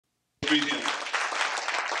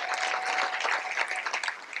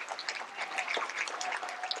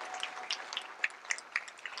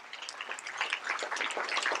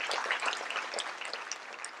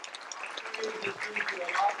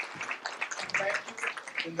thank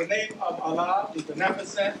you in the name of Allah, the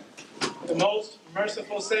Beneficent, the most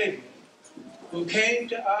merciful Savior, who came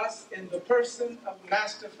to us in the person of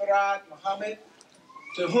Master Farad Muhammad,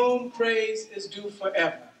 to whom praise is due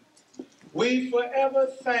forever. We forever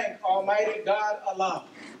thank Almighty God Allah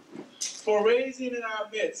for raising in our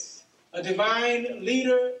midst a divine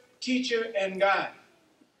leader, teacher, and guide,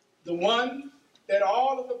 the one that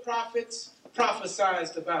all of the prophets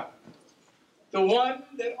prophesied about, the one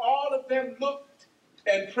that all of them looked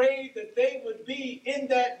and prayed that they would be in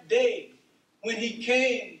that day when he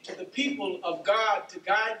came to the people of God to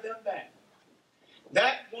guide them back.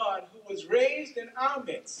 That one who was raised in our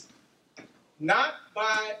midst, not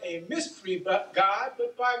by a mystery God,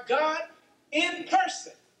 but by God in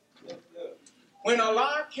person. When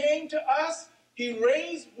Allah came to us, he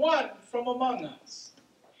raised one from among us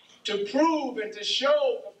to prove and to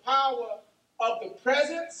show the power of the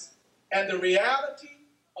presence and the reality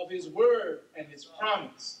of his word and his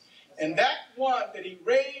promise. And that one that he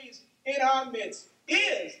raised in our midst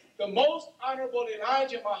is the most honorable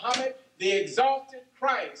Elijah Muhammad, the exalted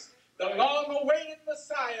Christ, the long-awaited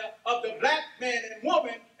Messiah of the black man and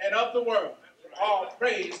woman and of the world. All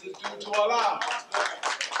praise is due to Allah.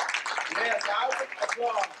 Yes, I would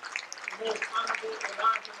applaud the most honorable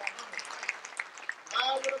Elijah Muhammad.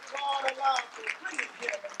 I would applaud Allah for bringing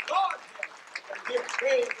him and guard him and give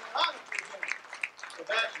praise and honor to him. For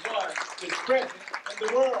that one is present in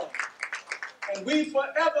the world. And we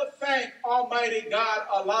forever thank Almighty God,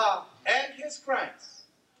 Allah, and his Christ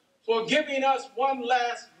for giving us one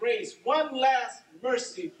last grace, one last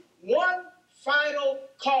mercy, one final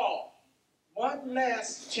call, one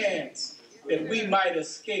last chance that we might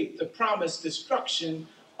escape the promised destruction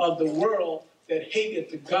of the world that hated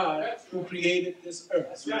the God who created this earth.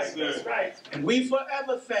 That's right, that's right. And we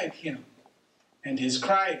forever thank him and his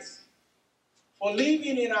Christ for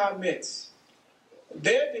leaving in our midst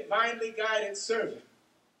their divinely guided servant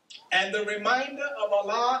and the reminder of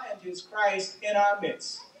Allah and his Christ in our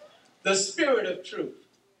midst, the Spirit of truth,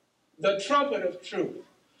 the trumpet of truth,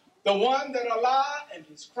 the one that Allah and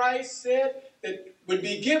his Christ said that would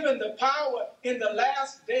be given the power in the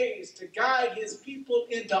last days to guide his people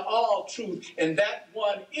into all truth. And that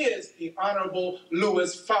one is the Honorable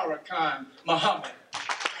Louis Farrakhan Muhammad.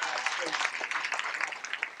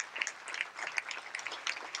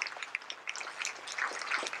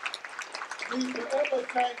 We forever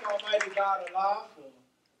thank Almighty God Allah for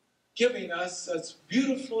giving us such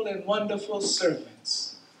beautiful and wonderful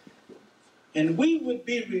servants. And we would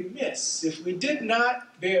be remiss if we did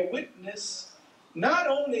not bear witness, not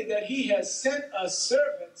only that he has sent us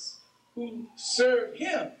servants who serve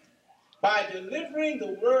him by delivering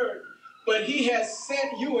the word, but he has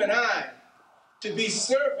sent you and I to be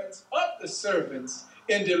servants of the servants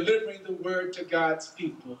in delivering the word to God's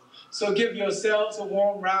people. So give yourselves a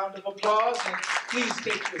warm round of applause and please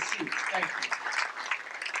take your seats. Thank you.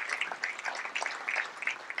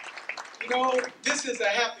 You know, this is a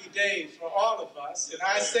happy day for all of us, and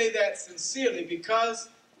I say that sincerely because,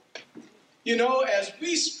 you know, as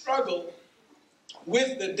we struggle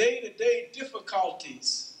with the day-to-day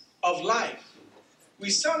difficulties of life, we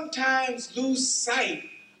sometimes lose sight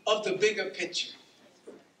of the bigger picture.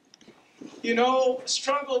 You know,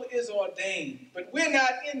 struggle is ordained, but we're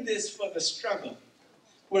not in this for the struggle.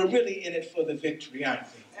 We're really in it for the victory, aren't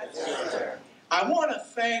we? I want to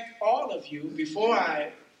thank all of you before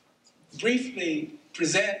I briefly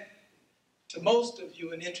present to most of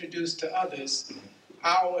you and introduce to others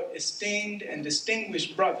our esteemed and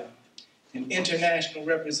distinguished brother and international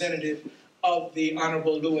representative of the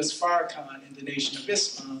Honorable Louis Farrakhan in the Nation of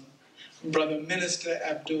Islam, Brother Minister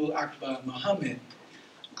Abdul Akbar Muhammad.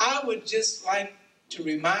 I would just like to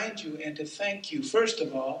remind you and to thank you, first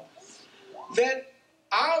of all, that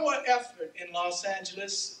our effort in Los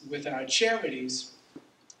Angeles with our charities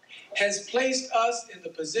has placed us in the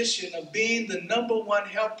position of being the #1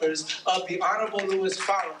 helpers of the Honorable Louis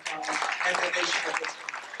Farrakhan and the Nation of Islam.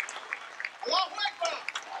 Allahu Akbar!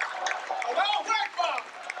 Allahu Akbar!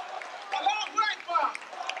 Allahu Akbar!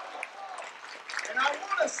 And I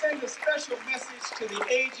want to send a special message to the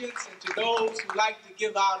agents and to those who like to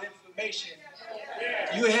give out information.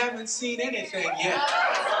 You haven't seen anything yet.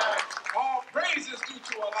 All praise is due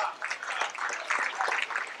to Allah.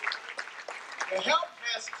 The help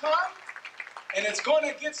has come, and it's going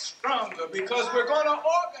to get stronger because we're going to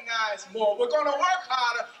organize more. We're going to work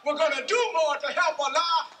harder. We're going to do more to help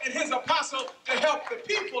Allah and his apostle to help the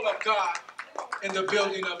people of God in the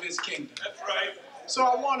building of his kingdom. That's right. So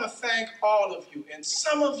I want to thank all of you, and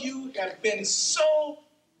some of you have been so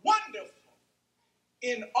wonderful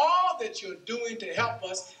in all that you're doing to help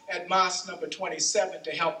us at Mosque number 27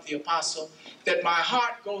 to help the apostle, that my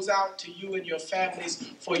heart goes out to you and your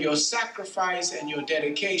families for your sacrifice and your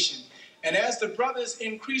dedication. And as the brothers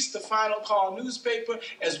increase the Final Call newspaper,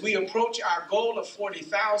 as we approach our goal of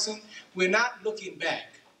 40,000, we're not looking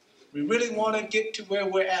back. We really want to get to where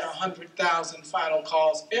we're at 100,000 Final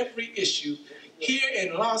Calls every issue here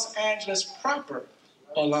in Los Angeles proper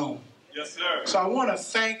alone. Yes, sir. So I want to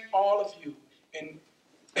thank all of you and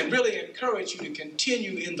really encourage you to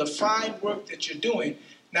continue in the fine work that you're doing.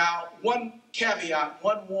 Now, one caveat,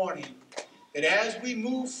 one warning, that as we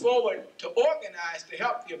move forward to organize to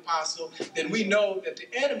help the apostle, then we know that the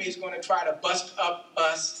enemy is going to try to bust up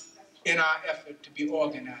us in our effort to be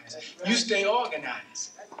organized. You stay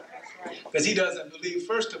organized, because he doesn't believe,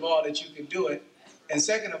 first of all, that you can do it, and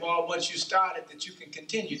second of all, once you started, that you can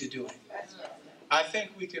continue to do it. I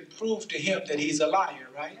think we can prove to him that he's a liar,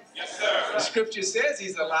 right? Yes, sir. The scripture says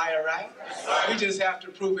he's a liar, right? Yes, we just have to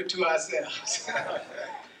prove it to ourselves.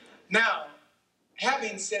 Now,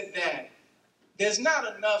 having said that, there's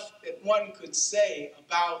not enough that one could say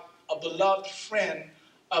about a beloved friend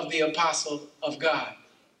of the apostle of God.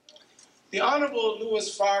 The Honorable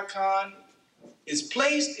Louis Farrakhan is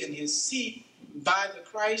placed in his seat by the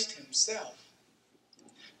Christ himself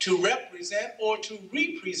to represent or to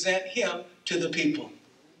represent him to the people.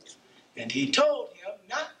 And he told him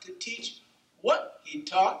not to teach what he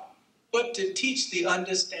taught, but to teach the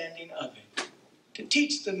understanding of it, to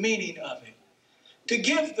teach the meaning of it, to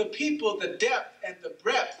give the people the depth and the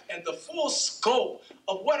breadth and the full scope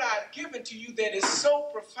of what I've given to you that is so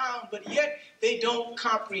profound, but yet they don't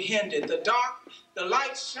comprehend it. The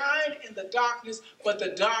light shined in the darkness, but the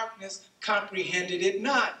darkness comprehended it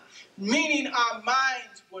not. Meaning our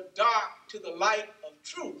minds were dark to the light of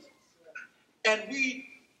truth. And we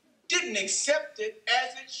didn't accept it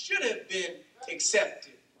as it should have been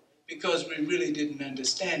accepted, because we really didn't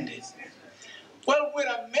understand it. Well, when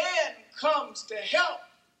a man comes to help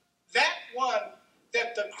that one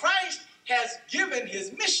that the Christ has given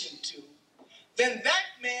his mission to, then that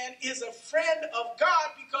man is a friend of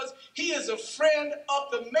God, because he is a friend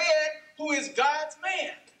of the man who is God's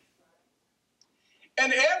man.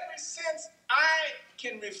 And ever since I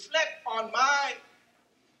can reflect on my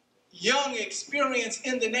young experience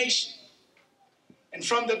in the nation, and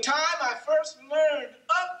from the time I first learned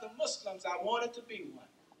of the Muslims, I wanted to be one.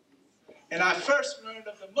 And I first learned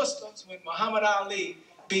of the Muslims when Muhammad Ali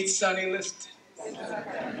beat Sonny Liston.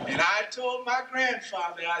 And I told my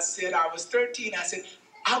grandfather, I said, I was 13, I said,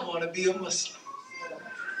 I want to be a Muslim.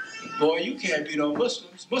 Boy, you can't be no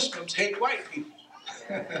Muslims. Muslims hate white people.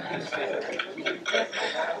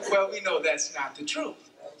 Well, we know that's not the truth.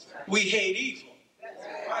 We hate evil,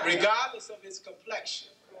 regardless of its complexion.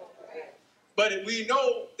 But we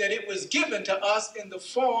know that it was given to us in the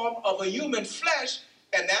form of a human flesh,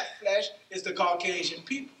 and that flesh is the Caucasian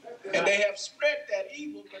people. And they have spread that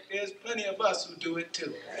evil, but there's plenty of us who do it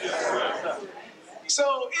too.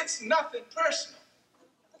 So it's nothing personal.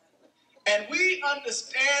 And we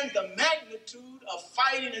understand the magnitude of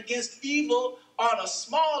fighting against evil on a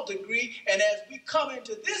small degree. And as we come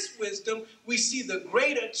into this wisdom, we see the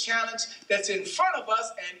greater challenge that's in front of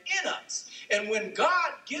us and in us. And when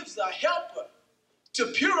God gives a helper to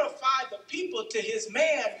purify the people to his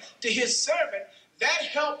man, to his servant, that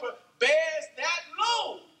helper bears that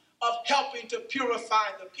load of helping to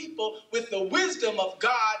purify the people with the wisdom of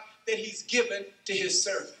God that he's given to his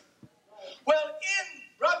servant. Well, in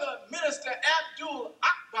Brother Minister Abdul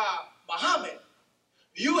Akbar Muhammad,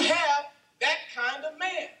 you have that kind of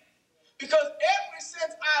man. Because ever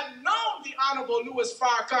since I've known the Honorable Louis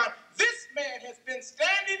Farrakhan, this man has been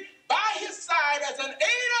standing by his side as an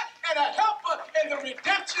aider and a helper in the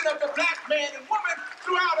redemption of the black man and woman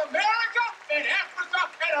throughout America and Africa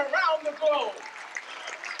and around the globe.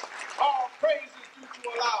 All praise is due to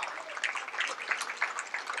Allah.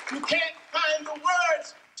 You can't find the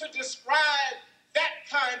words to describe that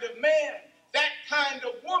kind of man, that kind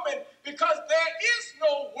of woman, because there is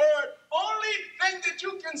no word. Only thing that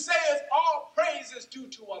you can say is all praise is due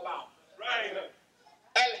to Allah. Right.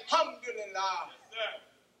 Alhamdulillah.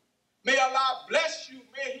 May Allah bless you.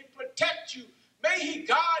 May he protect you. May he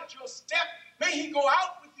guard your step. May he go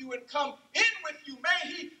out with you and come in with you.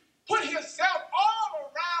 May he put himself all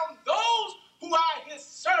around those who are his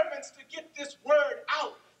servants to get this word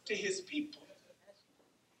out to his people.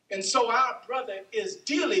 And so our brother is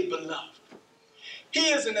dearly beloved. He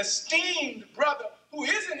is an esteemed brother who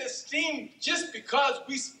isn't esteemed just because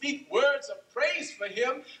we speak words of praise for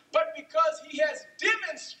him, but because he has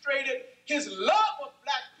demonstrated his love of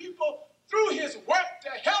black people through his work to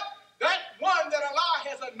help that one that Allah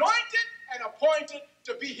has anointed and appointed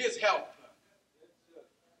to be his helper.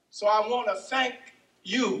 So I want to thank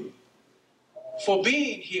you for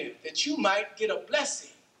being here, that you might get a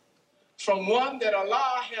blessing from one that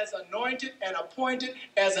Allah has anointed and appointed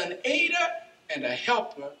as an aider and a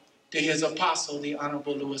helper to his apostle, the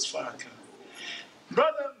Honorable Louis Farrakhan.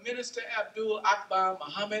 Brother Minister Abdul Akbar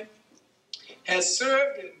Muhammad has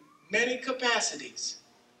served in many capacities,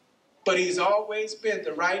 but he's always been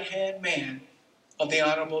the right-hand man of the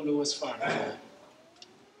Honorable Louis Farrakhan.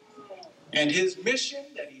 And his mission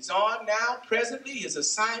that he's on now, presently, his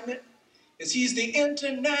assignment, is he's the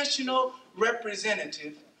international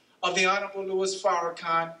representative of the Honorable Louis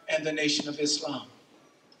Farrakhan and the Nation of Islam.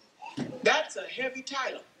 That's a heavy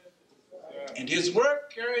title. And his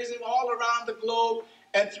work carries him all around the globe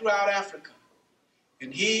and throughout Africa.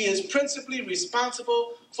 And he is principally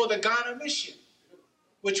responsible for the Ghana mission,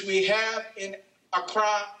 which we have in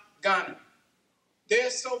Accra, Ghana.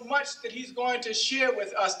 There's so much that he's going to share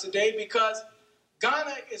with us today because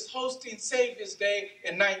Ghana is hosting Savior's Day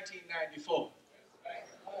in 1994.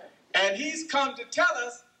 And he's come to tell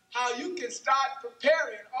us how you can start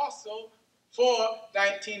preparing also for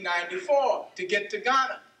 1994 to get to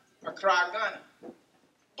Ghana, Accra, Ghana.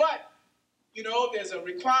 But, you know, there's a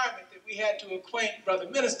requirement that we had to acquaint Brother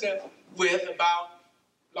Minister with about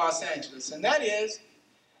Los Angeles, and that is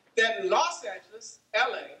that Los Angeles,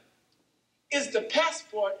 LA, is the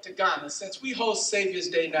passport to Ghana since we host Savior's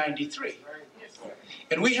Day 93.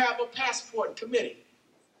 And we have a passport committee.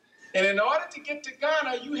 And in order to get to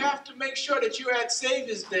Ghana, you have to make sure that you're at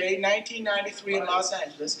Savior's Day 1993 in Los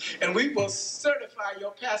Angeles, and we will certify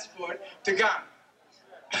your passport to Ghana.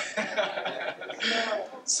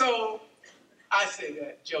 So, I say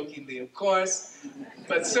that jokingly, of course,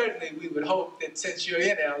 but certainly we would hope that since you're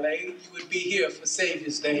in LA, you would be here for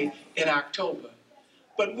Savior's Day in October.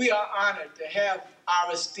 But we are honored to have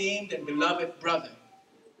our esteemed and beloved brother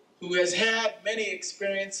who has had many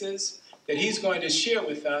experiences that he's going to share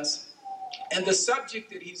with us. And the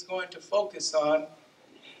subject that he's going to focus on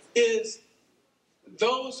is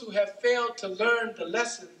those who have failed to learn the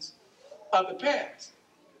lessons of the past,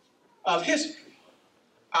 of history,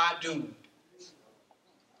 are doomed.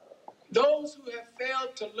 Those who have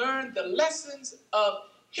failed to learn the lessons of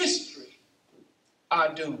history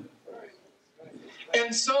are doomed.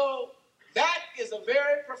 And so that is a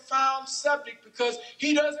very profound subject because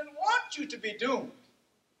he doesn't want you to be doomed.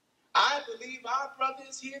 I believe our brother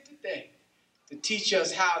is here today to teach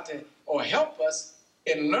us how to, or help us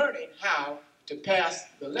in learning how to pass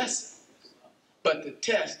the lesson. But the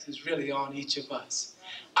test is really on each of us.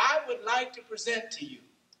 I would like to present to you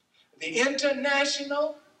the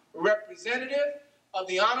international representative of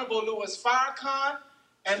the Honorable Louis Farrakhan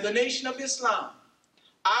and the Nation of Islam,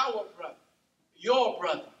 our brother, your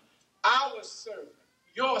brother, our servant,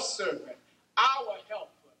 your servant, our helper,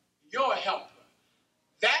 your helper.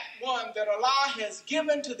 That one that Allah has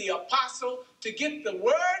given to the apostle to get the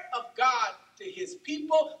word of God to his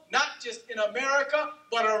people, not just in America,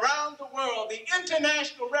 but around the world. The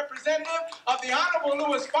international representative of the Honorable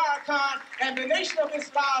Louis Farrakhan and the Nation of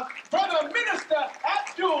Islam, Brother Minister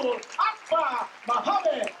Abdul Akbar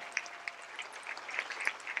Muhammad.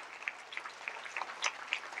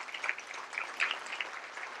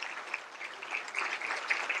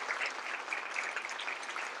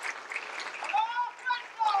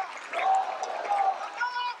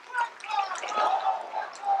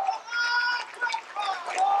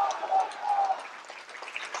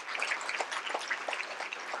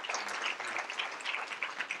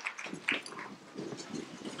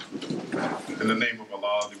 In the name of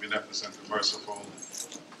Allah, the Beneficent and Merciful,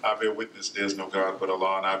 I bear witness there is no God but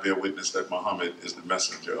Allah, and I bear witness that Muhammad is the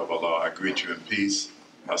messenger of Allah. I greet you in peace.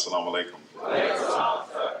 Assalamu alaikum.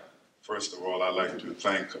 First of all, I'd like to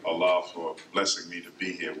thank Allah for blessing me to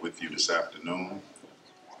be here with you this afternoon.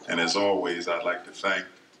 And as always, I'd like to thank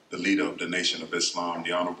the leader of the Nation of Islam,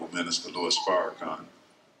 the Honorable Minister Louis Farrakhan,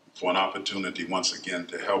 for an opportunity once again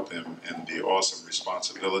to help him in the awesome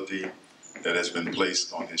responsibility that has been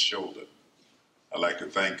placed on his shoulder. I'd like to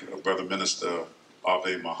thank Brother Minister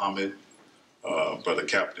Ave Muhammad, Brother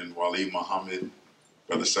Captain Wali Muhammad,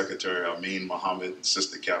 Brother Secretary Amin Muhammad,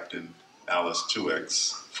 Sister Captain Alice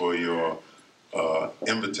 2X for your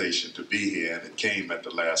invitation to be here, and it came at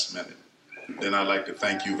the last minute. Then I'd like to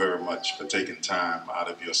thank you very much for taking time out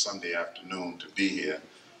of your Sunday afternoon to be here,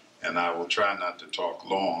 and I will try not to talk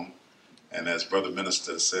long. And as Brother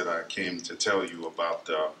Minister said, I came to tell you about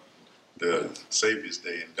the Savior's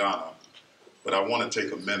Day in Ghana. But I want to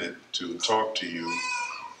take a minute to talk to you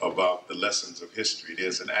about the lessons of history.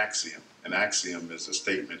 There's an axiom. An axiom is a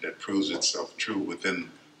statement that proves itself true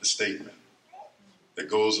within the statement.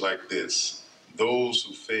 That goes like this: those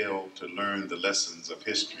who fail to learn the lessons of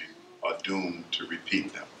history are doomed to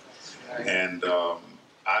repeat them. And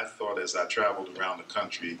I thought as I traveled around the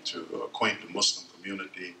country to acquaint the Muslim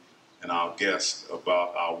community and our guests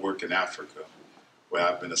about our work in Africa, where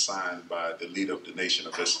I've been assigned by the leader of the Nation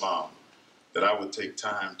of Islam, that I would take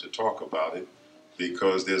time to talk about it,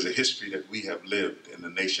 because there's a history that we have lived in the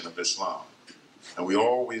Nation of Islam. And we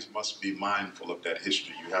always must be mindful of that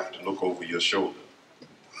history. You have to look over your shoulder.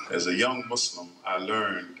 As a young Muslim, I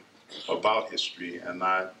learned about history, and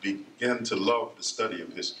I began to love the study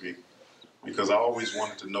of history because I always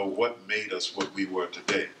wanted to know what made us what we were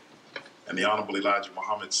today. And the Honorable Elijah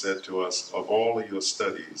Muhammad said to us, of all of your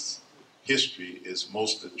studies, history is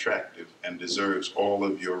most attractive and deserves all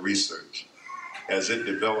of your research, as it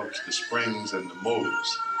develops the springs and the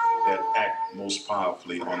motives that act most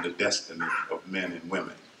powerfully on the destiny of men and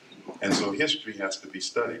women. And so history has to be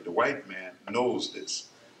studied. The white man knows this,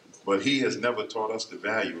 but he has never taught us the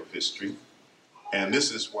value of history. And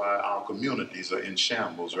this is why our communities are in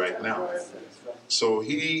shambles right now. So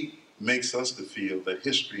he makes us to feel that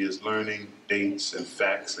history is learning dates and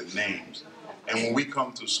facts and names. And when we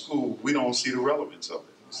come to school, we don't see the relevance of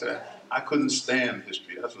it. We say, I couldn't stand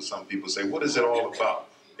history. That's what some people say. What is it all about?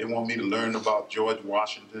 They want me to learn about George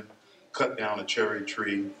Washington, cut down a cherry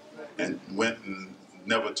tree, and went and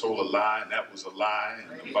never told a lie, and that was a lie,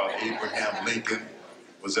 and about Abraham Lincoln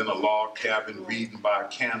was in a log cabin reading by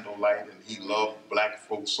candlelight, and he loved black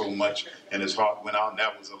folks so much, and his heart went out, and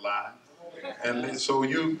that was a lie. And so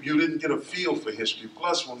you didn't get a feel for history.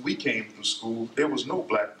 Plus, when we came through school, there was no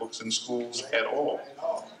black books in schools at all.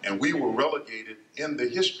 And we were relegated in the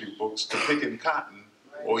history books to picking cotton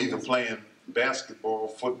or either playing basketball,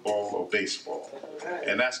 football, or baseball.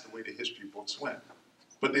 And that's the way the history books went.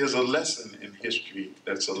 But there's a lesson in history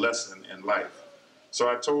that's a lesson in life. So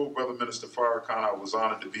I told Brother Minister Farrakhan I was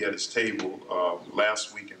honored to be at his table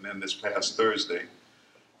last week and then this past Thursday.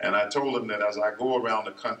 And I told him that as I go around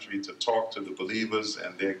the country to talk to the believers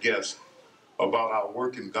and their guests about our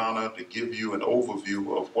work in Ghana, to give you an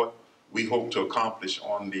overview of what we hope to accomplish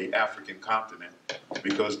on the African continent,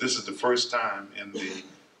 because this is the first time in the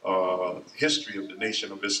history of the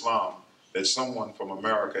Nation of Islam that someone from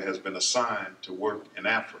America has been assigned to work in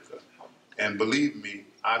Africa. And believe me,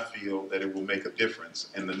 I feel that it will make a difference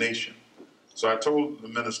in the nation. So I told the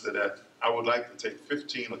minister that I would like to take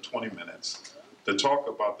 15 or 20 minutes to talk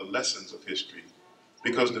about the lessons of history,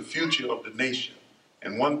 because the future of the nation,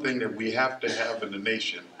 and one thing that we have to have in the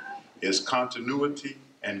nation is continuity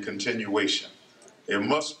and continuation. There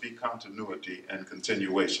must be continuity and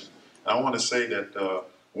continuation. And I want to say that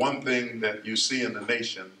one thing that you see in the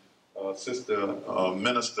nation, Sister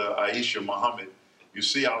Minister Aisha Muhammad, you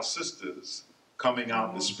see our sisters coming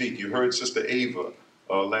out to speak. You heard Sister Ava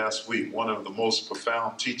last week, one of the most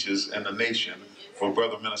profound teachers in the nation for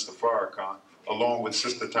Brother Minister Farrakhan, along with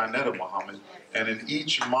Sister Tainetta Muhammad. And in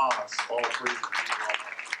each mosque, all praise to Allah.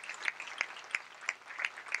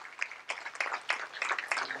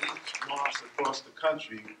 In each mosque across the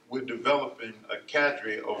country, we're developing a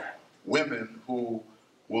cadre of women who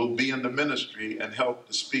will be in the ministry and help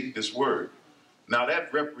to speak this word. Now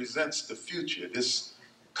that represents the future, this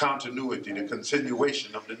continuity, the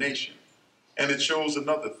continuation of the nation. And it shows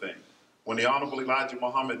another thing. When the Honorable Elijah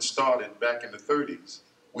Muhammad started back in the 30s,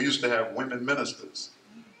 we used to have women ministers.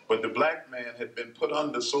 But the black man had been put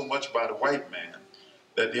under so much by the white man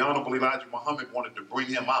that the Honorable Elijah Muhammad wanted to bring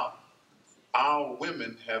him out. Our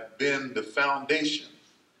women have been the foundation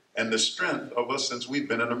and the strength of us since we've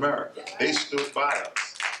been in America. They stood by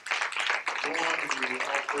us.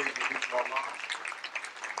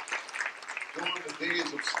 During the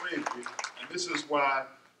days of slavery, and this is why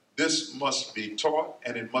this must be taught,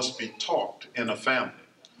 and it must be taught in a family.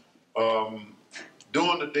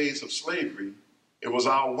 During the days of slavery, it was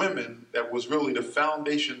our women that was really the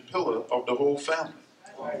foundation pillar of the whole family.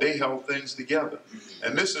 They held things together.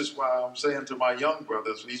 And this is why I'm saying to my young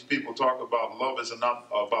brothers, these people talk about love is not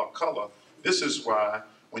about color. This is why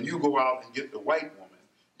when you go out and get the white woman,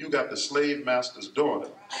 you got the slave master's daughter,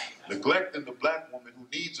 neglecting the black woman who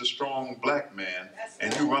needs a strong black man,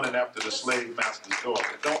 and you running after the slave master's daughter.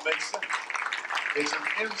 It don't make sense. It's an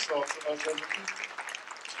insult to us as a people.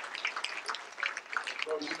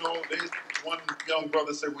 So, you know, one young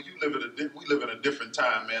brother said, well, we live in a different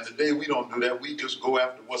time, man. Today we don't do that. We just go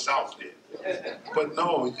after what's out there. But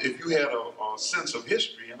no, if you had a sense of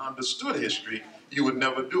history and understood history, you would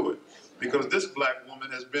never do it. Because this black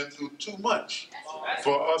woman has been through too much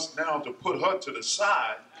for us now to put her to the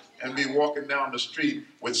side and be walking down the street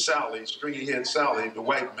with Sally, stringy-head Sally, the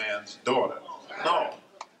white man's daughter. No,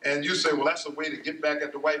 And you say, well, that's a way to get back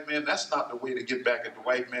at the white man. That's not the way to get back at the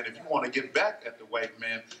white man. If you want to get back at the white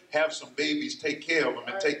man, have some babies, take care of them,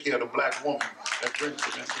 and take care of the black woman that brings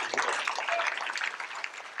them into the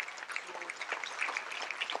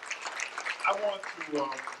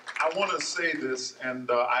world. I want to say this, and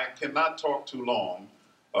I cannot talk too long.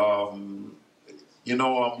 You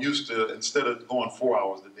know, I'm used to, instead of going 4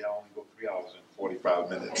 hours a day, I only go 3 hours and 45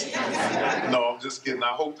 minutes. No, I'm just kidding. I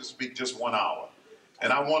hope to speak just 1 hour.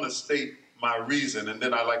 And I want to state my reason, and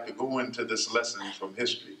then I like to go into this lesson from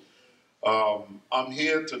history. I'm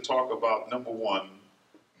here to talk about, number one,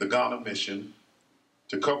 the Ghana mission,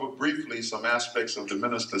 to cover briefly some aspects of the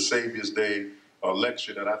Minister Savior's Day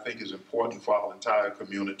lecture that I think is important for our entire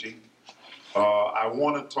community. I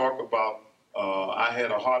want to talk about, I had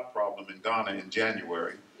a heart problem in Ghana in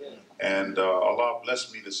January, and Allah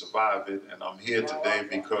blessed me to survive it, and I'm here today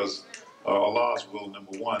because Allah's will,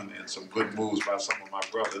 number one, and some good moves by some of my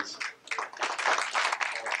brothers.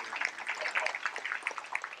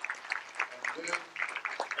 And then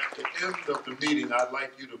at the end of the meeting, I'd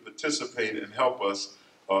like you to participate and help us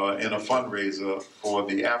in a fundraiser for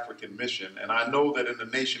the African mission. And I know that in the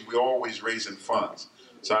nation, we're always raising funds.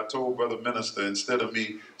 So I told Brother Minister, instead of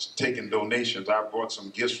me taking donations, I brought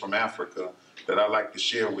some gifts from Africa that I'd like to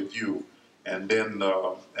share with you, and then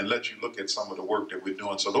and let you look at some of the work that we're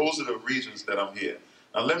doing. So those are the reasons that I'm here.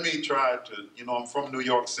 Now let me try to, you know, I'm from New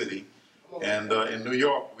York City, and in New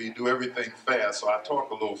York, we do everything fast, so I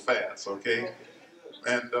talk a little fast, okay?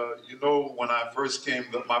 And you know, when I first came,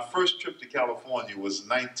 my first trip to California was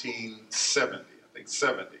 1970, I think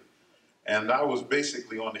 70. And I was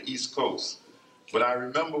basically on the East Coast. But I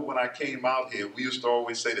remember when I came out here, we used to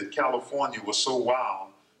always say that California was so wild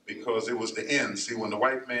because it was the end. See, when the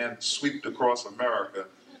white man swept across America,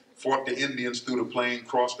 fought the Indians through the plain,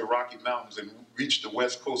 crossed the Rocky Mountains, and reached the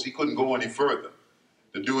West Coast, he couldn't go any further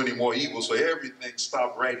to do any more evil. So everything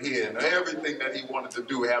stopped right here, and everything that he wanted to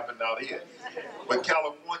do happened out here. But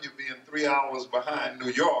California, being 3 hours behind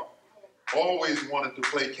New York, always wanted to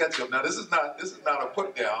play catch up. Now this is not a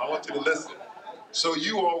put down. I want you to listen. So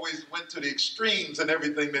you always went to the extremes in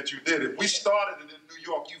everything that you did. If we started it in New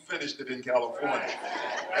York, you finished it in California.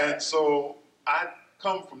 And so I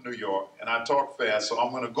come from New York, and I talk fast, so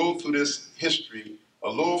I'm going to go through this history a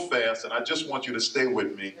little fast, and I just want you to stay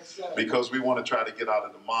with me because we want to try to get out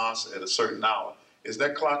of the mosque at a certain hour. Is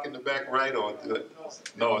that clock in the back right or good?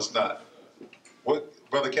 No, it's not. What,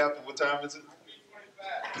 Brother Captain, what time is it?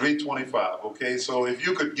 3:25. Okay, so if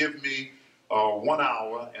you could give me 1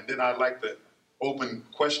 hour, and then I'd like to open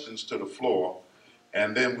questions to the floor,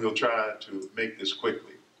 and then we'll try to make this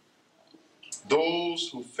quickly. Those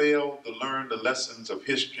who fail to learn the lessons of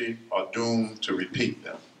history are doomed to repeat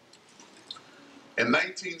them. In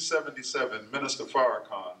 1977, Minister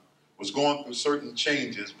Farrakhan was going through certain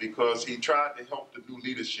changes because he tried to help the new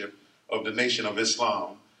leadership of the Nation of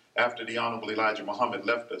Islam after the Honorable Elijah Muhammad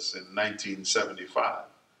left us in 1975.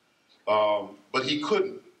 But he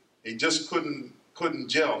couldn't. He just couldn't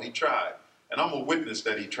gel. He tried. And I'm a witness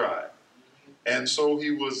that he tried. And so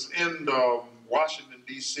he was in Washington,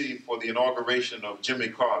 D.C. for the inauguration of Jimmy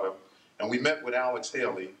Carter, and we met with Alex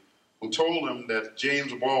Haley, who told him that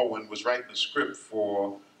James Baldwin was writing a script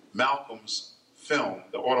for Malcolm's film,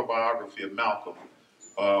 the autobiography of Malcolm.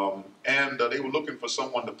 And they were looking for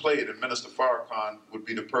someone to play it, and Minister Farrakhan would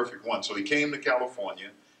be the perfect one. So he came to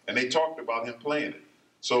California, and they talked about him playing it.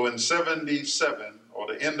 So in 77, or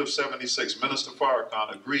the end of 76, Minister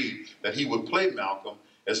Farrakhan agreed that he would play Malcolm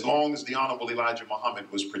as long as the Honorable Elijah Muhammad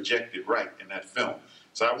was projected right in that film.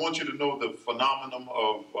 So I want you to know the phenomenon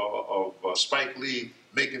of Spike Lee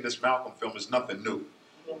making this Malcolm film is nothing new.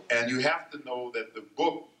 And you have to know that the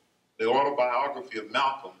book, the autobiography of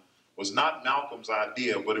Malcolm, was not Malcolm's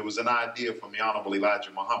idea, but it was an idea from the Honorable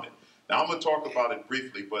Elijah Muhammad. Now I'm going to talk about it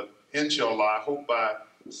briefly, but inshallah, I hope by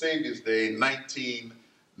Savior's Day,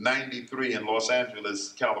 1993 in Los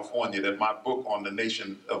Angeles, California, that my book on the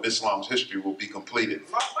Nation of Islam's history will be completed.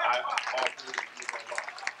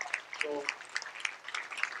 So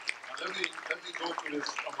let me go through this.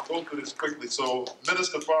 I'm going to go through this quickly. So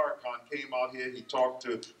Minister Farrakhan came out here. He talked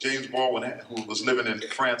to James Baldwin, who was living in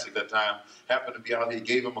France at that time, happened to be out here. He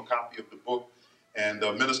gave him a copy of the book. And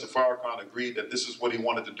Minister Farrakhan agreed that this is what he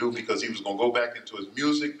wanted to do because he was going to go back into his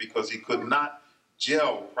music because he could not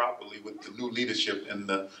gel properly with the new leadership in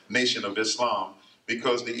the Nation of Islam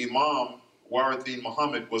because the Imam, Warathin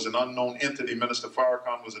Muhammad, was an unknown entity. Minister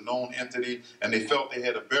Farrakhan was a known entity, and they felt they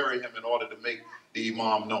had to bury him in order to make the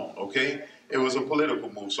Imam known, okay? It was a political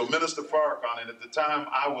move. So Minister Farrakhan, and at the time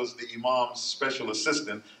I was the Imam's special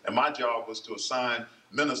assistant, and my job was to assign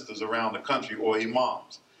ministers around the country or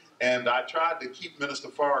Imams. And I tried to keep Minister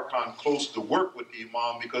Farrakhan close to work with the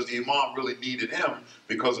Imam because the Imam really needed him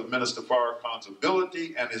because of Minister Farrakhan's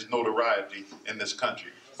ability and his notoriety in this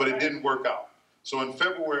country. But it didn't work out. So in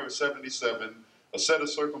February of '77, a set of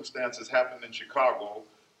circumstances happened in Chicago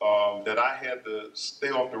that I had to stay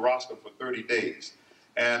off the roster for 30 days.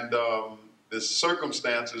 And the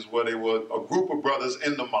circumstances where there were a group of brothers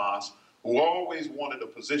in the mosque who always wanted a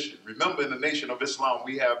position. Remember, in the Nation of Islam,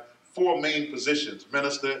 we have 4 main positions: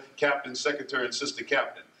 minister, captain, secretary, and sister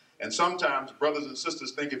captain. And sometimes brothers and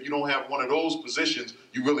sisters think if you don't have one of those positions,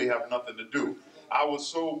 you really have nothing to do. I was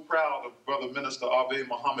so proud of Brother Minister Akbar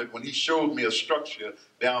Muhammad when he showed me a structure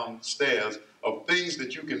downstairs of things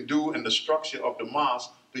that you can do in the structure of the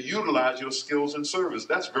mosque to utilize your skills in service.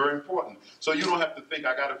 That's very important. So you don't have to think,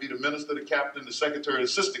 I got to be the minister, the captain, the secretary, the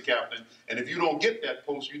sister captain, and if you don't get that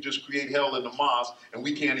post, you just create hell in the mosque, and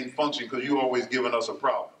we can't even function because you're always giving us a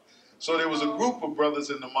problem. So there was a group of brothers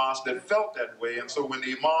in the mosque that felt that way, and so when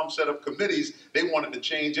the Imam set up committees, they wanted to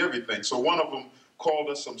change everything. So one of them called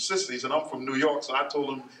us some sissies, and I'm from New York, so I told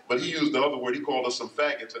him, but he used the other word, he called us some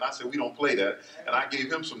faggots, and I said, we don't play that. And I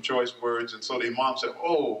gave him some choice words, and so the Imam said,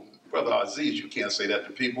 oh, Brother Aziz, you can't say that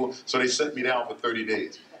to people. So they set me down for 30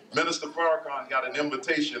 days. Minister Farrakhan got an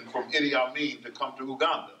invitation from Idi Amin to come to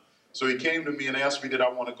Uganda. So he came to me and asked me did I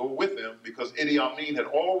want to go with him because Idi Amin had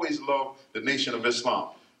always loved the Nation of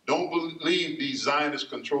Islam. Don't believe these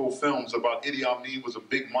Zionist-controlled films about Idi Amin was a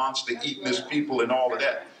big monster eating his people and all of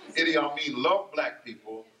that. Idi Amin loved black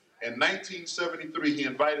people. In 1973, he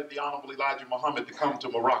invited the Honorable Elijah Muhammad to come to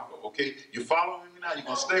Morocco, okay? You following me now? You're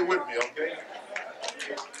going to stay with me, okay?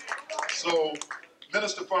 So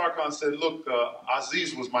Minister Farrakhan said, look,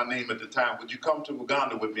 Aziz was my name at the time. Would you come to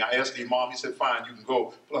Uganda with me? I asked the Imam. He said, fine, you can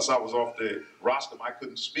go. Plus, I was off the roster. I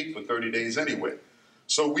couldn't speak for 30 days anyway.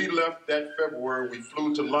 So we left that February. We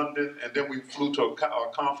flew to London, and then we flew to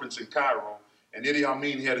a conference in Cairo. And Idi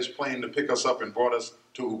Amin had his plane to pick us up and brought us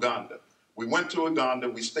to Uganda. We went to Uganda.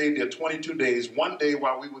 We stayed there 22 days. One day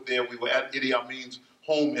while we were there, we were at Idi Amin's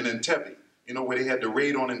home in Entebbe. You know, where they had the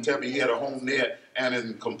raid on Entebbe. He had a home there and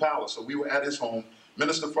in Kampala. So we were at his home.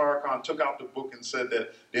 Minister Farrakhan took out the book and said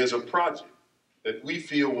that there's a project that we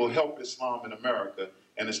feel will help Islam in America,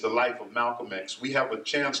 and it's the life of Malcolm X. We have a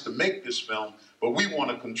chance to make this film, but we want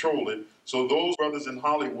to control it. So those brothers in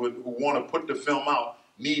Hollywood who want to put the film out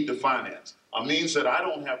need the finance. Amin said, I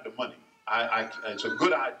don't have the money. It's a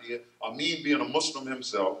good idea. Amin being a Muslim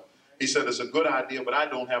himself, he said, it's a good idea, but I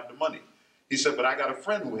don't have the money. He said, but I got a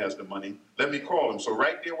friend who has the money. Let me call him. So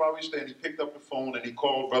right there while we stand, he picked up the phone and he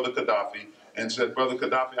called Brother Gaddafi and said, Brother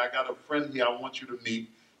Gaddafi, I got a friend here I want you to meet.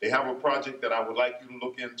 They have a project that I would like you to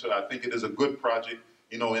look into. I think it is a good project.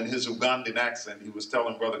 You know, in his Ugandan accent, he was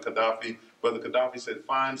telling Brother Gaddafi. Brother Gaddafi said,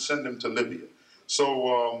 fine, send him to Libya.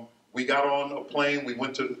 So we got on a plane. We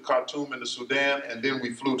went to Khartoum in the Sudan, and then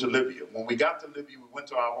we flew to Libya. When we got to Libya, we went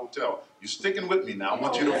to our hotel. You're sticking with me now. I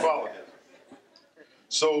want you to follow this.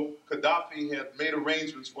 So Gaddafi had made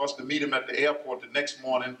arrangements for us to meet him at the airport the next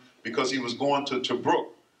morning because he was going to Tobruk,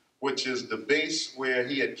 which is the base where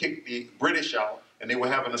he had kicked the British out, and they were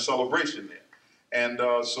having a celebration there. And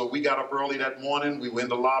so we got up early that morning. We were in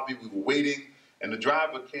the lobby. We were waiting, and the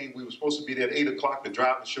driver came. We were supposed to be there at 8 o'clock. The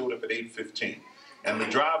driver showed up at 8:15. And the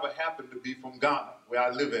driver happened to be from Ghana, where I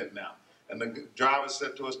live at now. And the driver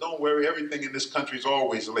said to us, don't worry, everything in this country is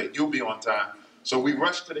always late. You'll be on time. So we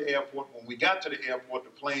rushed to the airport. When we got to the airport, the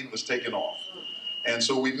plane was taking off. And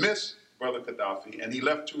so we missed Brother Gaddafi, and he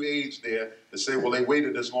left 2 aides there to say, well, they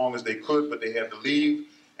waited as long as they could, but they had to leave,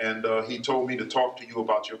 and he told me to talk to you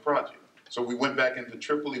about your project. So we went back into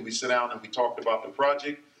Tripoli, we sat down and we talked about the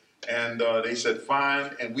project, and they said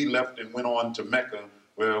fine, and we left and went on to Mecca,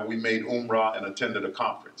 where we made Umrah and attended a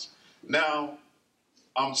conference. Now,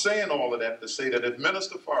 I'm saying all of that to say that if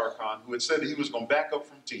Minister Farrakhan, who had said that he was going to back up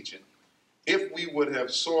from teaching, if we would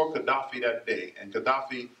have saw Gaddafi that day, and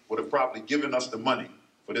Gaddafi would have probably given us the money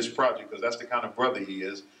for this project, because that's the kind of brother he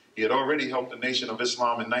is. He had already helped the Nation of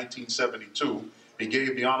Islam in 1972. He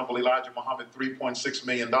gave the Honorable Elijah Muhammad $3.6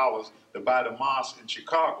 million to buy the mosque in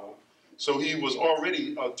Chicago. So he was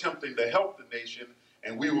already attempting to help the nation,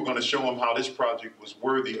 and we were going to show him how this project was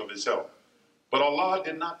worthy of his help. But Allah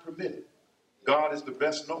did not permit it. God is the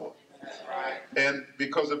best knower. And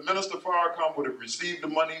because if Minister Farrakhan would have received the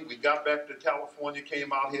money, we got back to California,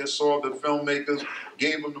 came out here, saw the filmmakers,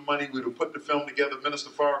 gave them the money, we would have put the film together. Minister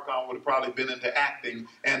Farrakhan would have probably been into acting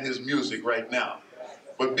and his music right now.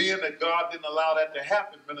 But being that God didn't allow that to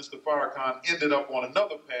happen, Minister Farrakhan ended up on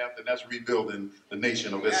another path, and that's rebuilding the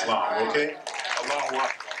Nation of Islam, okay? Allahu Akbar.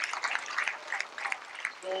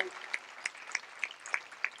 So,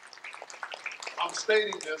 I'm I'm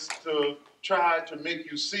stating this to try to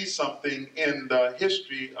make you see something in the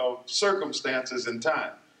history of circumstances and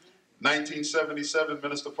time. 1977,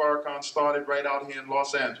 Minister Farrakhan started right out here in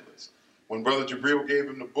Los Angeles. When Brother Jabril gave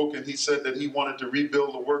him the book and he said that he wanted to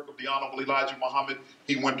rebuild the work of the Honorable Elijah Muhammad,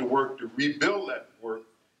 he went to work to rebuild that work,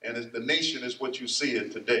 and the nation is what you see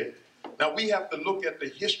it today. Now we have to look at the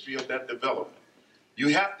history of that development. You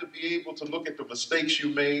have to be able to look at the mistakes you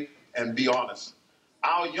made and be honest.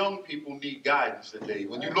 Our young people need guidance today.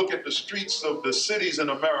 When you look at the streets of the cities in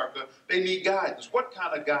America, they need guidance. What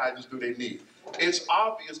kind of guidance do they need? It's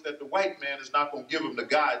obvious that the white man is not going to give them the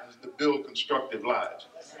guidance to build constructive lives.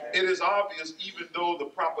 It is obvious, even though the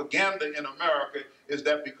propaganda in America is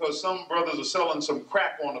that because some brothers are selling some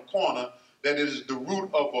crack on the corner, that it is the root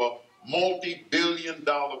of a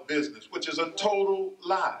multi-billion-dollar business, which is a total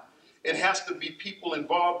lie. It has to be people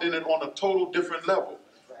involved in it on a total different level.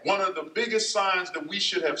 One of the biggest signs that we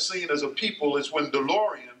should have seen as a people is when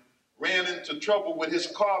DeLorean ran into trouble with his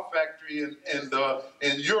car factory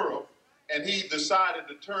in Europe, and he decided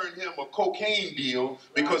to turn him a cocaine deal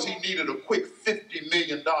because he needed a quick $50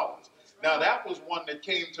 million. Now that was one that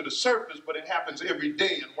came to the surface, but it happens every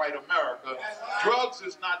day in white America. Drugs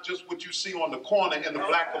is not just what you see on the corner in the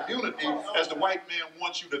black community as the white man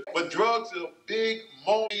wants you to, but drugs is a big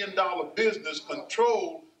multi-million-dollar business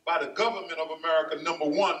controlled by the government of America, number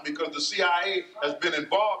one, because the CIA has been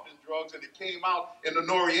involved in drugs, and it came out in the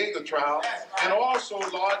Noriega trial, and also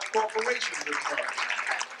large corporations in drugs.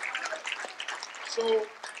 So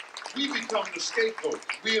we become the scapegoat.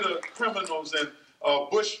 We are the criminals, and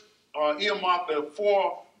Bush earmarked the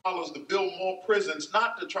 $4 to build more prisons,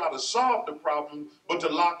 not to try to solve the problem, but to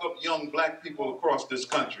lock up young black people across this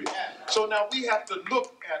country. So now we have to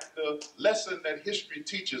look at the lesson that history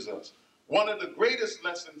teaches us. One of the greatest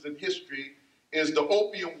lessons in history is the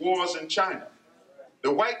opium wars in China.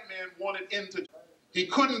 The white man wanted into, he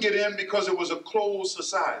couldn't get in because it was a closed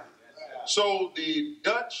society. So the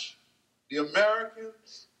Dutch, the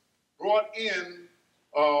Americans brought in,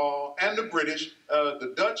 and the British,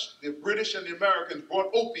 the Dutch, the British, and the Americans brought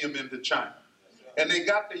opium into China. And they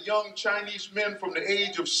got the young Chinese men from the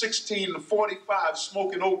age of 16 to 45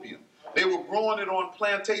 smoking opium. They were growing it on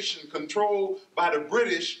plantation controlled by the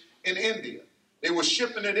British in India. They were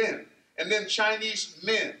shipping it in. And then Chinese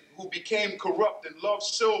men who became corrupt and loved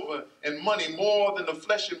silver and money more than the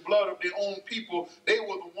flesh and blood of their own people, they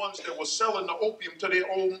were the ones that were selling the opium to their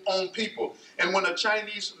own people. And when a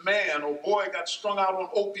Chinese man or boy got strung out on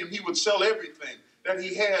opium, he would sell everything that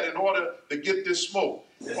he had in order to get this smoke.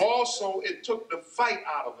 Also, it took the fight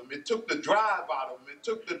out of them. It took the drive out of them. It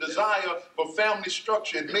took the desire for family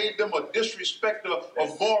structure. It made them a disrespecter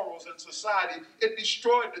of morals and society. It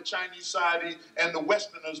destroyed the Chinese society, and the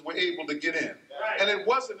Westerners were able to get in. And it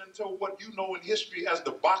wasn't until what you know in history as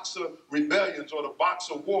the Boxer Rebellions or the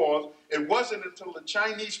Boxer Wars, it wasn't until the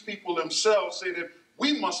Chinese people themselves said that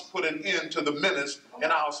we must put an end to the menace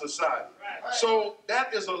in our society. So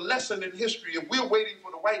that is a lesson in history. If we're waiting for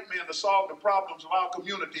the white man to solve the problems of our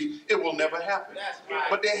community, it will never happen.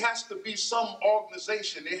 But there has to be some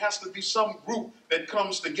organization, there has to be some group that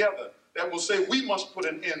comes together that will say we must put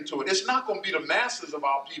an end to it. It's not going to be the masses of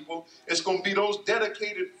our people. It's going to be those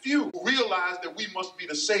dedicated few who realize that we must be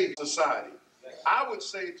the saved society. I would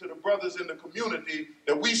say to the brothers in the community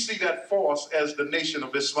that we see that force as the Nation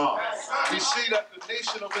of Islam. We see that the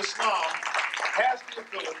Nation of Islam has the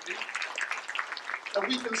ability that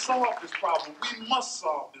we can solve this problem. We must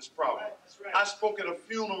solve this problem. I spoke at a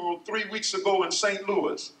funeral 3 weeks ago in St.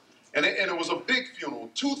 Louis, and it was a big funeral,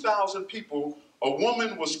 2,000 people. A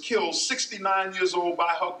woman was killed, 69 years old,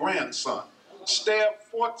 by her grandson, stabbed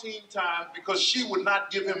 14 times because she would not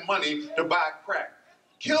give him money to buy crack.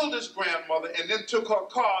 Killed his grandmother, and then took her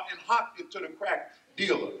car and hocked it to the crack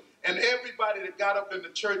dealer. And everybody that got up in the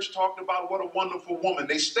church talked about what a wonderful woman.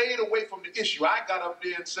 They stayed away from the issue. I got up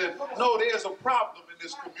there and said, no, there's a problem in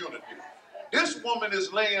this community. This woman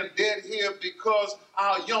is laying dead here because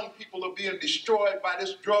our young people are being destroyed by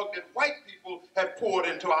this drug that white people have poured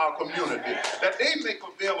into our community, that they make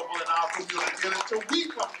available in our community. And until we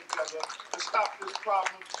come together to stop this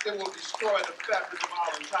problem, it will destroy the fabric of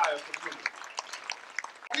our entire community.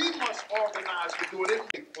 We must organize to do it in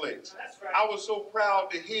big place. I was so proud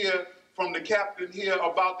to hear from the captain here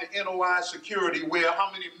about the NOI security, where how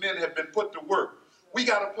many men have been put to work. We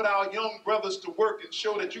got to put our young brothers to work and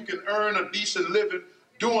show that you can earn a decent living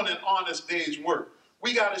doing an honest day's work.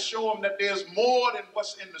 We got to show them that there's more than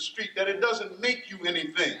what's in the street, that it doesn't make you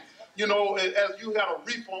anything. You know, as you had a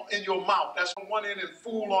reef in your mouth, that's on one end and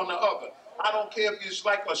fool on the other. I don't care if it's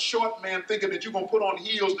like a short man thinking that you're going to put on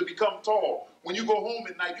heels to become tall. When you go home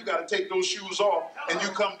at night, you got to take those shoes off and you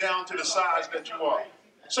come down to the size that you are.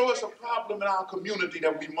 So it's a problem in our community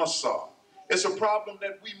that we must solve. It's a problem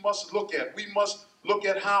that we must look at. We must look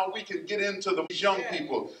at how we can get into these young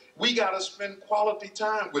people. We got to spend quality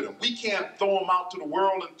time with them. We can't throw them out to the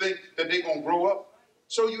world and think that they're going to grow up.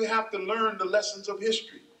 So you have to learn the lessons of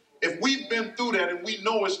history. If we've been through that and we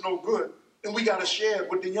know it's no good, then we got to share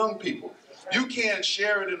it with the young people. You can't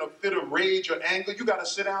share it in a fit of rage or anger. You got to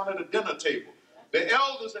sit down at a dinner table. The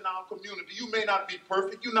elders in our community, you may not be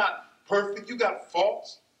perfect. You're not perfect. You got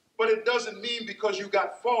faults. But it doesn't mean because you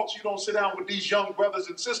got faults, you don't sit down with these young brothers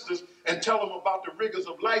and sisters and tell them about the rigors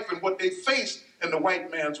of life and what they face in the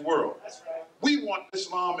white man's world. We want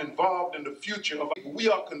Islam involved in the future of people. We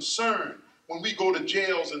are concerned when we go to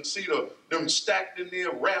jails and see them stacked in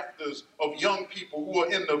their rafters of young people who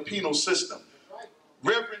are in the penal system.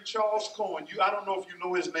 Reverend Charles Cohen, I don't know if you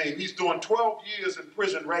know his name, he's doing 12 years in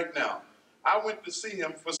prison right now. I went to see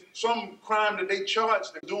him for some crime that they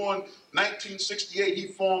charged him. During 1968, he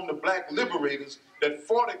formed the Black Liberators that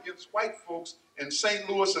fought against white folks in St.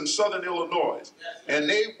 Louis and Southern Illinois. And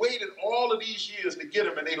they waited all of these years to get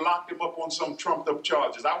him, and they locked him up on some trumped-up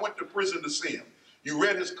charges. I went to prison to see him. You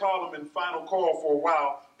read his column in Final Call for a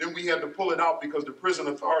while, then we had to pull it out because the prison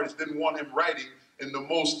authorities didn't want him writing in the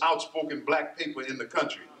most outspoken black paper in the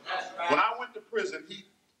country. When I went to prison, he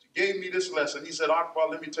gave me this lesson. He said, Akbar,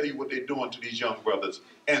 let me tell you what they're doing to these young brothers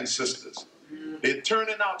and sisters. They're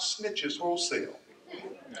turning out snitches wholesale.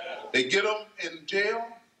 They get them in jail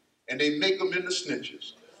and they make them into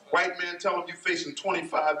snitches. White man tell them you're facing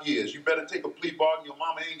 25 years. You better take a plea bargain. Your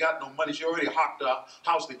mama ain't got no money. She already hocked her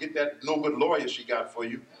house to get that no good lawyer she got for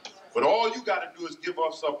you. But all you got to do is give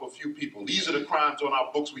us up a few people. These are the crimes on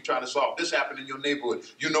our books we try to solve. This happened in your neighborhood.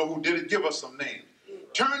 You know who did it? Give us some names.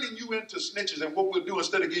 Turning you into snitches, and what we'll do,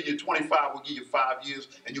 instead of giving you 25, we'll give you 5 years,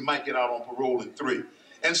 and you might get out on parole in 3.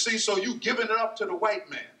 And see, so you giving it up to the white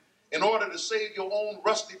man in order to save your own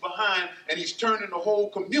rusty behind, and he's turning the whole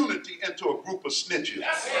community into a group of snitches.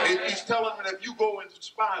 He's telling them that if you go and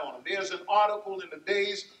spy on them, there's an article in the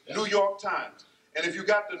day's New York Times. And if you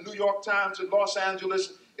got the New York Times in Los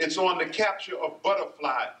Angeles, it's on the capture of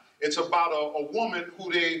Butterfly. It's about a woman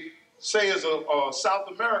who they say is a South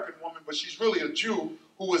American woman, but she's really a Jew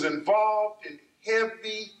who was involved in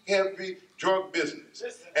heavy drug business.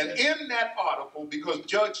 And in that article, because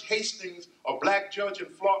Judge Hastings, a black judge in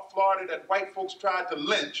Florida that white folks tried to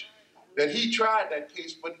lynch, that he tried that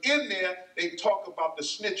case, but in there they talk about the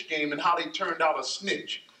snitch game and how they turned out a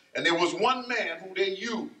snitch. And there was one man who they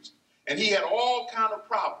used, and he had all kind of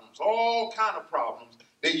problems.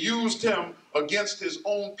 They used him against his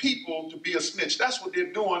own people to be a snitch. That's what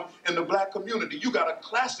they're doing in the black community. You got a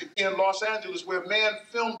classic in Los Angeles where a man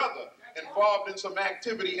filmed brother involved in some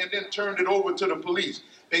activity and then turned it over to the police.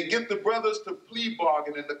 They get the brothers to plea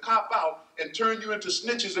bargain and to cop out and turn you into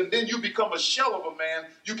snitches, and then you become a shell of a man.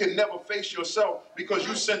 You can never face yourself because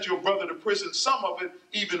you sent your brother to prison, some of it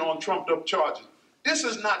even on trumped up charges. This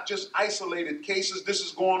is not just isolated cases. This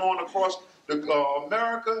is going on across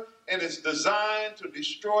America, and it's designed to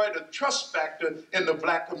destroy the trust factor in the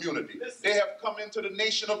black community. They have come into the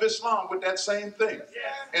Nation of Islam with that same thing.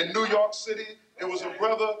 In New York City, there was a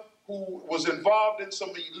brother who was involved in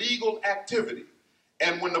some illegal activity.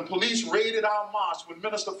 And when the police raided our mosque, when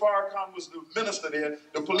Minister Farrakhan was the minister there,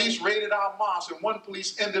 the police raided our mosque, and one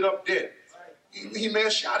police ended up dead. He may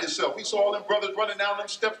have shot himself. He saw all them brothers running down them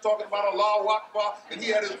steps talking about Allahu Akbar, and he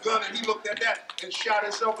had his gun, and he looked at that and shot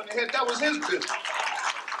himself in the head. That was his business.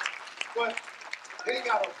 But they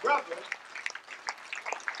got a brother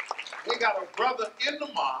in the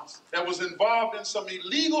mosque that was involved in some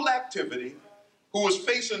illegal activity who was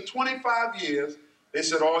facing 25 years. They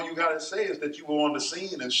said, all you got to say is that you were on the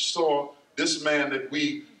scene and saw this man that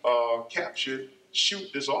we captured shoot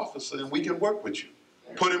this officer, and we can work with you.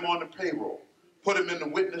 Put him on the payroll. Put him in the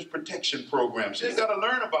witness protection program. So you got to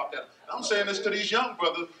learn about that. I'm saying this to these young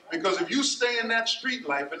brothers because if you stay in that street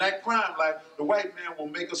life and that crime life, the white man will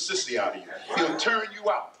make a sissy out of you. He'll turn you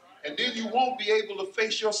out. And then you won't be able to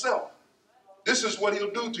face yourself. This is what he'll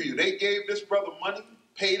do to you. They gave this brother money,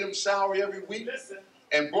 paid him salary every week,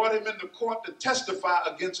 and brought him into court to testify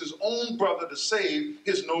against his own brother to save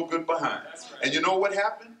his no good behind. And you know what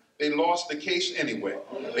happened? They lost the case anyway.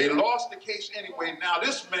 Now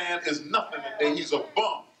this man is nothing today. He's a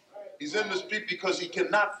bum. He's in the street because he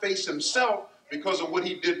cannot face himself because of what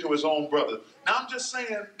he did to his own brother. Now I'm just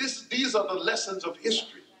saying, these are the lessons of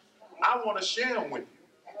history. I want to share them with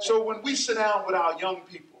you. So when we sit down with our young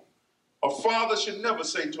people, a father should never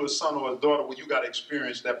say to his son or his daughter, well, you got to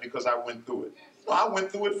experience that because I went through it. No, I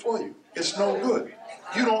went through it for you. It's no good.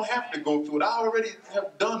 You don't have to go through it. I already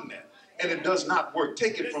have done that, and it does not work.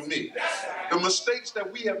 Take it from me. The mistakes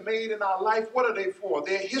that we have made in our life, what are they for?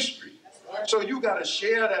 They're history. So you got to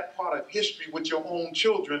share that part of history with your own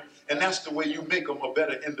children, and that's the way you make them a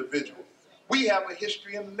better individual. We have a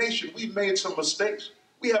history in the nation. We've made some mistakes.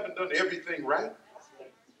 We haven't done everything right.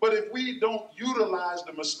 But if we don't utilize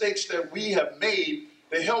the mistakes that we have made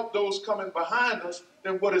to help those coming behind us,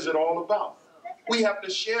 then what is it all about? We have to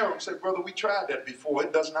share them. Say, brother, we tried that before.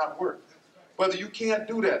 It does not work. Brother, you can't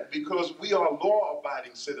do that because we are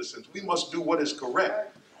law-abiding citizens. We must do what is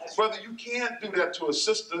correct. Brother, you can't do that to a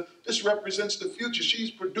sister. This represents the future. She's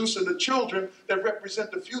producing the children that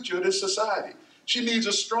represent the future of this society. She needs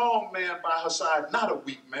a strong man by her side, not a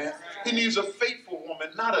weak man. He needs a faithful woman,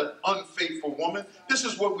 not an unfaithful woman. This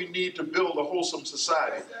is what we need to build a wholesome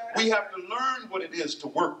society. We have to learn what it is to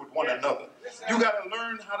work with one another. You got to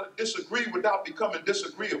learn how to disagree without becoming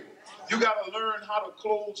disagreeable. You got to learn how to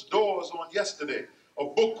close doors on yesterday. A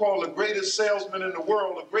book called The Greatest Salesman in the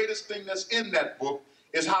World, the greatest thing that's in that book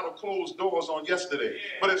is how to close doors on yesterday.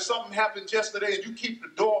 But if something happens yesterday and you keep the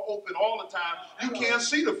door open all the time, you can't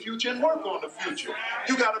see the future and work on the future.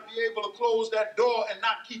 You got to be able to close that door and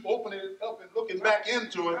not keep opening it up and looking back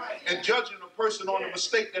into it and judging a person on the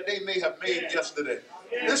mistake that they may have made yesterday.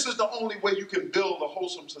 This is the only way you can build a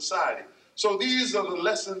wholesome society. So these are the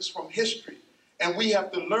lessons from history. And we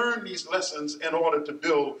have to learn these lessons in order to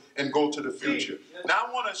build and go to the future. Now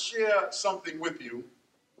I want to share something with you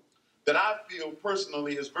that I feel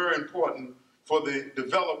personally is very important for the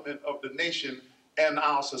development of the nation and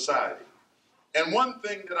our society. And one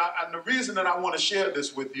thing and the reason that I want to share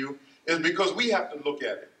this with you is because we have to look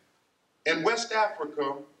at it. In West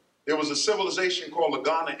Africa, there was a civilization called the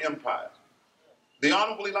Ghana Empire. The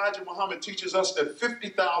Honorable Elijah Muhammad teaches us that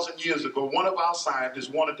 50,000 years ago, one of our scientists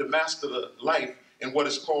wanted to master the life in what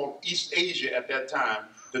is called East Asia at that time,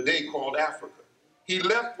 today called Africa. He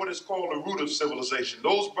left what is called the root of civilization.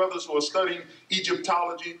 Those brothers who are studying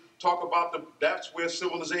Egyptology talk about that's where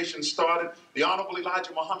civilization started. The Honorable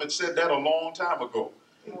Elijah Muhammad said that a long time ago.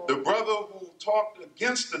 The brother who talked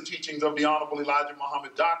against the teachings of the Honorable Elijah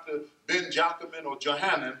Muhammad, Dr. Ben Jacobin or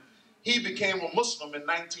Johannan, he became a Muslim in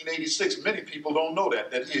 1986. Many people don't know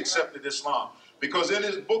that he accepted Islam, because in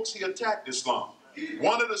his books he attacked Islam.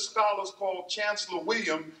 One of the scholars called Chancellor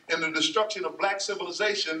William in The Destruction of Black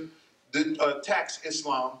Civilization attacks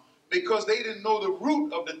Islam because they didn't know the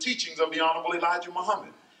root of the teachings of the Honorable Elijah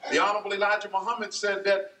Muhammad. The Honorable Elijah Muhammad said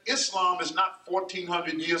that Islam is not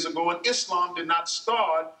 1,400 years ago, and Islam did not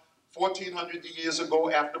start 1,400 years ago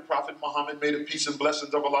after Prophet Muhammad made a peace and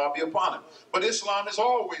blessings of Allah be upon him. But Islam has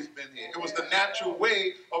always been here. It was the natural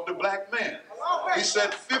way of the black man. He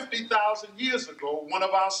said 50,000 years ago, one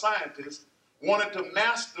of our scientists wanted to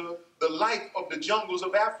master the life of the jungles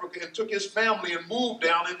of Africa and took his family and moved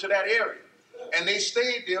down into that area. And they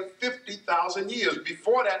stayed there 50,000 years.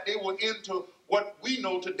 Before that, they were into what we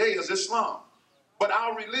know today as Islam. But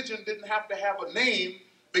our religion didn't have to have a name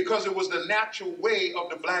because it was the natural way of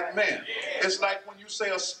the black man. It's like when you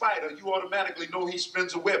say a spider, you automatically know he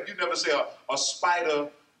spins a web. You never say a spider,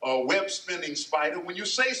 a web-spinning spider. When you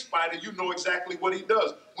say spider, you know exactly what he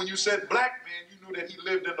does. When you said black man, you knew that he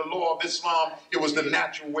lived in the law of Islam. It was the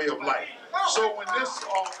natural way of life. So when this,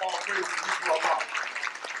 all praises be to Allah.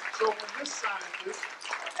 So when this scientist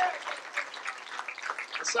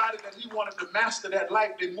decided that he wanted to master that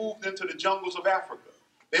life, they moved into the jungles of Africa.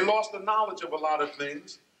 They lost the knowledge of a lot of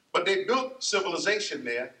things, but they built civilization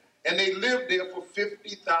there, and they lived there for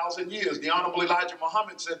 50,000 years. The Honorable Elijah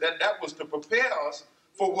Muhammad said that that was to prepare us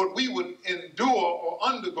for what we would endure or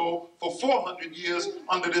undergo for 400 years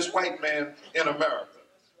under this white man in America.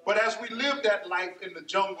 But as we lived that life in the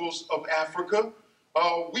jungles of Africa,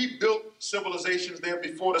 we built civilizations there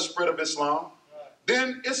before the spread of Islam.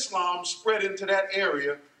 Then Islam spread into that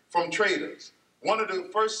area from traders. One of the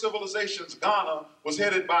first civilizations, Ghana, was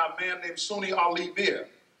headed by a man named Sunni Ali Bir.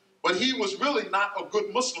 But he was really not a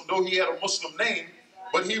good Muslim, though he had a Muslim name,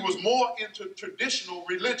 but he was more into traditional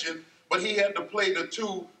religion, but he had to play the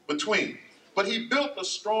two between. But he built a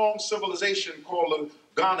strong civilization called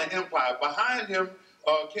the Ghana Empire. Behind him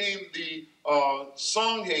came the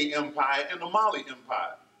Songhay Empire and the Mali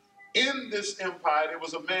Empire. In this empire, there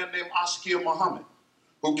was a man named Akbar Muhammad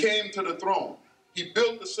who came to the throne. He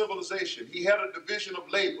built the civilization. He had a division of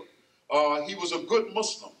labor. He was a good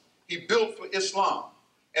Muslim. He built for Islam.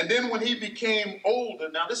 And then when he became older,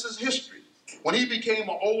 now this is history, when he became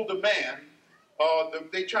an older man,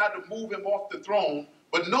 they tried to move him off the throne,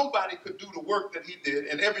 but nobody could do the work that he did,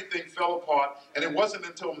 and everything fell apart. And it wasn't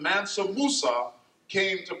until Mansa Musa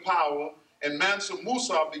came to power and Mansa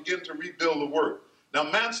Musa began to rebuild the work. Now,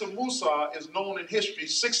 Mansa Musa is known in history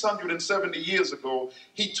 670 years ago.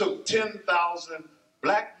 He took 10,000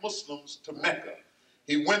 black Muslims to Mecca.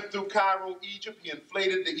 He went through Cairo, Egypt. He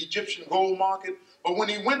inflated the Egyptian gold market. But when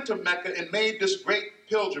he went to Mecca and made this great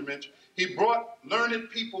pilgrimage, he brought learned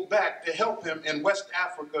people back to help him in West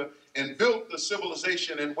Africa and built the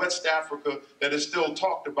civilization in West Africa that is still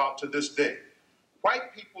talked about to this day.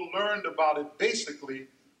 White people learned about it basically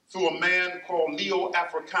through a man called Leo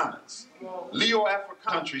Africanus. Leo Africanus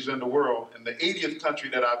countries in the world, and the 80th country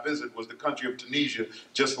that I visited was the country of Tunisia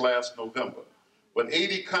just last November. But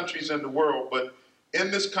 80 countries in the world, but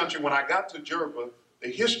in this country, when I got to Jerba, the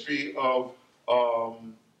history of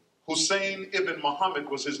Hussein ibn Muhammad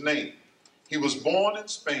was his name. He was born in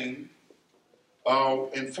Spain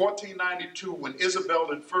in 1492 when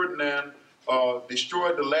Isabel and Ferdinand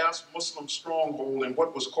destroyed the last Muslim stronghold in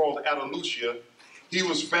what was called Andalusia.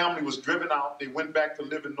 His family was driven out. They went back to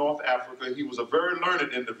live in North Africa. He was a very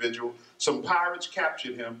learned individual. Some pirates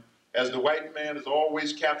captured him, as the white man is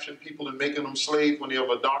always capturing people and making them slaves when they have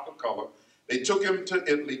a darker color. They took him to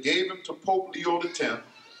Italy, gave him to Pope Leo X.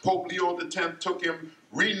 Pope Leo X took him,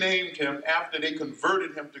 renamed him after they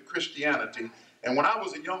converted him to Christianity. And when I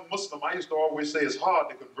was a young Muslim, I used to always say it's hard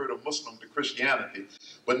to convert a Muslim to Christianity.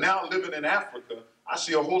 But now living in Africa, I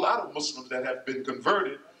see a whole lot of Muslims that have been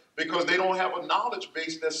converted because they don't have a knowledge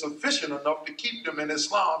base that's sufficient enough to keep them in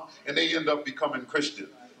Islam, and they end up becoming Christian.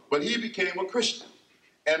 But he became a Christian.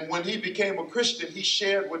 And when he became a Christian, he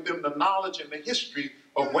shared with them the knowledge and the history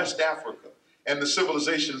of West Africa and the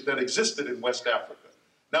civilizations that existed in West Africa.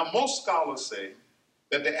 Now, most scholars say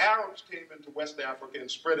that the Arabs came into West Africa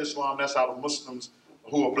and spread Islam. That's how the Muslims,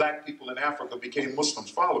 who are black people in Africa, became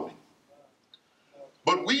Muslims following.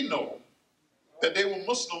 But we know that they were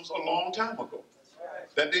Muslims a long time ago,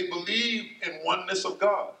 that they believed in oneness of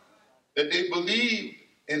God, that they believed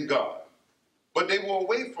in God. But they were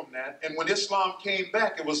away from that, and when Islam came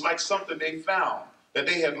back, it was like something they found that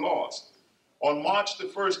they had lost. On March the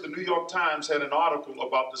 1st, the New York Times had an article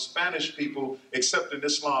about the Spanish people accepting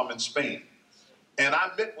Islam in Spain. And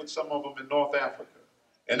I met with some of them in North Africa.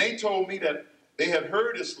 And they told me that they had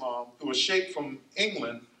heard Islam through a sheikh from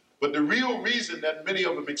England, but the real reason that many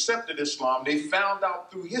of them accepted Islam, they found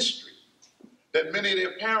out through history that many of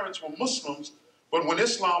their parents were Muslims, but when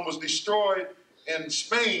Islam was destroyed in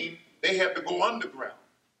Spain, they had to go underground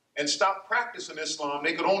and stop practicing Islam.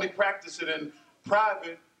 They could only practice it in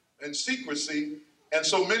private and secrecy, and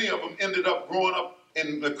so many of them ended up growing up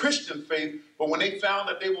in the Christian faith, but when they found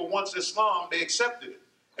that they were once Islam, they accepted it.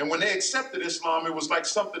 And when they accepted Islam, it was like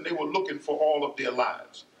something they were looking for all of their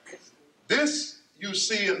lives. This you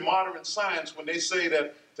see in modern science when they say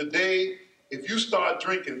that today, if you start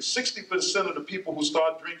drinking, 60% of the people who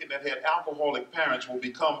start drinking that had alcoholic parents will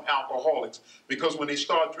become alcoholics, because when they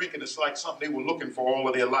start drinking, it's like something they were looking for all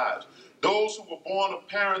of their lives. Those who were born of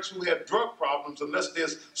parents who had drug problems, unless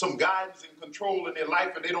there's some guidance and control in their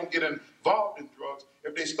life and they don't get involved in drugs,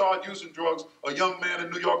 if they start using drugs, a young man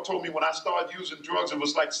in New York told me when I started using drugs, it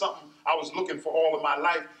was like something I was looking for all of my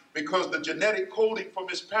life, because the genetic coding from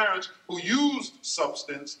his parents who used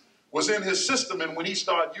substance was in his system, and when he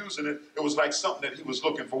started using it, it was like something that he was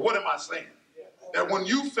looking for. What am I saying? That when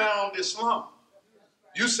you found Islam,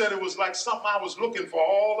 you said it was like something I was looking for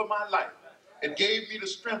all of my life. It gave me the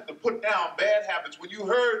strength to put down bad habits. When you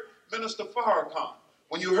heard Minister Farrakhan,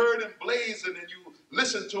 when you heard him blazing and you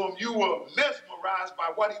listened to him, you were mesmerized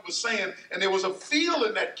by what he was saying, and there was a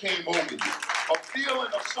feeling that came over you, a feeling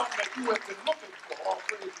of something that you had been looking for all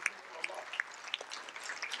praise to Allah.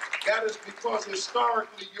 That is because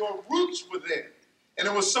historically your roots were there, and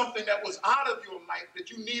it was something that was out of your life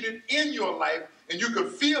that you needed in your life, and you could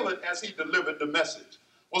feel it as he delivered the message.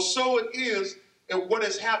 Well, so it is and what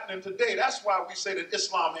is happening today. That's why we say that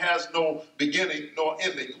Islam has no beginning nor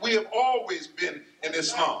ending. We have always been in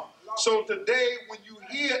Islam. So today, when you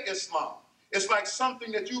hear Islam, it's like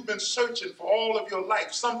something that you've been searching for all of your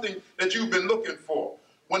life, something that you've been looking for.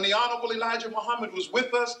 When the Honorable Elijah Muhammad was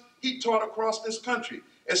with us, he taught across this country,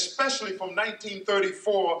 especially from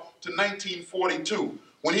 1934 to 1942.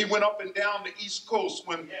 When he went up and down the East Coast,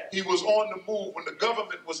 when he was on the move, when the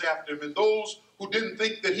government was after him, and those who didn't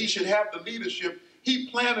think that he should have the leadership, he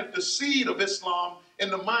planted the seed of Islam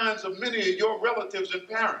in the minds of many of your relatives and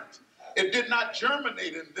parents. It did not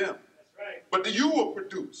germinate in them, but you were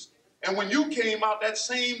produced. And when you came out, that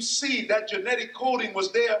same seed, that genetic coding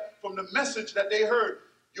was there from the message that they heard.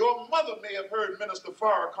 Your mother may have heard Minister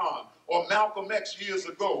Farrakhan or Malcolm X years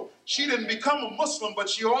ago. She didn't become a Muslim, but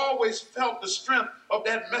she always felt the strength of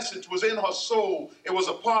that message was in her soul. It was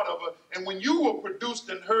a part of her. And when you were produced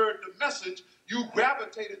and heard the message, you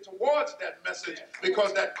gravitated towards that message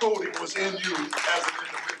because that coding was in you as an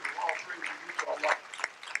individual. All praise be to Allah.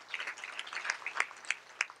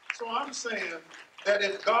 So I'm saying that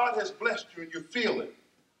if God has blessed you and you feel it,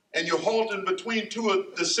 and you're halting between two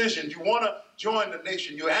decisions, you want to join the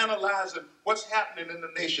nation, you're analyzing what's happening in the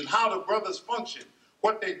nation, how the brothers function,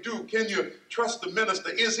 what they do. Can you trust the minister?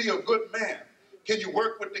 Is he a good man? Can you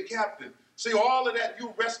work with the captain? See, all of that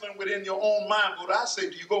you wrestling within your own mind. But I say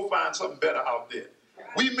to you, go find something better out there.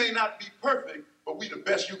 We may not be perfect, but we the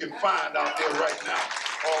best you can find out there right now.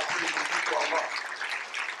 All praise be to Allah.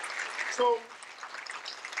 So,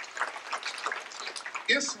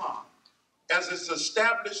 Islam, as it's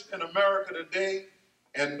established in America today,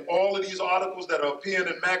 and all of these articles that are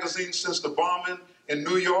appearing in magazines since the bombing in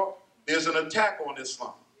New York, there's an attack on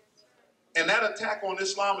Islam. And that attack on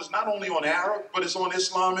Islam is not only on Arab, but it's on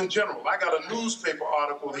Islam in general. I got a newspaper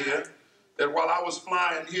article here that while I was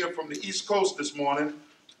flying here from the East Coast this morning,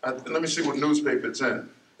 let me see what newspaper it's in.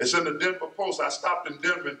 It's in the Denver Post. I stopped in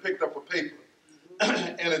Denver and picked up a paper.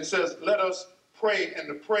 And it says, let us pray, and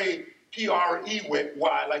to pray,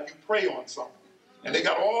 P-R-E-Y, like you pray on something. And they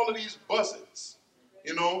got all of these buzzards.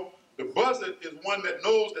 You know, the buzzard is one that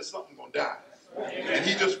knows that something's going to die. And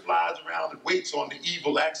he just flies around and waits on the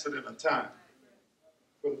evil accident of time.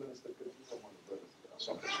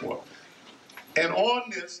 And on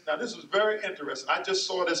this, now this is very interesting. I just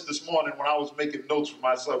saw this morning when I was making notes for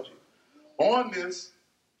my subject. On this,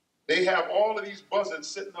 they have all of these buzzards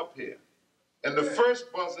sitting up here. And the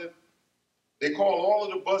first buzzard, they call all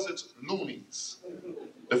of the buzzards loonies.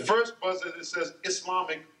 The first buzzard, it says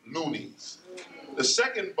Islamic loonies. The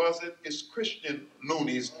second buzzard is Christian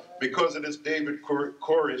loonies because it is David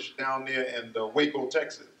Koresh down there in Waco,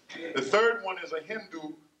 Texas. The third one is a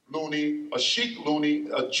Hindu loony, a Sikh loony,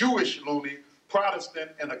 a Jewish loony,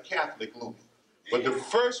 Protestant, and a Catholic loony. But the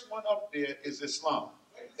first one up there is Islam.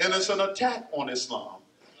 And it's an attack on Islam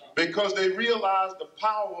because they realize the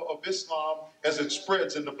power of Islam as it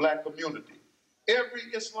spreads in the black community. Every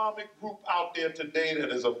Islamic group out there today that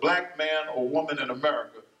is a black man or woman in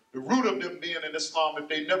America, the root of them being in Islam, if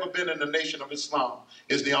they've never been in the Nation of Islam,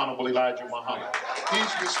 is the Honorable Elijah Muhammad.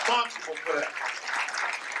 He's responsible for that.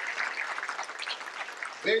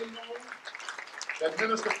 They know that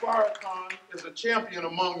Minister Farrakhan is a champion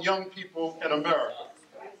among young people in America.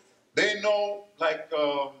 They know, like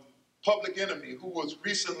Public Enemy, who was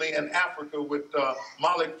recently in Africa with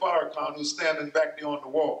Malik Farrakhan, who's standing back there on the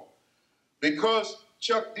wall. Because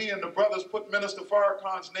Chuck D and the brothers put Minister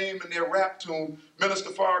Farrakhan's name in their rap tune, Minister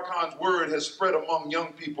Farrakhan's word has spread among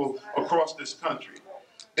young people across this country.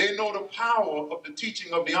 They know the power of the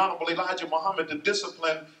teaching of the Honorable Elijah Muhammad to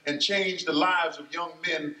discipline and change the lives of young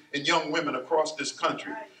men and young women across this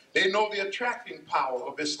country. They know the attracting power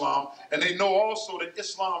of Islam, and they know also that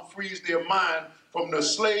Islam frees their mind from the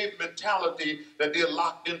slave mentality that they're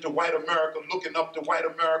locked into white America, looking up to white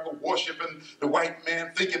America, worshiping the white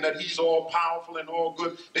man, thinking that he's all powerful and all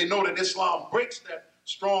good. They know that Islam breaks that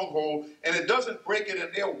stronghold, and it doesn't break it and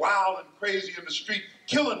they're wild and crazy in the street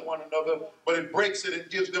killing one another, but it breaks it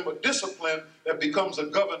and gives them a discipline that becomes a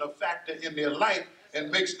governor factor in their life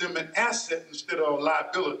and makes them an asset instead of a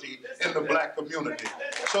liability in the black community.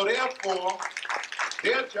 So therefore,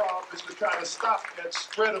 their job is to try to stop that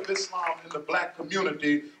spread of Islam in the black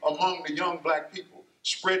community among the young black people,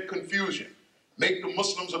 spread confusion, make the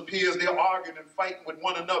Muslims appear as they're arguing and fighting with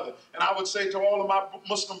one another. And I would say to all of my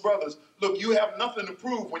Muslim brothers, look, you have nothing to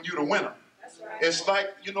prove when you're the winner. It's like,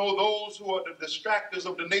 you know, those who are the distractors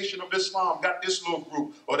of the Nation of Islam got this little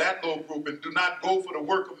group or that little group and do not go for the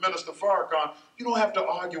work of Minister Farrakhan. You don't have to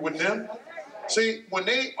argue with them. See, when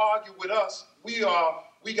they argue with us, we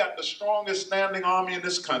got the strongest standing army in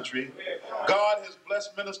this country. God has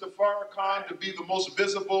blessed Minister Farrakhan to be the most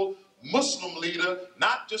visible Muslim leader,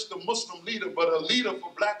 not just a Muslim leader, but a leader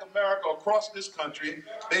for black America across this country.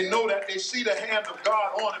 They know that. They see the hand of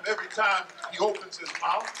God on him every time he opens his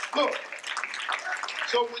mouth. Look,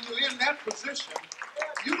 so when you're in that position,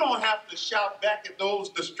 you don't have to shout back at those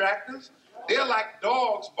distractors. They're like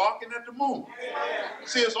dogs barking at the moon.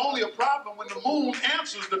 See, it's only a problem when the moon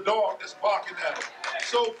answers the dog that's barking at it.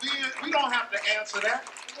 So we don't have to answer that.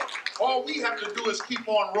 All we have to do is keep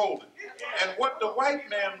on rolling. And what the white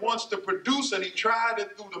man wants to produce, and he tried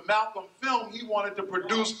it through the Malcolm film, he wanted to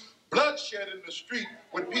produce bloodshed in the street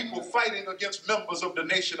with people fighting against members of the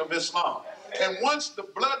Nation of Islam. And once the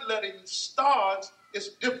bloodletting starts, it's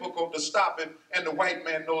difficult to stop it, and the white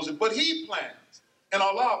man knows it. But he plans And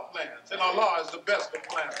Allah plans, and Allah is the best of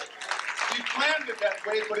planners. He planned it that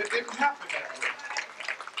way, but it didn't happen that way.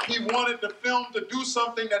 He wanted the film to do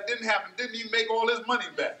something that didn't happen, didn't even make all his money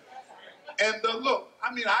back. And look,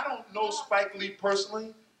 I mean, I don't know Spike Lee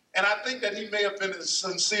personally, and I think that he may have been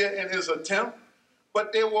sincere in his attempt,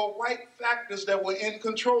 but there were white factors that were in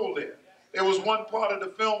control there. There was one part of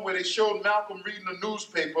the film where they showed Malcolm reading a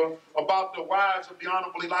newspaper about the wives of the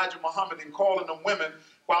Honorable Elijah Muhammad and calling them women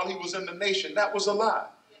while he was in the nation. That was a lie.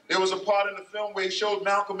 There was a part in the film where he showed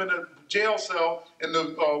Malcolm in a jail cell and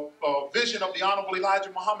the vision of the Honorable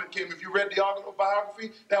Elijah Muhammad came. If you read the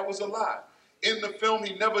autobiography, that was a lie. In the film,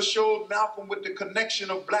 he never showed Malcolm with the connection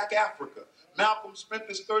of Black Africa. Malcolm spent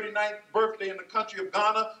his 39th birthday in the country of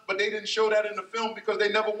Ghana, but they didn't show that in the film because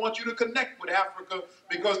they never want you to connect with Africa,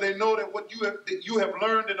 because they know that what you have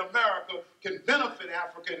learned in America can benefit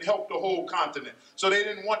Africa and help the whole continent. So they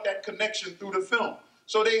didn't want that connection through the film.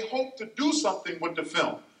 So they hoped to do something with the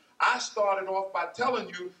film. I started off by telling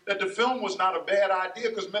you that the film was not a bad idea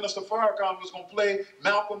because Minister Farrakhan was going to play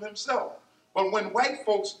Malcolm himself. But when white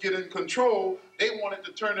folks get in control, they wanted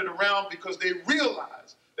to turn it around because they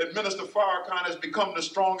realized that Minister Farrakhan has become the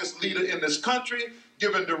strongest leader in this country,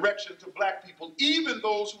 giving direction to black people. Even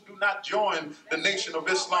those who do not join the Nation of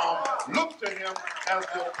Islam look to him as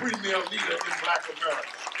the premier leader in Black America.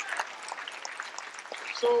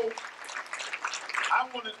 So I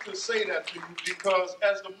wanted to say that to you because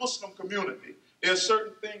as the Muslim community, there are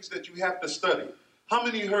certain things that you have to study. How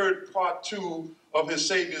many heard part 2 of his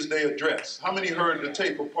Savior's Day address? How many heard the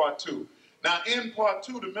tape of part 2? Now, in part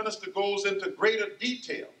 2, the minister goes into greater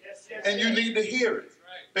detail, and you need to hear it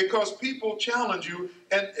because people challenge you,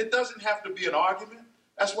 and it doesn't have to be an argument.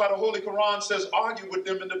 That's why the Holy Quran says, argue with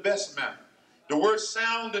them in the best manner. The word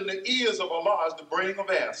sound in the ears of Allah is the braying of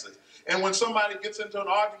asses. And when somebody gets into an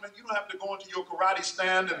argument, you don't have to go into your karate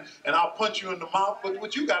stand and I'll punch you in the mouth, but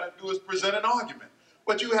what you got to do is present an argument.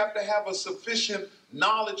 But you have to have a sufficient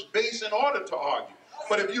knowledge base in order to argue.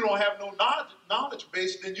 But if you don't have no knowledge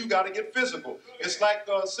base, then you got to get physical. It's like,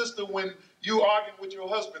 sister, when you argue with your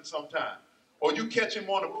husband sometime, or you catch him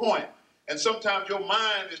on a point, and sometimes your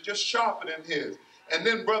mind is just sharper than his. And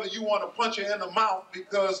then, brother, you want to punch her in the mouth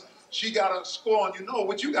because she got a score on you. No,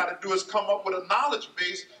 what you got to do is come up with a knowledge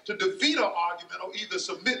base to defeat her argument, or either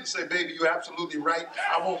submit and say, baby, you're absolutely right.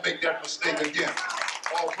 I won't make that mistake again.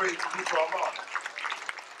 All praise to Allah.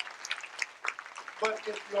 But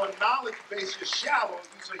if your knowledge base is shallow,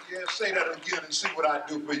 you say, yeah, say that again and see what I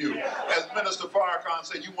do for you. As Minister Farrakhan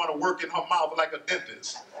said, you want to work in her mouth like a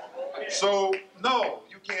dentist. So, no,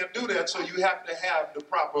 you can't do that. So you have to have the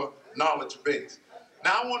proper knowledge base.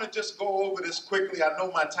 Now, I want to just go over this quickly. I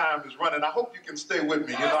know my time is running. I told you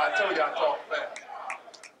I told you I talk fast.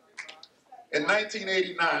 In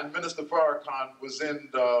 1989, Minister Farrakhan was in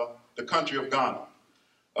the country of Ghana.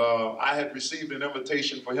 I had received an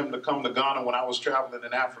invitation for him to come to Ghana when I was traveling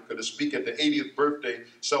in Africa to speak at the 80th birthday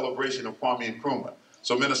celebration of Kwame Nkrumah.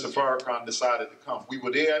 So Minister Farrakhan decided to come. We were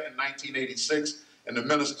there in 1986, and the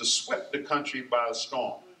minister swept the country by a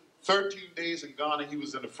storm. 13 days in Ghana, he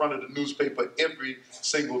was in the front of the newspaper every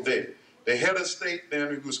single day. The head of state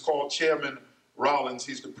then, who was called Chairman Rollins,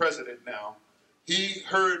 he's the president now, he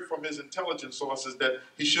heard from his intelligence sources that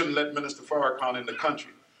he shouldn't let Minister Farrakhan in the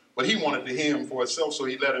country. But he wanted to hear him for himself, so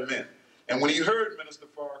he let him in. And when he heard Minister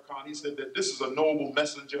Farrakhan, he said that this is a noble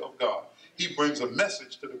messenger of God. He brings a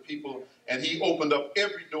message to the people, and he opened up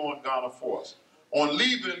every door in Ghana for us. On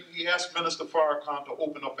leaving, he asked Minister Farrakhan to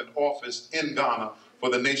open up an office in Ghana for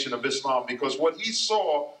the Nation of Islam, because what he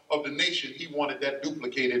saw of the nation, he wanted that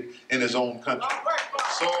duplicated in his own country.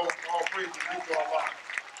 So, all praise to Allah.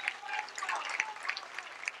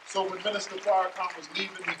 So when Minister Farrakhan was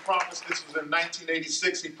leaving, he promised, this was in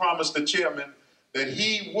 1986, he promised the chairman that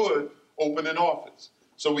he would open an office.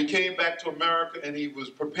 So we came back to America, and he was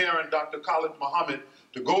preparing Dr. Khalid Muhammad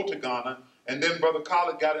to go to Ghana. And then Brother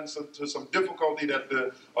Khalid got into some difficulty that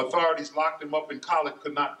the authorities locked him up, and Khalid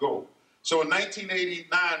could not go. So in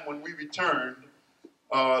 1989, when we returned,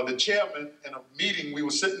 the chairman, in a meeting, we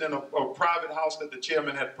were sitting in a private house that the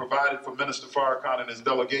chairman had provided for Minister Farrakhan and his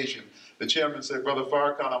delegation. The chairman said, Brother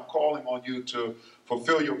Farrakhan, I'm calling on you to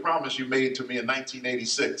fulfill your promise you made to me in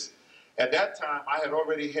 1986. At that time, I had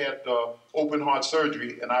already had open heart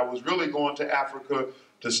surgery, and I was really going to Africa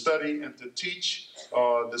to study and to teach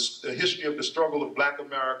the history of the struggle of Black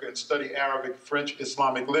America, and study Arabic, French,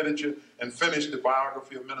 Islamic literature, and finish the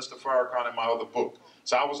biography of Minister Farrakhan in my other book.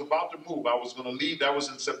 So I was about to move. I was going to leave. That was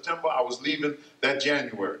in September. I was leaving that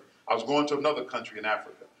January. I was going to another country in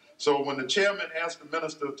Africa. So when the chairman asked the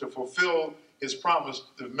minister to fulfill his promise,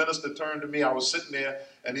 the minister turned to me. I was sitting there,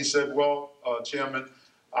 and he said, well, Chairman,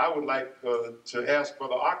 I would like to ask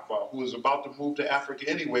Brother Akbar, who is about to move to Africa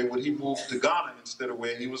anyway, would he move to Ghana instead of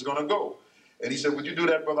where he was going to go? And he said, would you do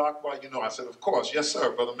that, Brother Akbar? You know, I said, of course. Yes,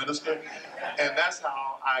 sir, Brother Minister. And that's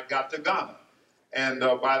how I got to Ghana. And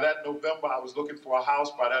by that November, I was looking for a house.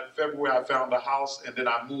 By that February, I found a house, and then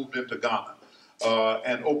I moved into Ghana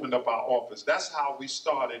and opened up our office. That's how we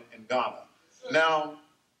started in Ghana. Now,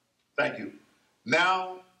 thank you.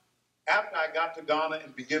 Now, after I got to Ghana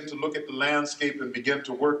and began to look at the landscape and begin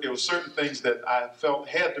to work, there were certain things that I felt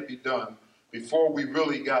had to be done before we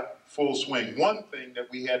really got full swing. One thing that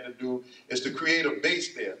we had to do is to create a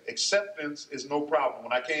base there. Acceptance is no problem.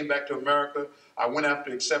 When I came back to America, I went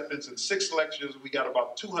after acceptance. In 6 lectures, we got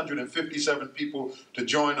about 257 people to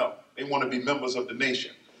join up. They want to be members of the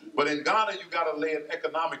nation. But in Ghana, you got to lay an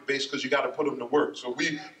economic base because you got to put them to work. So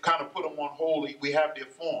we kind of put them on hold. We have their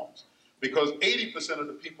forms because 80% of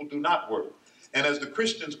the people do not work. And as the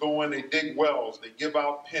Christians go in, they dig wells, they give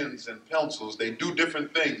out pens and pencils, they do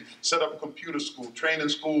different things, set up computer school, training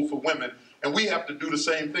school for women, and we have to do the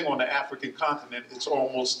same thing on the African continent. It's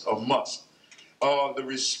almost a must. The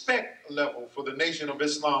respect level for the Nation of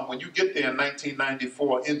Islam, when you get there in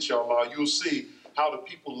 1994, inshallah, you'll see how the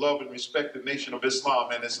people love and respect the Nation of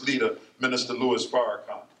Islam and its leader, Minister Louis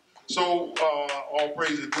Farrakhan. So, all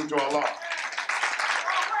praise is due to Allah.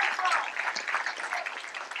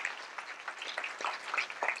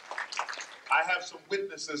 I have some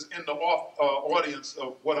witnesses in the audience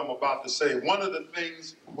of what I'm about to say. One of the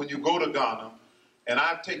things when you go to Ghana, and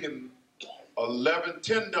I've taken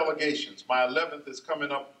 10 delegations. My 11th is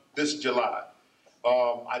coming up this July.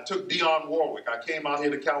 I took Dionne Warwick. I came out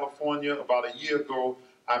here to California about a year ago.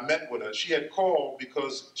 I met with her. She had called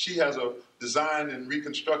because she has a design and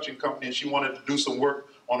reconstruction company and she wanted to do some work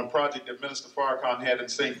on a project that Minister Farrakhan had in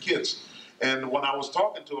St. Kitts. And when I was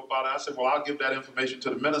talking to her about it, I said, well, I'll give that information to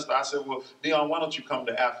the minister. I said, well, Dionne, why don't you come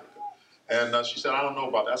to Africa? And she said, I don't know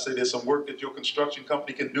about that. I said, there's some work that your construction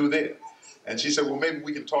company can do there. And she said, well, maybe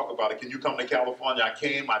we can talk about it. Can you come to California? I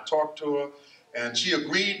came, I talked to her, and she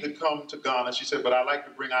agreed to come to Ghana. She said, but I'd like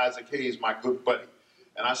to bring Isaac Hayes, my good buddy.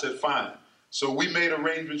 And I said, fine. So we made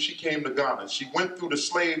arrangements. She came to Ghana. She went through the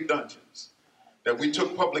slave dungeons that we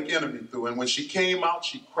took Public Enemy through. And when she came out,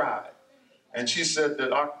 she cried. And she said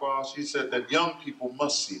that, Akbar, she said that young people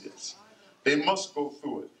must see this. They must go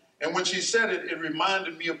through it. And when she said it, it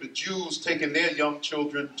reminded me of the Jews taking their young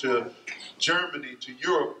children to Germany, to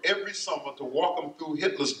Europe, every summer to walk them through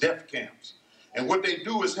Hitler's death camps. And what they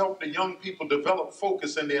do is help the young people develop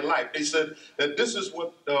focus in their life. They said that this is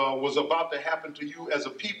what was about to happen to you as a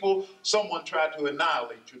people. Someone tried to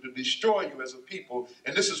annihilate you, to destroy you as a people.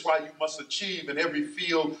 And this is why you must achieve in every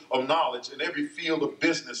field of knowledge, in every field of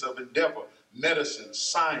business, of endeavor. Medicine,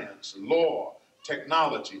 science, law,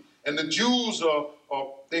 technology. And the Jews,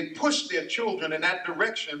 they push their children in that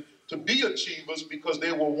direction to be achievers because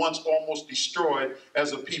they were once almost destroyed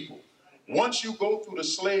as a people. Once you go through the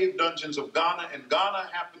slave dungeons of Ghana, and Ghana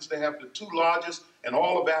happens to have the 2 largest in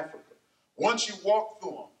all of Africa. Once you walk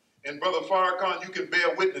through them, and Brother Farrakhan, you can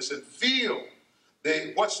bear witness and feel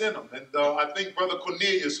what's in them. And I think Brother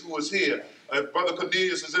Cornelius, who was here, if Brother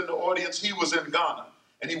Cornelius is in the audience, he was in Ghana.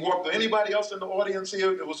 And he walked through. Anybody else in the audience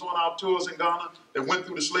here that was on our tours in Ghana that went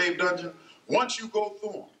through the slave dungeon? Once you go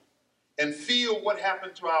through them and feel what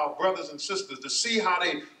happened to our brothers and sisters, to see how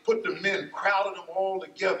they put the men, crowded them all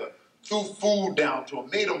together, threw food down to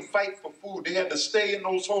them, made them fight for food. They had to stay in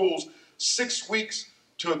those holes 6 weeks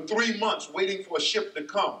to 3 months waiting for a ship to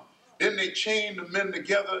come. Then they chained the men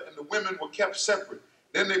together and the women were kept separate.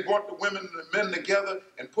 Then they brought the women and the men together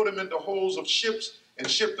and put them into holes of ships and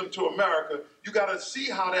shipped them to America. You got to see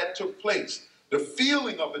how that took place. The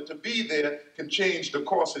feeling of it to be there can change the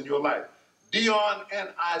course in your life. Dionne and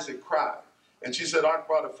Isaac cried. And she said,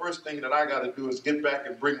 Akbar, the first thing that I got to do is get back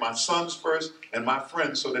and bring my sons first and my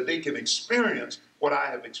friends so that they can experience what I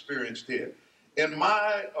have experienced here. In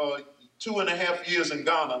my 2.5 years in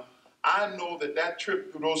Ghana, I know that that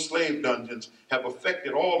trip through those slave dungeons have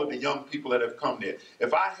affected all of the young people that have come there.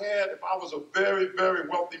 If I was a very, very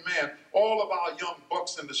wealthy man, all of our young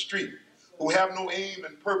bucks in the street who have no aim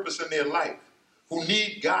and purpose in their life, who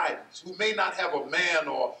need guidance, who may not have a man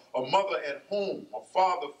or a mother at home, a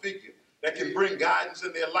father figure that can bring guidance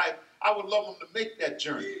in their life, I would love them to make that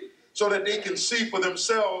journey so that they can see for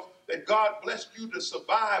themselves that God blessed you to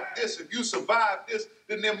survive this. If you survive this,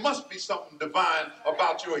 then there must be something divine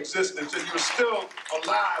about your existence and you're still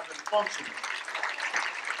alive and functioning.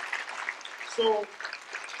 So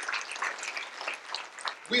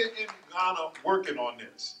we're in Ghana working on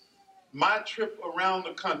this. My trip around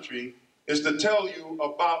the country is to tell you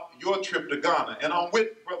about your trip to Ghana. And I'm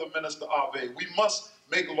with Brother Minister Ave. We must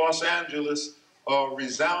make Los Angeles a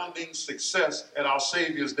resounding success at our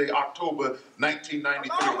Savior's Day, October 1993.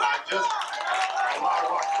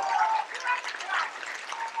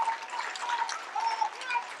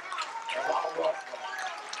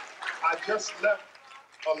 I just left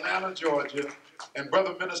Atlanta, Georgia, and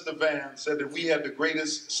Brother Minister Van said that we had the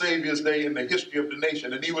greatest Savior's Day in the history of the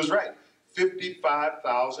nation, and he was right.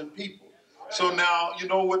 55,000 people. So now, you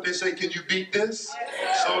know what they say, can you beat this?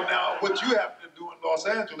 So now what you have to do in Los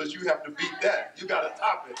Angeles, you have to beat that. You got to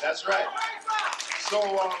top it, that's right.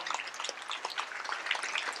 So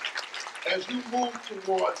as you move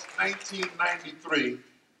towards 1993,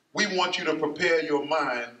 we want you to prepare your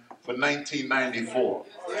mind for 1994.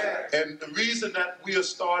 And the reason that we are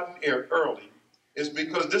starting early is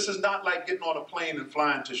because this is not like getting on a plane and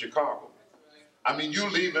flying to Chicago. I mean, you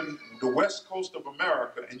leaving the west coast of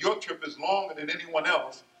America, and your trip is longer than anyone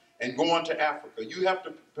else, and going to Africa. You have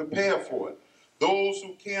to prepare for it. Those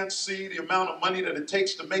who can't see the amount of money that it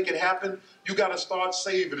takes to make it happen, you got to start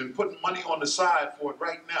saving and putting money on the side for it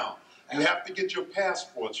right now. You have to get your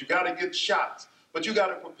passports. You got to get shots, but you got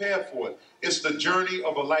to prepare for it. It's the journey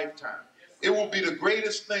of a lifetime. It will be the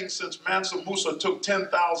greatest thing since Mansa Musa took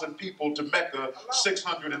 10,000 people to Mecca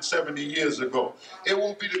 670 years ago. It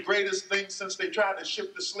will be the greatest thing since they tried to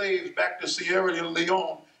ship the slaves back to Sierra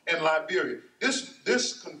Leone and Liberia.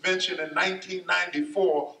 This convention in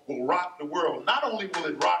 1994 will rock the world. Not only will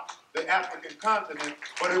it rock the African continent,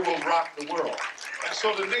 but it will rock the world. And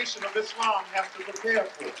so the Nation of Islam has to prepare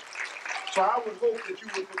for it. So I would hope that you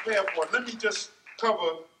would prepare for it. Let me just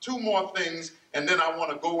cover two more things, and then I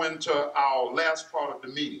want to go into our last part of the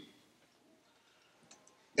meeting.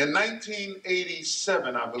 In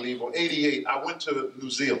 1987, I believe, or 88, I went to New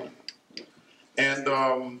Zealand. And,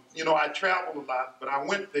 you know, I traveled a lot, but I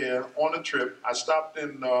went there on a trip. I stopped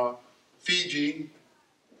in Fiji,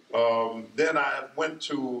 then I went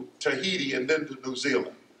to Tahiti, and then to New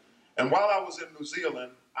Zealand. And while I was in New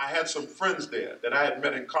Zealand, I had some friends there that I had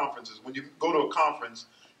met in conferences. When you go to a conference,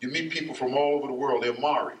 you meet people from all over the world. They're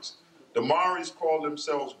Maoris. The Maoris call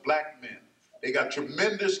themselves black men. They got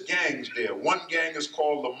tremendous gangs there. One gang is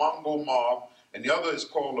called the Mongol Mob, and the other is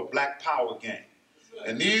called the Black Power Gang.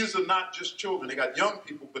 And these are not just children. They got young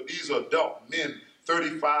people, but these are adult men,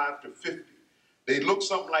 35 to 50. They look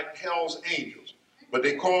something like Hell's Angels, but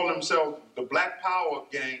they call themselves the Black Power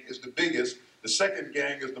Gang is the biggest. The second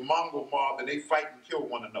gang is the Mongol Mob, and they fight and kill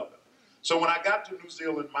one another. So when I got to New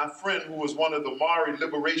Zealand, my friend, who was one of the Maori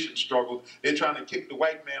liberation struggles, they're trying to kick the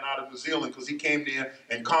white man out of New Zealand because he came there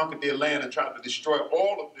and conquered their land and tried to destroy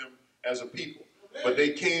all of them as a people. But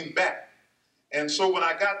they came back. And so when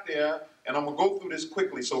I got there, and I'm going to go through this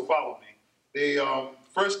quickly, so follow me. They,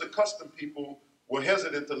 first, the custom people were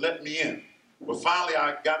hesitant to let me in. But finally,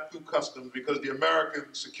 I got through customs because the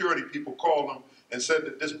American security people called them and said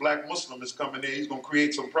that this black Muslim is coming in. He's going to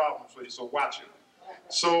create some problems for you, so watch it.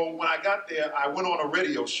 So when I got there, I went on a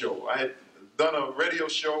radio show. I had done a radio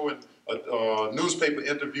show and a newspaper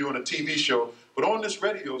interview and a TV show. But on this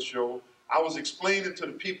radio show, I was explaining to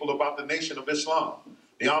the people about the Nation of Islam,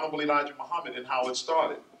 the Honorable Elijah Muhammad, and how it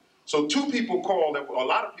started. So two people called, a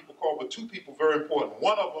lot of people called, but two people very important.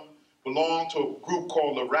 One of them belonged to a group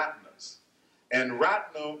called the Ratnas. And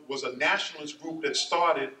Ratna was a nationalist group that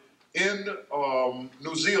started in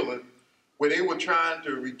New Zealand, where they were trying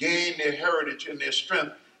to regain their heritage and their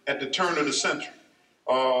strength at the turn of the century.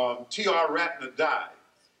 T.R. Ratner died.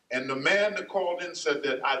 And the man that called in said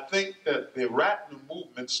that, I think that the Ratner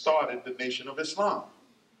movement started the Nation of Islam.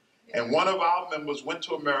 And one of our members went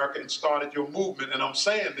to America and started your movement. And I'm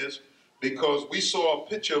saying this because we saw a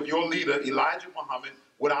picture of your leader, Elijah Muhammad,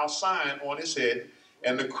 with our sign on his head.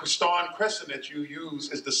 And the star and crescent that you use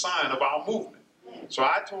is the sign of our movement. So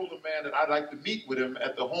I told the man that I'd like to meet with him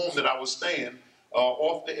at the home that I was staying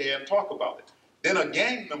off the air and talk about it. Then a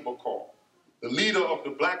gang member called. The leader of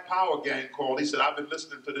the Black Power Gang called. He said, I've been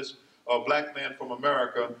listening to this black man from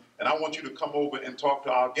America, and I want you to come over and talk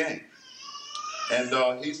to our gang. And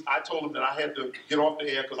I told him that I had to get off the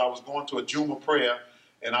air because I was going to a Juma prayer,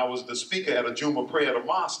 and I was the speaker at a Juma prayer at a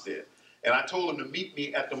mosque there. And I told him to meet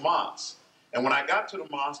me at the mosque. And when I got to the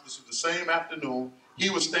mosque, this was the same afternoon, he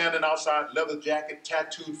was standing outside, leather jacket,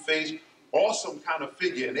 tattooed face, awesome kind of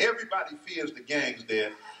figure. And everybody fears the gangs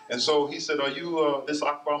there. And so he said, are you this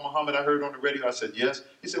Akbar Muhammad I heard on the radio? I said, yes.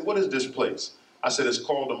 He said, what is this place? I said, it's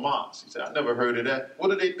called a mosque. He said, I never heard of that.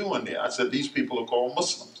 What are they doing there? I said, these people are called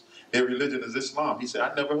Muslims. Their religion is Islam. He said,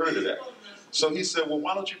 I never heard of that. So he said, well,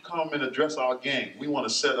 why don't you come and address our gang? We want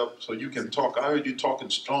to set up so you can talk. I heard you talking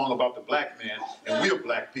strong about the black man, and we're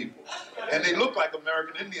black people. And they look like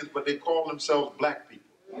American Indians, but they call themselves black people.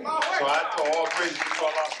 So I told all praise to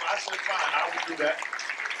Allah. So I said, fine, I will do that.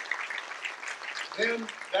 Then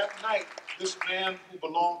that night, this man who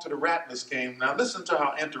belonged to the Ratners came. Now listen to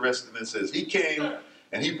how interesting this is. He came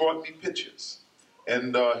and he brought me pictures.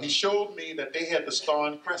 And he showed me that they had the Star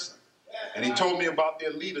and Crescent. And he told me about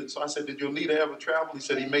their leader. So I said, did your leader ever travel? He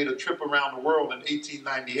said he made a trip around the world in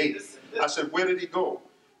 1898. I said, where did he go?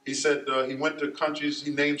 He said he went to countries.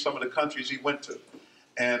 He named some of the countries he went to.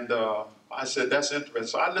 And I said, that's interesting.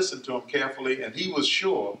 So I listened to him carefully, and he was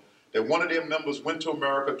sure that one of their members went to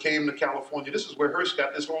America, came to California. This is where Hirsch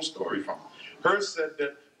got this whole story from. Hirsch said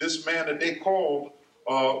that this man that they called,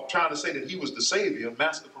 trying to say that he was the savior,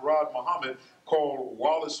 Master Farad Muhammad, called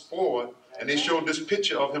Wallace Ford, and they showed this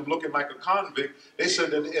picture of him looking like a convict. They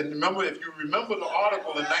said that, and remember, if you remember the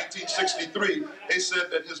article in 1963, they said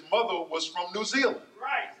that his mother was from New Zealand.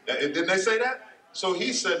 Right. Didn't they say that? So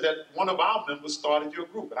he said that one of our members started your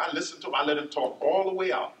group. And I listened to him. I let him talk all the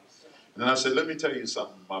way out. And then I said, let me tell you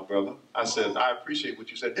something, my brother. I said, I appreciate what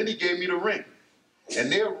you said. Then he gave me the ring.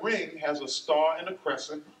 And their ring has a star and a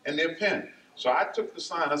crescent and their pen. So I took the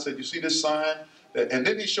sign. I said, you see this sign? And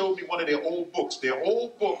then he showed me one of their old books. Their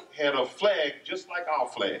old book had a flag just like our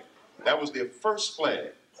flag. That was their first flag.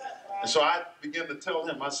 And so I began to tell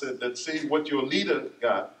him, I said, that see, what your leader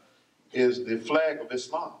got is the flag of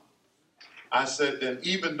Islam. I said, then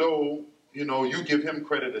even though, you know, you give him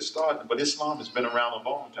credit as starting, but Islam has been around a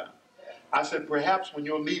long time. I said, perhaps when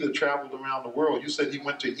your leader traveled around the world, you said he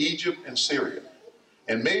went to Egypt and Syria.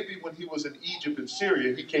 And maybe when he was in Egypt and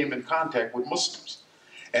Syria, he came in contact with Muslims.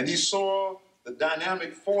 And he saw the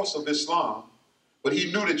dynamic force of Islam, but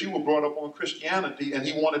he knew that you were brought up on Christianity and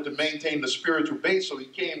he wanted to maintain the spiritual base, so he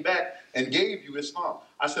came back and gave you Islam.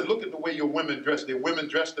 I said, look at the way your women dress. They're women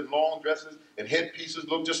dressed in long dresses and headpieces,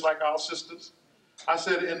 look just like our sisters. I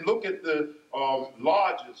said, and look at the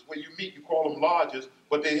lodges where you meet, you call them lodges,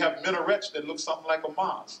 but they have minarets that look something like a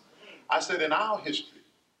mosque. I said, in our history,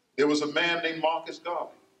 there was a man named Marcus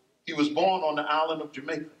Garvey. He was born on the island of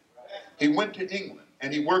Jamaica. He went to England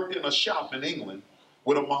and he worked in a shop in England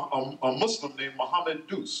with a Muslim named Muhammad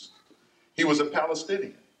Dous. He was a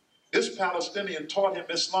Palestinian. This Palestinian taught him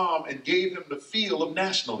Islam and gave him the feel of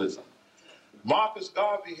nationalism. Marcus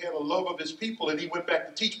Garvey had a love of his people and he went back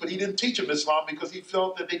to teach, but he didn't teach them Islam because he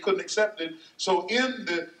felt that they couldn't accept it. So in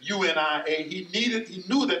the UNIA, he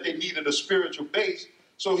knew that they needed a spiritual base,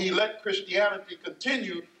 so he let Christianity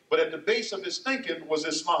continue, but at the base of his thinking was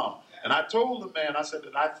Islam. And I told the man, I said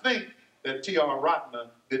that I think that T.R. Ratner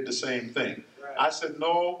did the same thing. I said,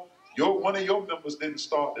 no, one of your members didn't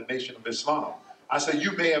start the Nation of Islam. I said,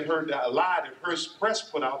 you may have heard that lie that Hearst Press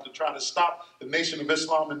put out to try to stop the Nation of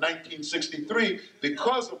Islam in 1963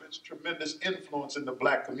 because of its tremendous influence in the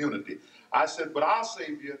black community. I said, but our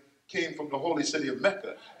Savior came from the holy city of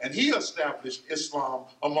Mecca, and he established Islam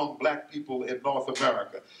among black people in North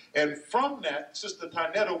America. And from that, Sister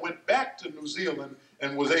Tynetta went back to New Zealand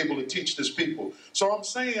and was able to teach this people. So I'm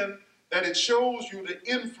saying that it shows you the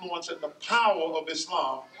influence and the power of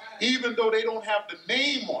Islam, even though they don't have the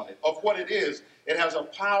name on it of what it is. It has a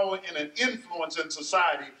power and an influence in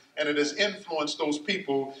society, and it has influenced those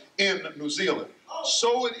people in New Zealand.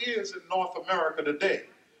 So it is in North America today.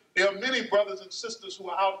 There are many brothers and sisters who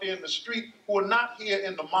are out there in the street who are not here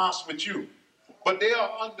in the mosque with you, but they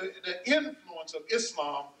are under the influence of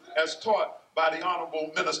Islam as taught by the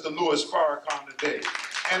Honorable Minister Louis Farrakhan today.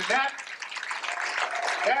 And that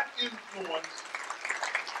influence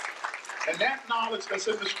and that knowledge that's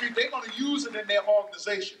in the street, they're going to use it in their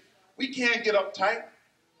organization. We can't get uptight.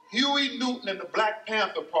 Huey Newton and the Black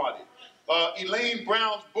Panther Party. Elaine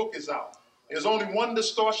Brown's book is out. There's only one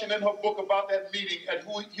distortion in her book about that meeting at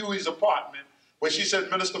Huey's apartment, where she said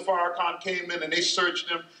Minister Farrakhan came in and they searched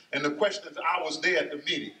him, and the question is, I was there at the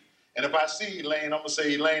meeting. And if I see Elaine, I'm going to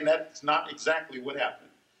say, Elaine, that's not exactly what happened.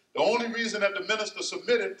 The only reason that the minister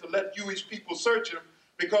submitted to let Huey's people search him,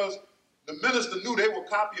 because the minister knew they were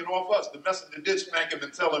copying off us. The messenger did smack him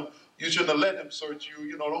and tell him, you shouldn't have let him search you.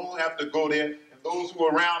 You know, don't have to go there. And those who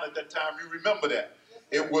were around at that time, you remember that.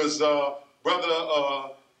 It was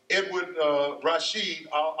Brother Edward Rashid,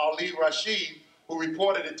 Ali Rashid, who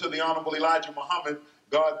reported it to the Honorable Elijah Muhammad.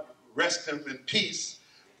 God rest him in peace.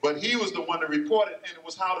 But he was the one that reported, and it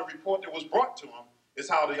was how the report that was brought to him is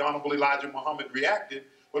how the Honorable Elijah Muhammad reacted.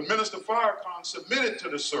 But Minister Farrakhan submitted to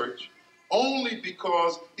the search only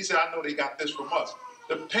because he said, I know they got this from us.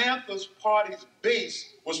 The Panthers Party's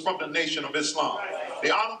base was from the Nation of Islam.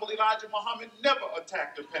 The Honorable Elijah Muhammad never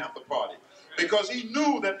attacked the Panther Party because he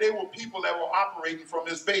knew that they were people that were operating from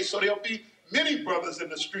his base. So there'll be many brothers in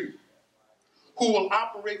the street who will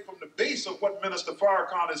operate from the base of what Minister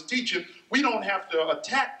Farrakhan is teaching. We don't have to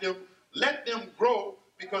attack them, let them grow,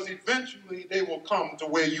 because eventually they will come to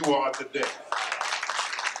where you are today.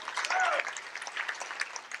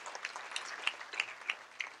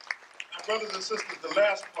 brothers and sisters, the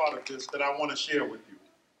last part of this that I want to share with you.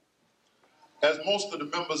 As most of the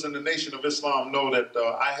members in the Nation of Islam know that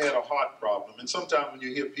I had a heart problem. And sometimes when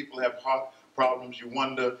you hear people have heart problems, you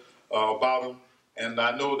wonder about them. And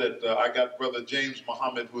I know that I got Brother James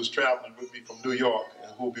Muhammad, who's traveling with me from New York,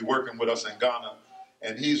 and who'll be working with us in Ghana.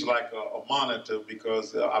 And he's like a monitor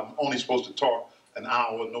because I'm only supposed to talk an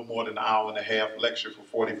hour, no more than an hour and a half, lecture for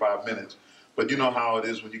 45 minutes. But you know how it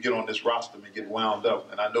is when you get on this roster and get wound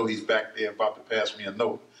up. And I know he's back there about to pass me a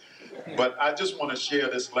note. But I just want to share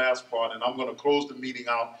this last part, and I'm going to close the meeting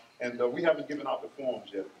out. And we haven't given out the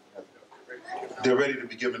forms yet. They're ready to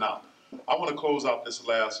be given out. I want to close out this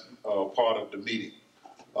last part of the meeting.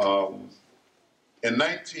 In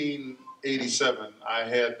 1987,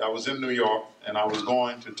 I was in New York, and I was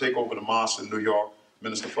going to take over the mosque in New York.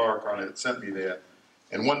 Minister Farrakhan had sent me there.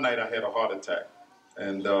 And one night I had a heart attack.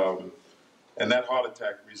 And that heart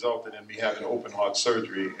attack resulted in me having open heart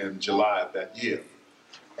surgery in July of that year.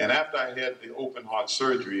 And after I had the open heart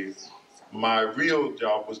surgery, my real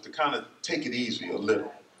job was to kind of take it easy a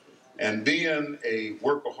little. And being a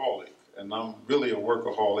workaholic, and I'm really a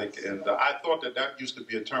workaholic, and I thought that used to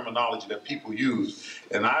be a terminology that people use.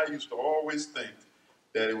 And I used to always think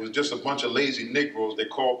that it was just a bunch of lazy Negroes that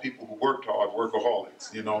called people who worked hard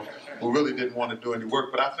workaholics, you know, who really didn't want to do any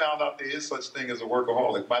work. But I found out there is such thing as a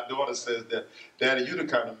workaholic. My daughter says that, Daddy, you're the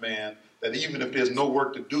kind of man that even if there's no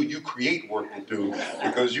work to do, you create work to do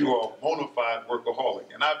because you are a bona fide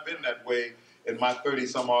workaholic. And I've been that way in my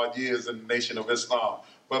 30-some-odd years in the Nation of Islam.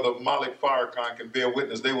 Brother Malik Farrakhan can bear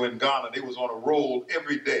witness. They were in Ghana. They was on a roll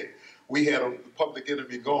every day. We had a Public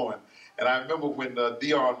Enemy going. And I remember when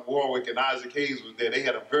Dionne Warwick and Isaac Hayes was there, they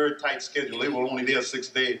had a very tight schedule. They were only there 6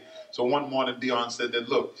 days. So one morning Dionne said that,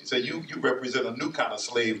 look, she said, you represent a new kind of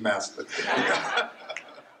slave master.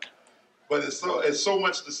 But it's so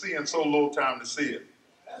much to see and so little time to see it.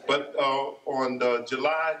 But on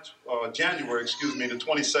January the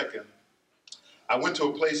 22nd, I went to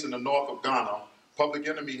a place in the north of Ghana. Public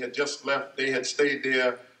Enemy had just left. They had stayed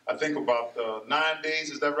there, I think, about 9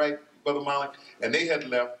 days. Is that right, Brother Malik? And they had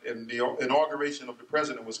left, and the inauguration of the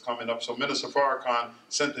president was coming up. So Minister Farrakhan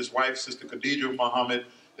sent his wife, Sister Khadija Muhammad,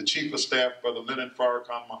 the chief of staff, Brother Leonard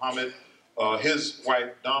Farrakhan Muhammad, his wife,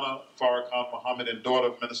 Donna Farrakhan Muhammad, and daughter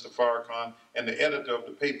of Minister Farrakhan, and the editor of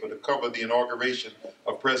the paper to cover the inauguration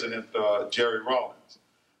of President Jerry Rawlings.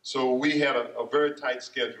 So we had a very tight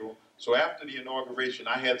schedule. So after the inauguration,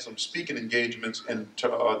 I had some speaking engagements in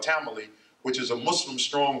Tamale, which is a Muslim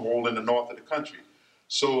stronghold in the north of the country.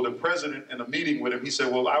 So the president, in a meeting with him, he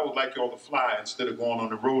said, well, I would like y'all to fly instead of going on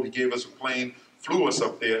the road. He gave us a plane, flew us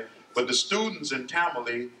up there. But the students in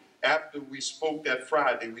Tamale, after we spoke that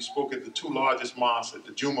Friday, we spoke at the two largest mosques, at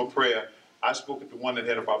the Juma prayer. I spoke at the one that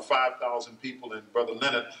had about 5,000 people, and Brother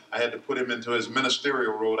Leonard, I had to put him into his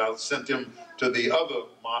ministerial role. I sent him to the other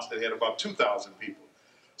mosque that had about 2,000 people.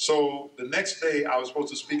 So the next day, I was supposed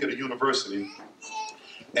to speak at a university,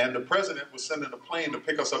 and the president was sending a plane to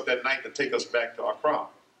pick us up that night to take us back to Accra.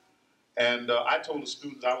 And I told the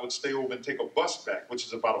students I would stay over and take a bus back, which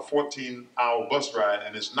is about a 14-hour bus ride,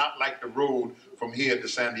 and it's not like the road from here to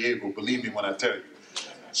San Diego, believe me when I tell you.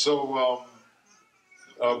 So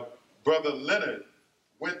Brother Leonard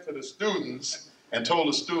went to the students and told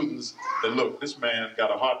the students that, look, this man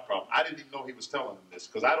got a heart problem. I didn't even know he was telling them this,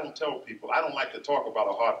 because I don't tell people, I don't like to talk about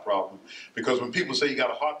a heart problem, because when people say you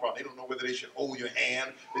got a heart problem, they don't know whether they should hold your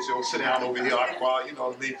hand. They say, oh, sit down over here, Akbar, you know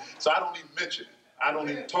what I mean? So I don't even mention it. I don't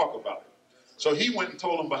even talk about it. So he went and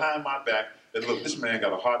told them behind my back that, look, this man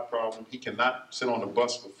got a heart problem. He cannot sit on the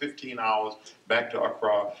bus for 15 hours back to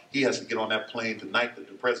Accra. He has to get on that plane tonight that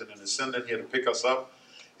the president is sending here to pick us up.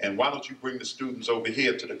 And why don't you bring the students over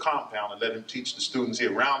here to the compound and let him teach the students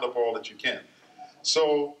here, round up all that you can.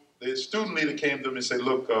 So the student leader came to me and said,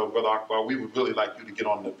 look, Brother Akbar, we would really like you to get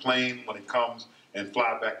on the plane when it comes and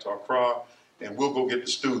fly back to Accra, and we'll go get the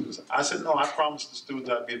students. I said, no, I promised the students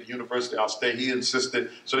I'd be at the university, I'll stay. He insisted.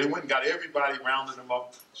 So they went and got everybody, rounded them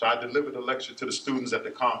up. So I delivered a lecture to the students at the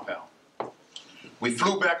compound. We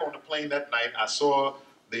flew back on the plane that night. I saw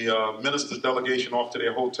the minister's delegation off to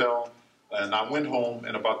their hotel. And I went home,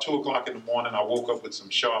 and about 2 o'clock in the morning, I woke up with some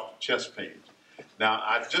sharp chest pains. Now,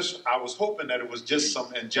 I was hoping that it was just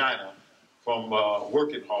some angina from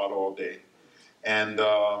working hard all day. And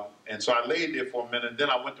so I laid there for a minute, then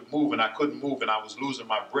I went to move, and I couldn't move, and I was losing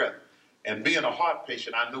my breath. And being a heart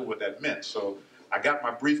patient, I knew what that meant. So I got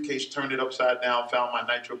my briefcase, turned it upside down, found my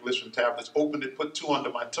nitroglycerin tablets, opened it, put 2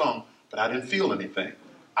 under my tongue, but I didn't feel anything.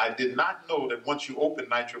 I did not know that once you open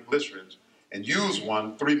nitroglycerins and use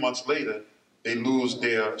one, 3 months later, they lose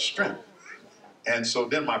their strength. And so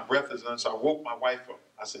then my breath is done, so I woke my wife up.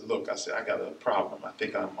 I said, look, I got a problem. I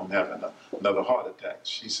think I'm having another heart attack.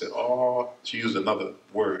 She said, oh, she used another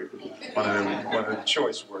word, one of the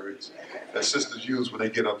choice words that sisters use when they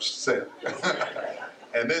get upset.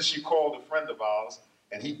 And then she called a friend of ours,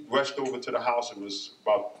 and he rushed over to the house. It was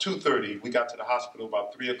about 2:30. We got to the hospital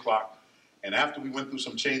about 3 o'clock. And after we went through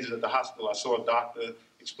some changes at the hospital, I saw a doctor,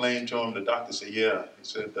 explained to him. The doctor said, yeah. He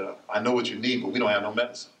said, I know what you need, but we don't have no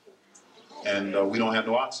medicine. And we don't have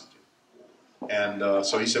no oxygen. And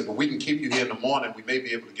so he said, but we can keep you here in the morning. We may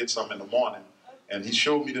be able to get some in the morning. And he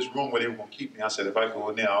showed me this room where they were going to keep me. I said, if I go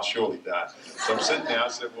in there, I'll surely die. So I'm sitting there. I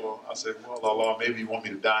said, well, Allah, maybe you want me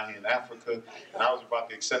to die here in Africa. And I was about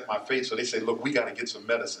to accept my fate. So they said, look, we got to get some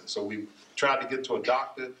medicine. So we tried to get to a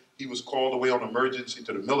doctor. He was called away on emergency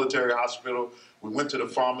to the military hospital. We went to the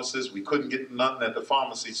pharmacist. We couldn't get nothing at the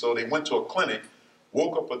pharmacy. So they went to a clinic,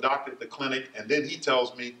 woke up a doctor at the clinic, and then he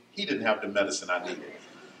tells me he didn't have the medicine I needed.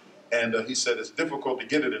 And he said, it's difficult to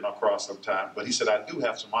get it in Accra sometime, but he said, I do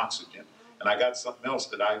have some oxygen. And I got something else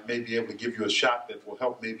that I may be able to give you a shot that will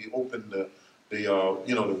help maybe open the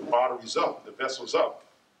arteries up, the vessels up.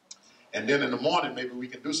 And then in the morning, maybe we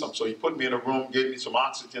can do something. So he put me in a room, gave me some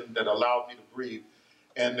oxygen that allowed me to breathe.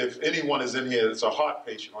 And if anyone is in here that's a heart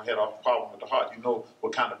patient or had a problem with the heart, you know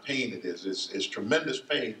what kind of pain it is. It's tremendous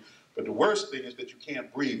pain. But the worst thing is that you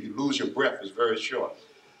can't breathe. You lose your breath. It's very short.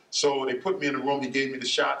 So they put me in a room. He gave me the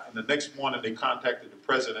shot. And the next morning, they contacted the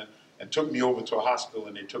president and took me over to a hospital,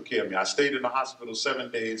 and they took care of me. I stayed in the hospital 7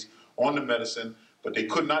 days on the medicine, but they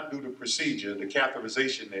could not do the procedure, the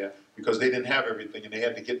catheterization there, because they didn't have everything, and they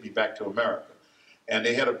had to get me back to America. And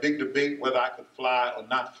they had a big debate whether I could fly or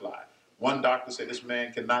not fly. One doctor said, this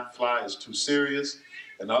man cannot fly, it's too serious.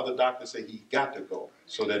 And the other doctor said he got to go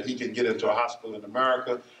so that he can get into a hospital in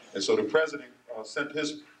America. And so the president sent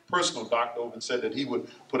his personal doctor over and said that he would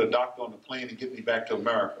put a doctor on the plane and get me back to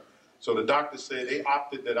America. So the doctor said they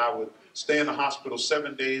opted that I would stay in the hospital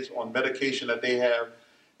 7 days on medication that they have,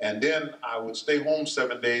 and then I would stay home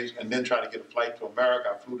 7 days and then try to get a flight to America.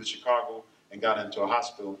 I flew to Chicago and got into a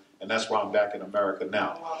hospital, and that's why I'm back in America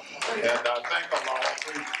now. And thank Allah. All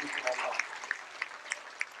praise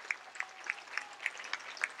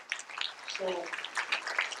to Allah.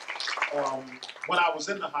 So when I was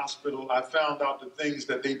in the hospital, I found out the things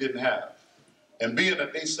that they didn't have. And being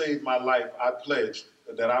that they saved my life, I pledged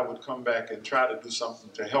that I would come back and try to do something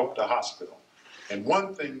to help the hospital. And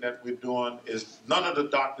one thing that we're doing is none of the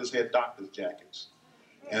doctors had doctor's jackets.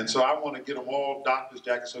 And so I want to get them all doctor's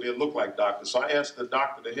jackets so they look like doctors. So I asked the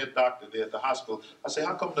doctor, the head doctor there at the hospital, I said,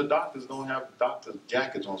 how come the doctors don't have doctor's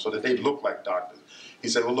jackets on so that they look like doctors? He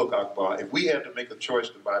said, well, look, Akbar, if we had to make a choice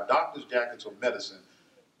to buy doctor's jackets or medicine,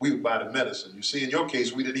 we would buy the medicine. You see, in your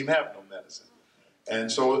case, we didn't even have no medicine.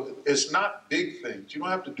 And so it's not big things. You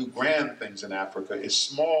don't have to do grand things in Africa. It's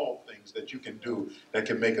small things that you can do that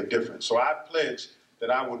can make a difference. So I pledged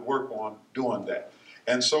that I would work on doing that.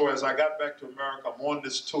 And so as I got back to America, I'm on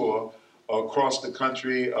this tour across the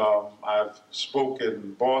country. I've spoken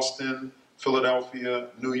in Boston, Philadelphia,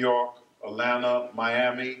 New York, Atlanta,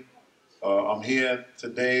 Miami. I'm here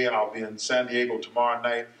today. I'll be in San Diego tomorrow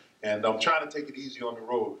night. And I'm trying to take it easy on the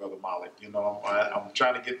road, Brother Malik. You know, I'm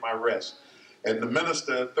trying to get my rest. And the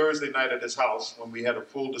minister, Thursday night at his house, when we had a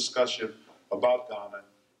full discussion about Ghana,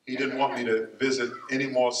 he didn't want me to visit any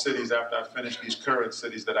more cities after I finish these current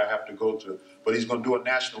cities that I have to go to. But he's going to do a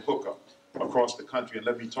national hookup across the country and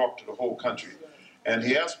let me talk to the whole country. And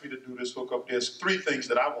he asked me to do this hookup. There's three things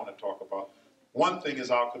that I want to talk about. One thing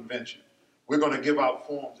is our convention. We're going to give out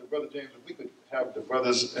forms. And Brother James, if we could have the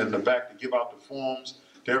brothers in the back to give out the forms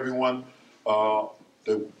to everyone.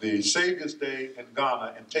 The Savior's Day in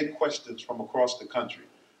Ghana and take questions from across the country.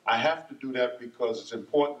 I have to do that because it's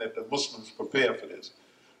important that the Muslims prepare for this.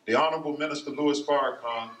 The Honorable Minister Louis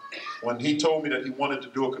Farrakhan, when he told me that he wanted to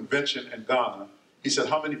do a convention in Ghana, he said,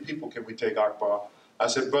 how many people can we take, Akbar? I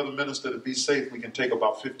said, Brother Minister, to be safe, we can take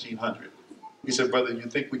about 1,500. He said, Brother, you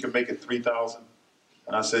think we can make it 3,000?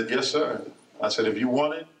 And I said, yes, sir. I said, if you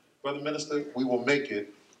want it, Brother Minister, we will make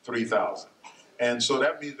it 3,000. And so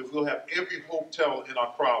that means that we'll have every hotel in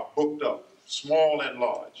our crowd booked up, small and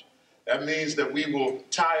large. That means that we will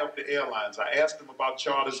tie up the airlines. I asked him about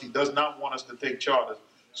charters. He does not want us to take charters.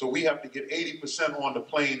 So we have to get 80% on the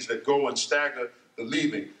planes that go and stagger the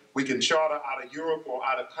leaving. We can charter out of Europe or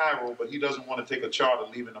out of Cairo, but he doesn't want to take a charter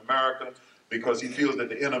leaving America because he feels that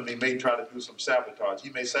the enemy may try to do some sabotage. He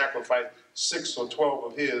may sacrifice 6 or 12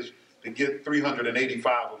 of his to get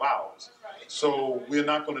 385 of ours. So we're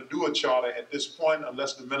not going to do a charter at this point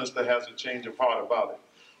unless the minister has a change of heart about it.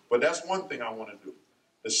 But that's one thing I want to do.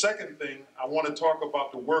 The second thing, I want to talk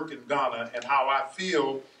about the work in Ghana and how I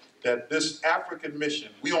feel that this African mission,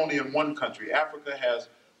 we only in one country. Africa has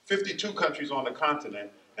 52 countries on the continent,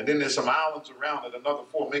 and then there's some islands around it, another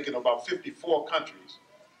 4, making about 54 countries.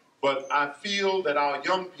 But I feel that our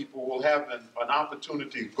young people will have an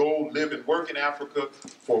opportunity to go live and work in Africa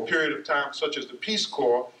for a period of time, such as the Peace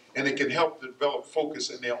Corps, and it can help develop focus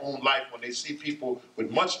in their own life when they see people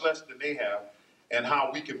with much less than they have and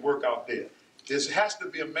how we can work out there. There has to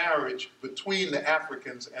be a marriage between the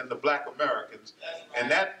Africans and the Black Americans,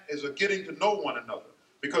 and that is a getting to know one another,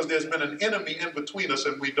 because there's been an enemy in between us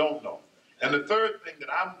and we don't know. And the third thing that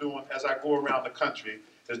I'm doing as I go around the country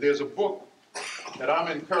is there's a book that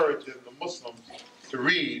I'm encouraging the Muslims to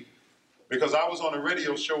read, because I was on a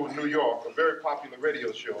radio show in New York, a very popular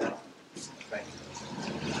radio show. Thank you.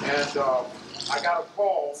 And I got a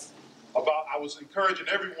call about, I was encouraging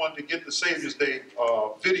everyone to get the Savior's Day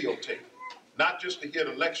videotape, not just to hear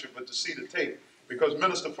the lecture, but to see the tape, because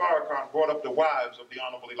Minister Farrakhan brought up the wives of the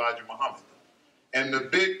Honorable Elijah Muhammad, and the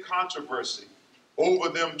big controversy over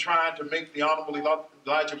them trying to make the Honorable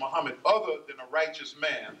Elijah Muhammad other than a righteous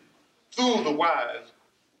man through the wives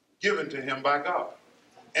given to him by God.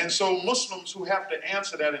 And so Muslims who have to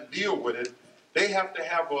answer that and deal with it, they have to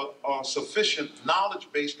have a sufficient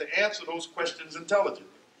knowledge base to answer those questions intelligently.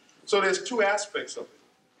 So there's two aspects of it.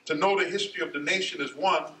 To know the history of the nation is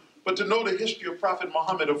one, but to know the history of Prophet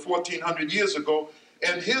Muhammad of 1400 years ago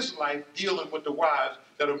and his life dealing with the wives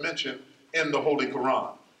that are mentioned in the Holy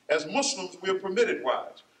Quran. As Muslims, we are permitted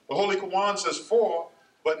wives. The Holy Quran says 4,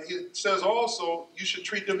 but it says also you should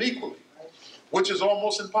treat them equally, which is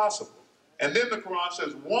almost impossible. And then the Quran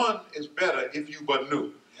says 1 is better if you but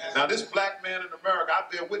knew. Now this black man in America, I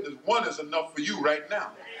bear witness, 1 is enough for you right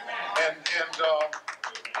now. And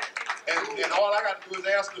all I got to do is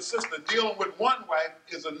ask the sister, dealing with 1 wife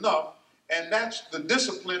is enough, and that's the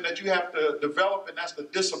discipline that you have to develop, and that's the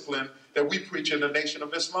discipline that we preach in the Nation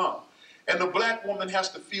of Islam. And the black woman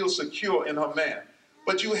has to feel secure in her man.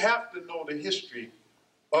 But you have to know the history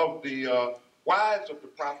of the wives of the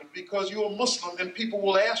Prophet, because you're a Muslim and people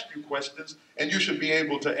will ask you questions and you should be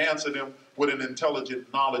able to answer them with an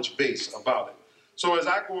intelligent knowledge base about it. So as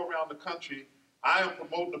I go around the country, I am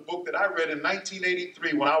promoting a book that I read in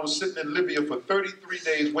 1983 when I was sitting in Libya for 33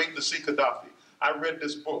 days waiting to see Gaddafi. I read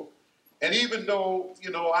this book. And even though,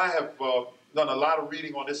 you know, I have done a lot of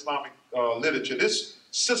reading on Islamic literature, this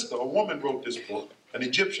sister, a woman, wrote this book, an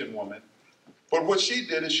Egyptian woman. But what she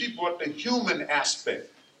did is she brought the human aspect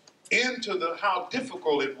into how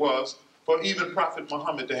difficult it was for even Prophet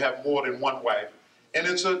Muhammad to have more than 1 wife. And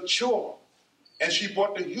it's a chore. And she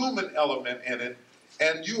brought the human element in it.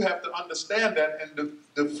 And you have to understand that in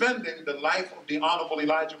defending the life of the Honorable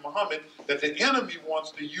Elijah Muhammad, that the enemy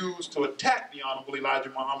wants to use to attack the Honorable Elijah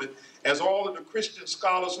Muhammad, as all of the Christian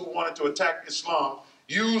scholars who wanted to attack Islam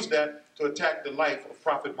used that to attack the life of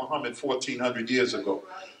Prophet Muhammad 1400 years ago.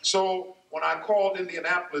 So when I called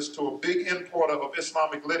Indianapolis to a big importer of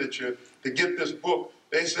Islamic literature to get this book,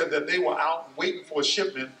 they said that they were out waiting for a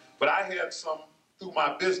shipment, but I had some through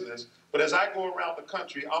my business. But as I go around the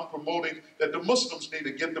country, I'm promoting that the Muslims need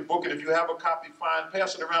to get the book, and if you have a copy, fine,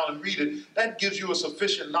 pass it around and read it. That gives you a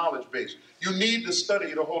sufficient knowledge base. You need to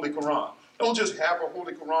study the Holy Quran. Don't just have a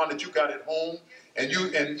Holy Quran that you got at home and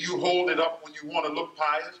you hold it up when you want to look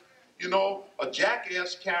pious. You know, a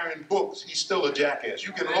jackass carrying books, he's still a jackass.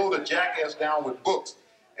 You can load a jackass down with books,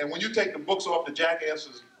 and when you take the books off the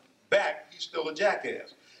jackass's back, he's still a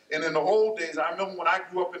jackass. And in the old days, I remember when I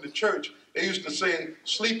grew up in the church, they used to say,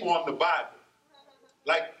 sleep on the Bible.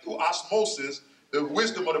 Like through osmosis, the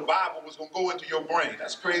wisdom of the Bible was going to go into your brain.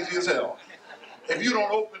 That's crazy as hell. If you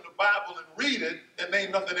don't open the Bible and read it, then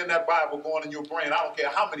ain't nothing in that Bible going in your brain. I don't care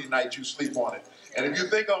how many nights you sleep on it. And if you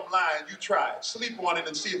think I'm lying, you try it. Sleep on it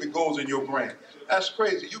and see if it goes in your brain. That's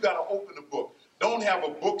crazy. You got to open the book. Don't have a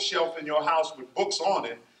bookshelf in your house with books on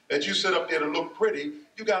it that you sit up there to look pretty.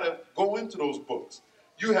 You got to go into those books.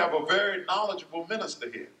 You have a very knowledgeable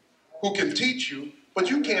minister here who can teach you, but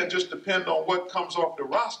you can't just depend on what comes off the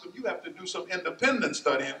roster. You have to do some independent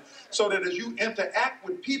studying so that as you interact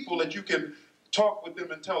with people that you can talk with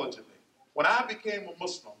them intelligently. When I became a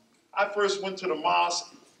Muslim, I first went to the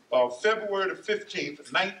mosque February the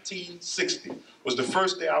 15th, 1960 was the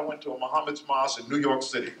first day I went to a Muhammad's mosque in New York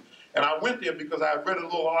City. And I went there because I had read a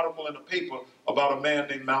little article in the paper about a man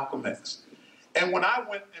named Malcolm X. And when I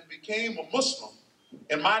went and became a Muslim,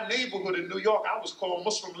 in my neighborhood in New York, I was called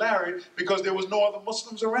Muslim Larry because there was no other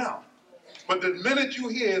Muslims around. But the minute you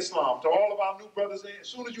hear Islam, to all of our new brothers, as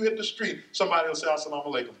soon as you hit the street, somebody will say Assalamu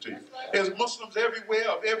alaikum to you. There's Muslims everywhere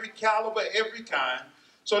of every caliber, every kind.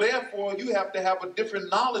 So therefore, you have to have a different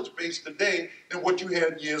knowledge base today than what you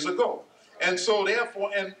had years ago. And so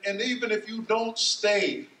therefore, and even if you don't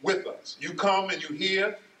stay with us, you come and you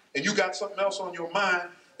hear, and you got something else on your mind,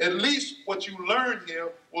 at least what you learn here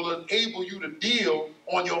will enable you to deal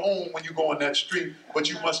on your own when you go on that street, but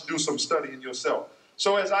you must do some studying yourself.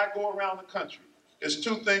 So as I go around the country, there's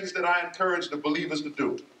two things that I encourage the believers to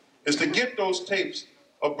do, is to get those tapes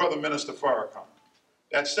of Brother Minister Farrakhan.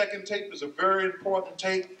 That second tape is a very important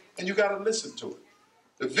tape, and you got to listen to it.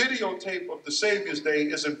 The videotape of the Savior's Day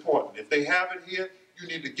is important. If they have it here, you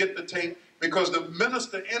need to get the tape, because the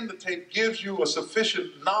minister in the tape gives you a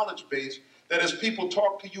sufficient knowledge base that as people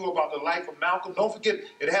talk to you about the life of Malcolm, don't forget,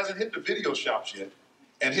 it hasn't hit the video shops yet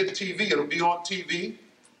and hit TV. It'll be on TV,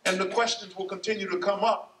 and the questions will continue to come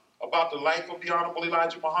up about the life of the Honorable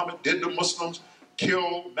Elijah Muhammad. Did the Muslims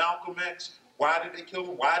kill Malcolm X? Why did they kill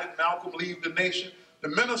him? Why did Malcolm leave the nation? The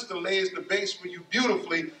minister lays the base for you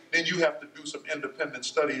beautifully, then you have to do some independent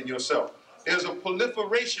studying yourself. There's a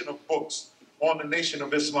proliferation of books on the Nation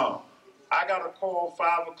of Islam. I got a call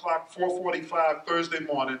 5 o'clock, 4:45 Thursday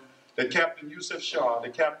morning, that Captain Yusuf Shah, the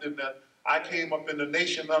captain that I came up in the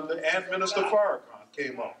nation under, and Minister Farrakhan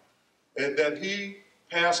came up, and that he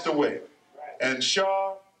passed away. And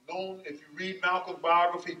Shah, known, if you read Malcolm's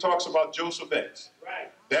biography, talks about Joseph X.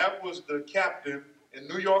 That was the captain in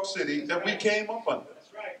New York City that we came up under.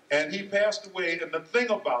 And he passed away, and the thing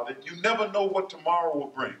about it, you never know what tomorrow will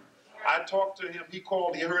bring. I talked to him, he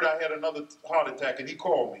called, he heard I had another heart attack, and he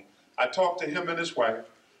called me. I talked to him and his wife,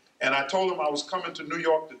 and I told him I was coming to New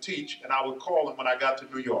York to teach, and I would call him when I got to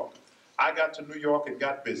New York. I got to New York and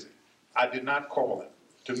got busy. I did not call him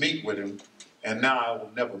to meet with him, and now I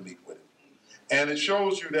will never meet with him. And it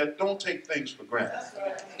shows you that don't take things for granted.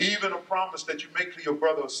 Even a promise that you make to your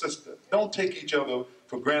brother or sister, don't take each other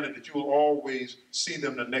for granted that you will always see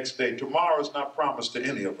them the next day. Tomorrow is not promised to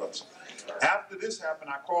any of us. After this happened,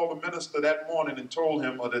 I called the minister that morning and told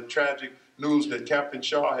him of the tragic news that Captain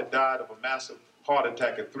Shaw had died of a massive heart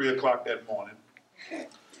attack at 3 o'clock that morning.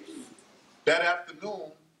 That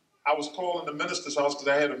afternoon, I was calling the minister's house because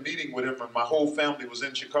I had a meeting with him, and my whole family was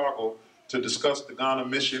in Chicago to discuss the Ghana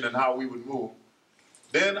mission and how we would move.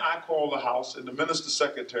 Then I called the house, and the minister's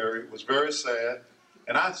secretary was very sad.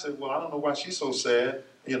 And I said, well, I don't know why she's so sad.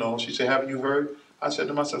 You know, she said, haven't you heard? I said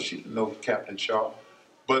to myself, she didn't know Captain Shaw.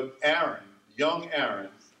 But Aaron, young Aaron,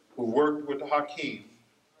 who worked with Hakeem,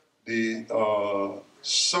 the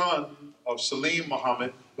son of Salim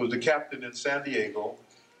Muhammad, who was the captain in San Diego,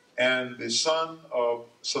 and the son of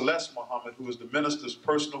Celeste Muhammad, who was the minister's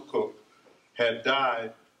personal cook, had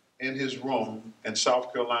died in his room in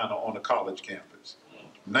South Carolina on a college campus.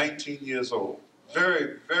 19 years old.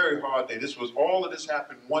 Very, very hard day. All of this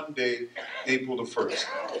happened one day, April the 1st.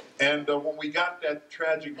 And when we got that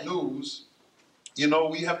tragic news, you know,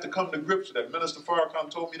 we have to come to grips with that. Minister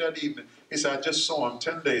Farrakhan told me that evening, he said, I just saw him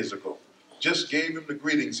 10 days ago. Just gave him the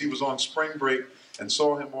greetings. He was on spring break and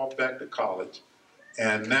saw him off back to college.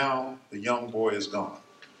 And now the young boy is gone.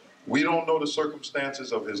 We don't know the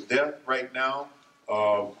circumstances of his death right now.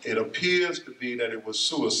 It appears to be that it was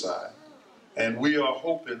suicide. And we are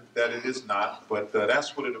hoping that it is not, but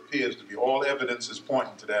that's what it appears to be. All evidence is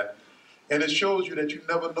pointing to that. And it shows you that you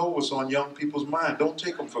never know what's on young people's mind. Don't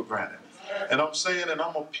take them for granted. And I'm saying, and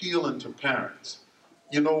I'm appealing to parents.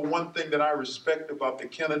 You know, one thing that I respect about the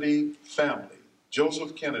Kennedy family,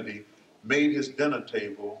 Joseph Kennedy made his dinner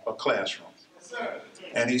table a classroom.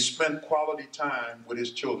 And he spent quality time with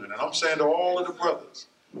his children. And I'm saying to all of the brothers,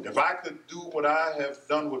 if I could do what I have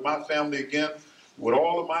done with my family again, with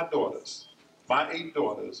all of my daughters, my 8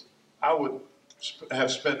 daughters, I would have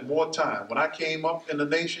spent more time. When I came up in the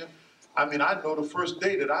nation, I mean, I know the first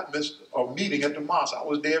day that I missed a meeting at the mosque, I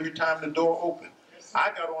was there every time the door opened.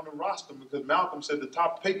 I got on the roster because Malcolm said the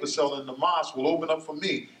top paper seller in the mosque will open up for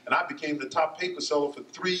me. And I became the top paper seller for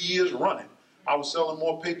 3 years running. I was selling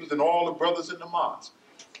more papers than all the brothers in the mosque.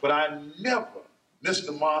 But I never missed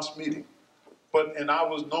a mosque meeting. And I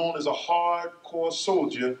was known as a hardcore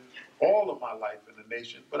soldier all of my life in the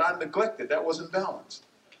nation, but I neglected. That wasn't balanced.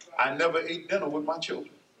 I never ate dinner with my children.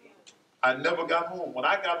 I never got home. When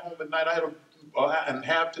I got home at night, I had and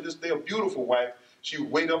have to this day, a beautiful wife. She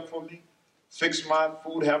would wait up for me, fix my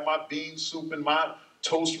food, have my bean soup and my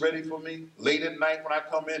toast ready for me. Late at night when I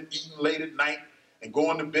come in, eating late at night, and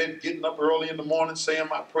going to bed, getting up early in the morning, saying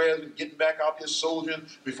my prayers, and getting back out there soldiering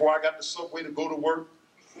before I got the subway to go to work.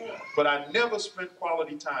 But I never spent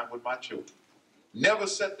quality time with my children. Never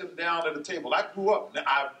set them down at a table. I grew up.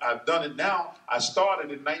 I've done it now. I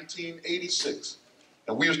started in 1986.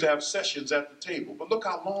 And we used to have sessions at the table. But look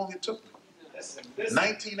how long it took me.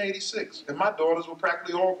 1986. And my daughters were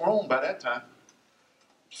practically all grown by that time.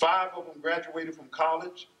 5 of them graduated from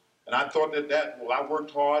college. And I thought well, I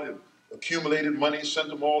worked hard and accumulated money, sent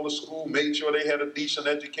them all to school, made sure they had a decent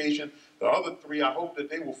education. The other three, I hope that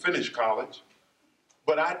they will finish college.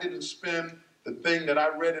 But I didn't spend the thing that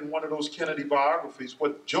I read in one of those Kennedy biographies,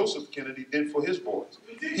 what Joseph Kennedy did for his boys.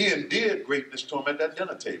 He endeared greatness to them at that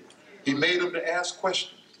dinner table. He made them to ask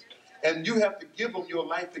questions. And you have to give them your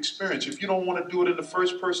life experience. If you don't want to do it in the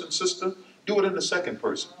first person system, do it in the second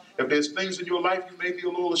person. If there's things in your life you may be a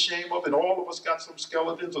little ashamed of, and all of us got some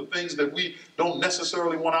skeletons or things that we don't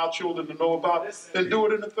necessarily want our children to know about, then do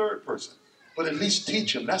it in the third person. But at least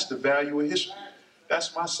teach them. That's the value of history.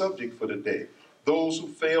 That's my subject for today. Those who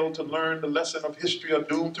fail to learn the lesson of history are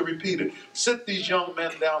doomed to repeat it. Sit these young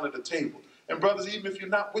men down at the table. And brothers, even if you're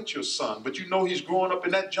not with your son, but you know he's growing up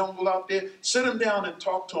in that jungle out there, sit him down and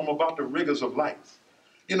talk to him about the rigors of life.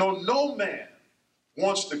 You know, no man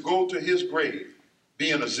wants to go to his grave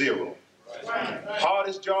being a zero.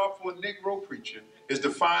 Hardest job for a Negro preacher is to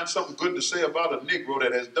find something good to say about a Negro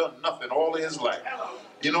that has done nothing all of his life.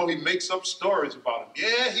 You know, he makes up stories about him.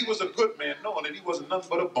 Yeah, he was a good man, knowing that he wasn't nothing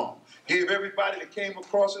but a bum. Gave everybody that came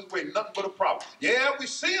across his way nothing but a problem. Yeah, we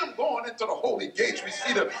see him going into the holy gates. We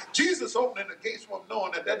see Jesus opening the gates for him,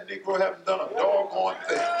 knowing that that Negro haven't done a doggone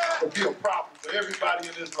thing to be a problem for everybody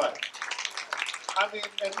in his life. I mean,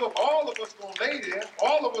 and look, all of us gonna lay there.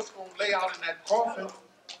 All of us gonna lay out in that coffin.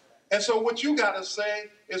 And so what you got to say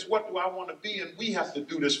is, what do I want to be? And we have to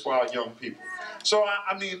do this for our young people. So,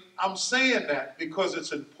 I mean, I'm saying that because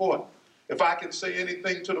it's important. If I can say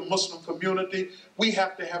anything to the Muslim community, we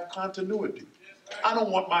have to have continuity. I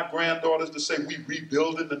don't want my granddaughters to say we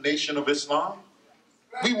rebuilding the nation of Islam.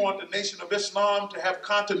 We want the nation of Islam to have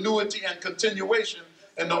continuity and continuation.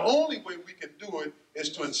 And the only way we can do it is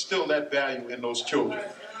to instill that value in those children.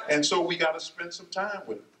 And so we got to spend some time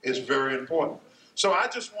with it. It's very important. So I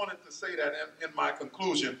just wanted to say that in my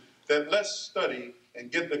conclusion, that let's study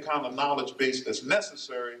and get the kind of knowledge base that's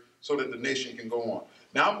necessary so that the nation can go on.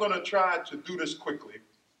 Now I'm going to try to do this quickly.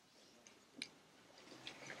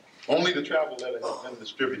 Only the travel letter has been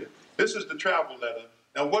distributed. This is the travel letter.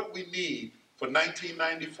 Now what we need for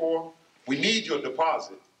 1994, we need your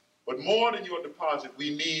deposit. But more than your deposit,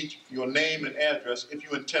 we need your name and address if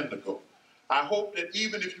you intend to go. I hope that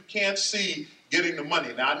even if you can't see getting the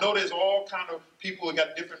money. Now, I know there's all kind of people who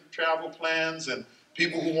got different travel plans and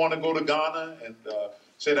people who want to go to Ghana and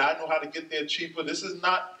say that I know how to get there cheaper. This is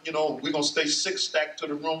not, you know, we're going to stay six stacked to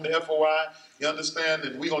the room, the FOI, you understand,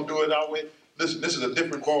 and we're going to do it our way. Listen, this is a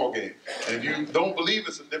different ball game. And if you don't believe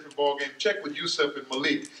it's a different ball game, check with Yusuf and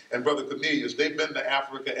Malik and Brother Cornelius. They've been to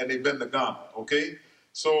Africa and they've been to Ghana, okay?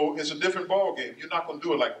 So it's a different ball game. You're not going to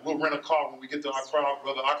do it like we'll rent a car when we get to our crowd,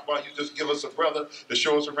 Brother Akbar. You just give us a brother to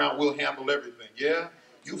show us around. We'll handle everything. Yeah?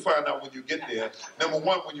 You find out when you get there. Number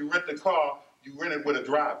one, when you rent the car, you rent it with a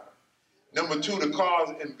driver. Number two, the cars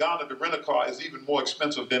in Ghana to rent a car is even more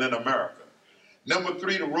expensive than in America. Number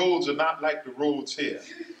three, the roads are not like the roads here.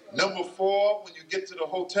 Number four, when you get to the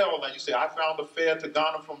hotel, now you say, I found a fare to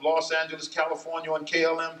Ghana from Los Angeles, California on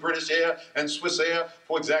KLM, British Air, and Swiss Air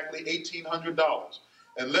for exactly $1,800.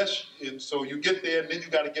 And so you get there, and then you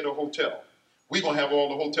got to get a hotel. We're going to have all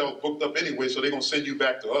the hotels booked up anyway, so they're going to send you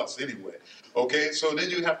back to us anyway. Okay, so then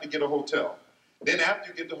you have to get a hotel. Then after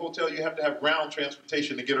you get the hotel, you have to have ground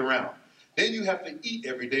transportation to get around. Then you have to eat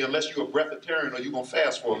every day unless you're a breatharian or you're going to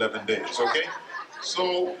fast for 11 days, okay?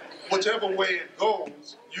 So whichever way it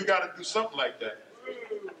goes, you got to do something like that.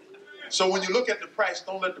 So when you look at the price,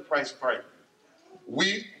 don't let the price frighten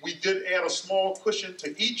you. We did add a small cushion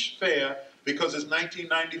to each fare because it's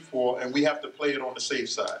 1994 and we have to play it on the safe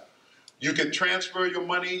side. You can transfer your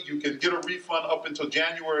money, you can get a refund up until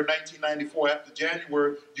January 1994. After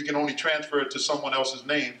January, you can only transfer it to someone else's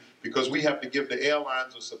name because we have to give the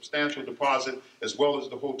airlines a substantial deposit as well as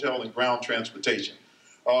the hotel and ground transportation.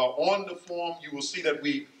 On the form, you will see that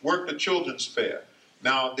we work the children's fare.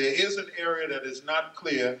 Now, there is an area that is not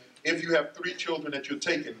clear if you have 3 children that you're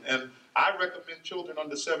taking. And I recommend children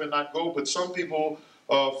under 7 not go, but some people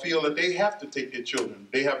feel that they have to take their children.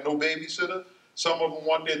 They have no babysitter. Some of them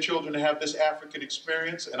want their children to have this African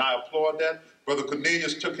experience, and I applaud that. Brother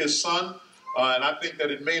Cornelius took his son, and I think that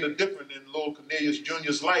it made a difference in little Cornelius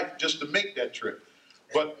Jr.'s life just to make that trip.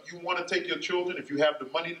 But you want to take your children, if you have the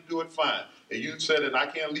money to do it, fine. And you said that I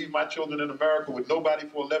can't leave my children in America with nobody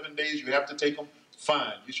for 11 days, you have to take them,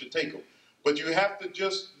 fine, you should take them. But you have to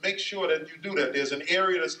just make sure that you do that. There's an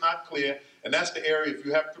area that's not clear, and that's the area, if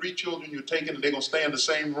you have 3 children you're taking and they're going to stay in the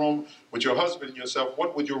same room with your husband and yourself,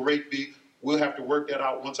 what would your rate be? We'll have to work that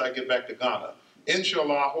out once I get back to Ghana.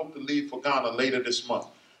 Inshallah, I hope to leave for Ghana later this month.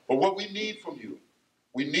 But what we need from you,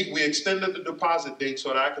 we extended the deposit date so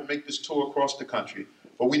that I can make this tour across the country.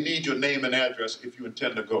 But we need your name and address if you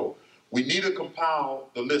intend to go. We need to compile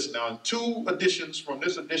the list. Now, in 2 editions from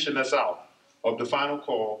this edition that's out of the final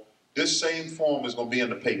call, this same form is going to be in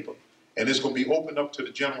the paper. And it's going to be opened up to the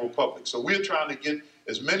general public. So we're trying to get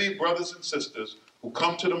as many brothers and sisters who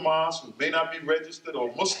come to the mosque, who may not be registered,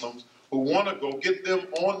 or Muslims who want to go, get them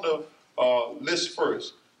on the list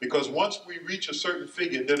first. Because once we reach a certain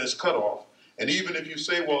figure, then it's cut off. And even if you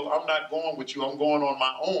say, well, I'm not going with you, I'm going on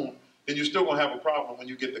my own, then you're still going to have a problem when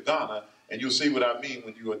you get to Ghana, and you'll see what I mean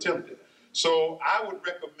when you attempt it. So I would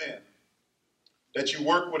recommend that you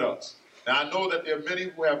work with us. Now, I know that there are many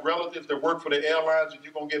who have relatives that work for the airlines, and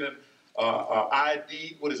you're going to get an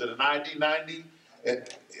ID, what is it, an ID 90?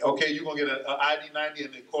 Okay, you're going to get an ID 90,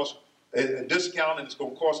 and it costs a discount, and it's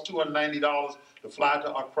going to cost $290 to fly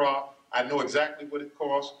to Accra. I know exactly what it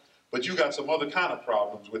costs, but you got some other kind of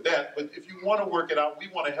problems with that. But if you want to work it out, we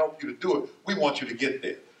want to help you to do it. We want you to get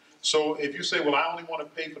there. So if you say, well, I only want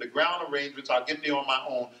to pay for the ground arrangements, I'll get there on my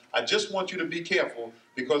own, I just want you to be careful,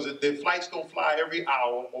 because the flights don't fly every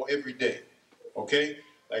hour or every day, okay?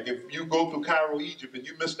 Like if you go through Cairo, Egypt, and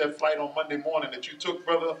you miss that flight on Monday morning that you took,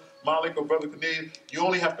 Brother Malik or Brother Cornelius, you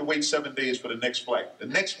only have to wait 7 days for the next flight. The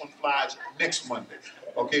next one flies next Monday.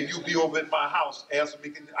 Okay, you'll be over at my house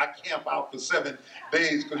asking me, I camp out for 7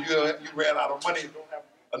 days because you ran out of money and don't have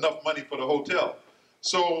enough money for the hotel.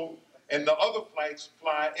 So, and the other flights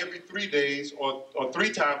fly every 3 days or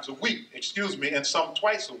 3 times a week, excuse me, and some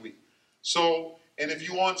twice a week. So, and if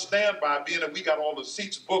you're on standby, being that we got all the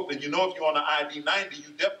seats booked, and you know if you're on the ID 90,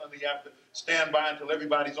 you definitely have to stand by until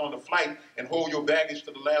everybody's on the flight and hold your baggage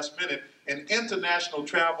to the last minute. And international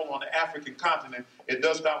travel on the African continent, it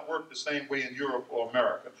does not work the same way in Europe or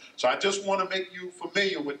America. So I just want to make you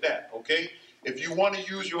familiar with that, okay? If you want to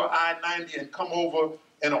use your I-90 and come over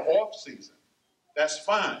in an off season, that's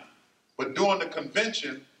fine. But during the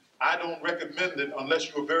convention, I don't recommend it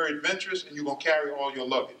unless you're very adventurous and you're going to carry all your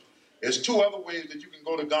luggage. There's 2 other ways that you can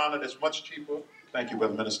go to Ghana that's much cheaper. Thank you,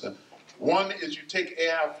 Brother Minister. One is you take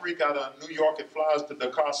Air Afrique out of New York. It flies to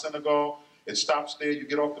Dakar, Senegal. It stops there. You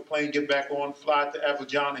get off the plane, get back on, fly to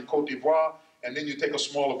Abidjan in Cote d'Ivoire, and then you take a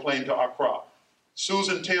smaller plane to Accra.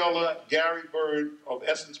 Susan Taylor, Gary Bird of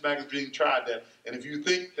Essence Magazine tried that. And if you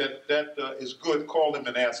think that is good, call them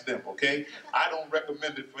and ask them, okay? I don't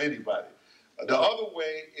recommend it for anybody. The other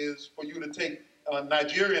way is for you to take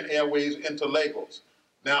Nigerian Airways into Lagos.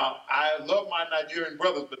 Now, I love my Nigerian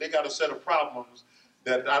brothers, but they got a set of problems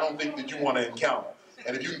that I don't think that you want to encounter.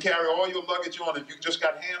 And if you can carry all your luggage on, if you just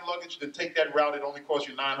got hand luggage, then take that route. It only costs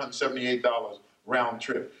you $978 round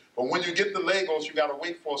trip. But when you get to Lagos, you got to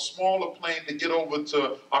wait for a smaller plane to get over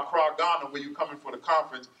to Accra, Ghana, where you're coming for the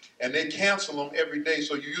conference, and they cancel them every day.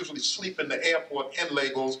 So you usually sleep in the airport in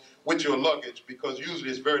Lagos with your luggage, because usually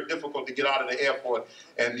it's very difficult to get out of the airport,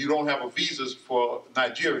 and you don't have a visas for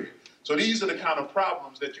Nigeria. So these are the kind of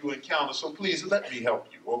problems that you encounter. So please let me help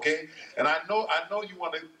you, okay? And I know you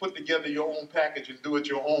want to put together your own package and do it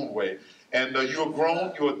your own way. And you're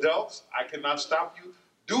grown, you're adults. I cannot stop you.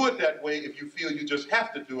 Do it that way if you feel you just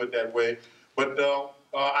have to do it that way. But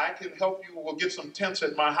I can help you. We'll get some tents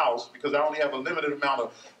at my house, because I only have a limited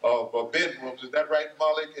amount of bedrooms. Is that right,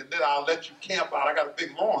 Malik? And then I'll let you camp out. I got a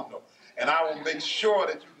big lawn, though. And I will make sure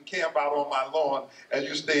that you can camp out on my lawn as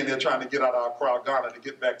you're staying there trying to get out of Accra, Ghana, to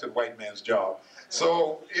get back to the white man's job.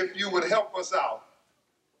 So if you would help us out,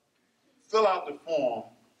 fill out the form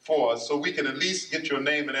for us so we can at least get your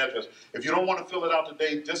name and address. If you don't want to fill it out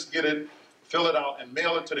today, just get it, fill it out, and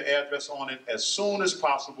mail it to the address on it as soon as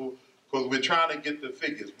possible, because we're trying to get the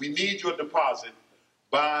figures. We need your deposit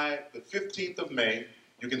by the 15th of May.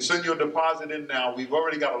 You can send your deposit in now. We've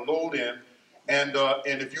already got a load in. And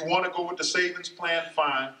if you want to go with the savings plan,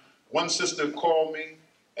 fine. One sister called me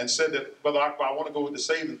and said that, Brother Akbar, I want to go with the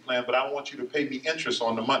savings plan, but I want you to pay me interest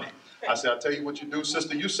on the money. I said, I'll tell you what you do,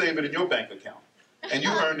 sister. You save it in your bank account, and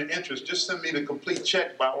you earn the interest. Just send me the complete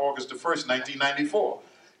check by August the 1st, 1994.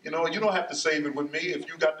 You know, you don't have to save it with me if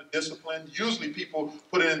you got the discipline. Usually people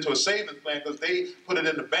put it into a savings plan because they put it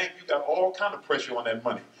in the bank. You got all kind of pressure on that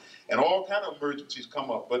money. And all kind of emergencies come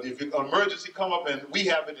up. But if an emergency come up and we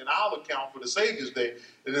have it in our account for the Savior's Day,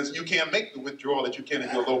 then you can't make the withdrawal that you can in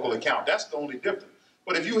your local account. That's the only difference.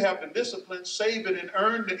 But if you have the discipline, save it and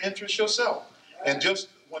earn the interest yourself. And just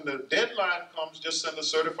when the deadline comes, just send a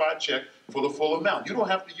certified check for the full amount. You don't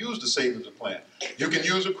have to use the savings plan. You can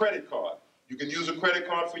use a credit card. You can use a credit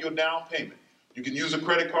card for your down payment. You can use a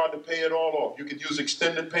credit card to pay it all off. You can use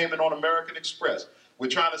extended payment on American Express. We're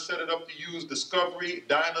trying to set it up to use Discovery,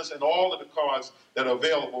 Diners, and all of the cards that are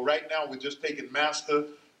available. Right now, we're just taking Master,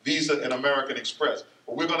 Visa, and American Express.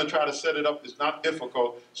 But we're going to try to set it up. It's not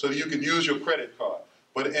difficult, so that you can use your credit card.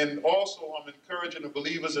 And also I'm encouraging the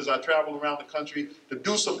believers as I travel around the country to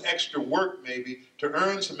do some extra work maybe to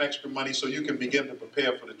earn some extra money so you can begin to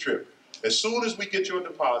prepare for the trip. As soon as we get your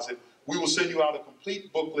deposit, we will send you out a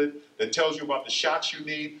complete booklet that tells you about the shots you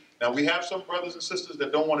need. Now we have some brothers and sisters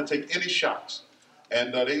that don't want to take any shots,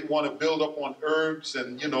 and they want to build up on herbs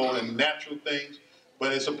and and natural things.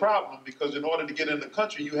 But it's a problem because in order to get in the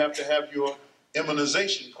country, you have to have your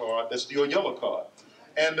immunization card. That's your yellow card.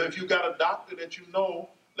 And if you got a doctor that you know,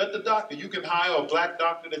 let the doctor. You can hire a black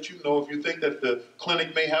doctor that you know. If you think that the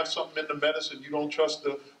clinic may have something in the medicine, you don't trust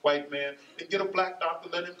the white man, then get a black doctor.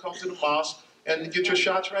 Let him come to the mosque and get your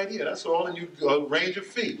shots right here. That's all, and you arrange a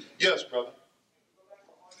fee. Yes, brother.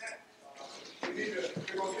 We need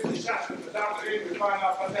to go get the shots from the doctor. They need to find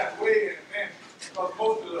out about that way in advance. Because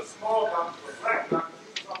most of the small doctors or black doctors,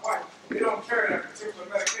 even some white, they don't carry that particular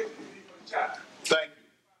medication you need for the shot. Thank you.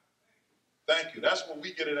 Thank you. That's what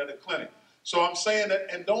we get it at the clinic. So I'm saying that,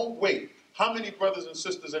 and don't wait. How many brothers and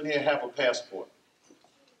sisters in here have a passport?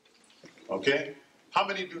 Okay? How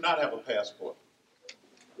many do not have a passport?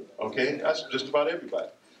 Okay? That's just about everybody.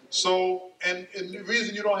 So, and the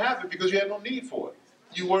reason you don't have it because you had no need for it.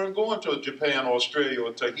 You weren't going to Japan or Australia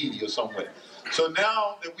or Tahiti or somewhere. So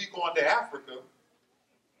now that we go on to Africa,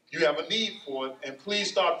 you have a need for it, and please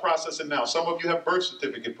start processing now. Some of you have birth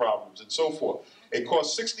certificate problems and so forth. It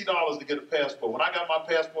costs $60 to get a passport. When I got my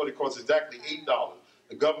passport, it cost exactly $8.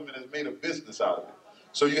 The government has made a business out of it.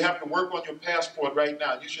 So you have to work on your passport right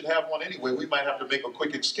now. You should have one anyway. We might have to make a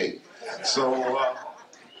quick escape. So,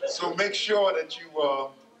 so make sure that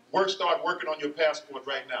you start working on your passport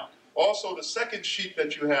right now. Also, the second sheet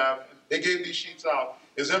that you have, they gave these sheets out,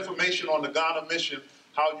 is information on the Ghana mission,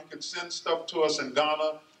 how you can send stuff to us in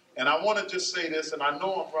Ghana. And I want to just say this, and I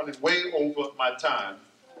know I'm running way over my time,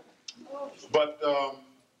 but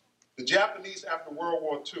the Japanese after World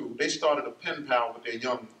War II, they started a pen pal with their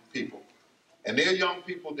young people. And their young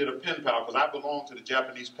people did a pen pal, because I belonged to the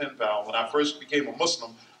Japanese pen pal. When I first became a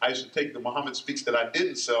Muslim, I used to take the Muhammad Speaks that I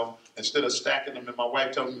didn't sell, instead of stacking them, and my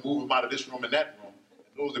wife telling me to move them out of this room and that room.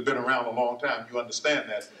 And those have been around a long time, you understand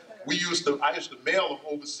that. I used to mail them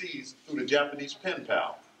overseas through the Japanese pen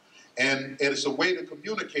pal. And it's a way to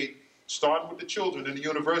communicate, starting with the children in the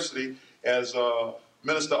university, as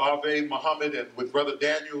Minister Arve Muhammad and with Brother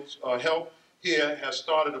Daniel's help here has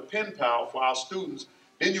started a pen pal for our students.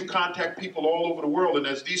 Then you contact people all over the world, and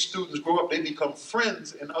as these students grow up, they become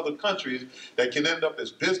friends in other countries that can end up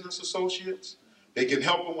as business associates. They can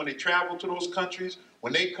help them when they travel to those countries.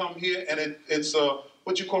 When they come here, and it's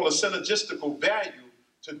what you call a synergistical value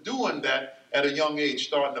to doing that at a young age,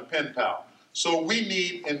 starting a pen pal. So we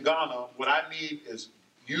need in Ghana, what I need is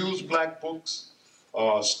used black books,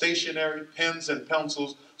 stationery, pens and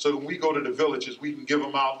pencils, so that when we go to the villages, we can give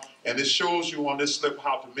them out. And it shows you on this slip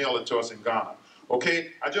how to mail it to us in Ghana. Okay,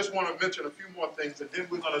 I just want to mention a few more things, and then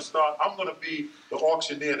we're going to start. I'm going to be the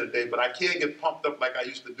auctioneer today, but I can't get pumped up like I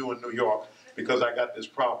used to do in New York because I got this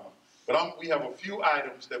problem. But we have a few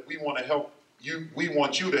items that we want to help you. We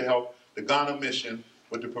want you to help the Ghana mission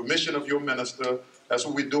with the permission of your minister. That's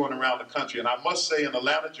what we're doing around the country. And I must say, in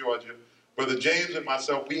Atlanta, Georgia, Brother James and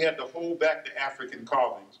myself, we had to hold back the African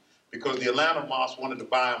carvings because the Atlanta Mosque wanted to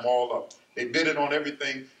buy them all up. They bidded on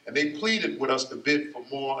everything, and they pleaded with us to bid for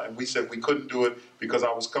more, and we said we couldn't do it because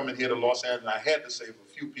I was coming here to Los Angeles, and I had to save a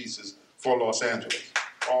few pieces for Los Angeles.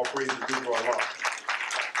 All praise to due to Allah.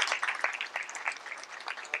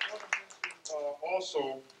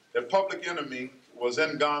 Also, the Public Enemy was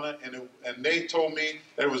in Ghana, and they told me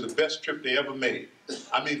that it was the best trip they ever made.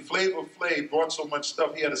 I mean, Flavor Flav brought so much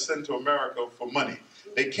stuff he had to send to America for money.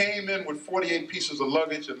 They came in with 48 pieces of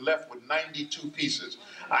luggage and left with 92 pieces.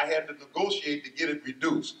 I had to negotiate to get it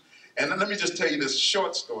reduced. And then let me just tell you this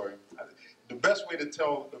short story. The best way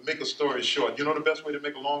to make a story short, you know the best way to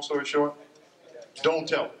make a long story short? Don't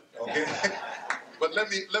tell it, okay? But let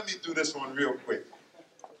me do this one real quick.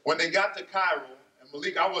 When they got to Cairo, and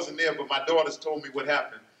Malik, I wasn't there, but my daughters told me what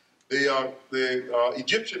happened. The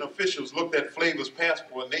Egyptian officials looked at Flavor's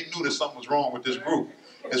passport, and they knew that something was wrong with this group.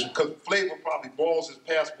 It's because Flavor probably balls his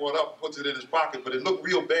passport up, puts it in his pocket, but it looked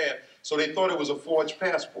real bad, so they thought it was a forged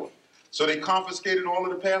passport. So they confiscated all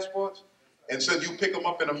of the passports and said, you pick them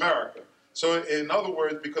up in America. So in other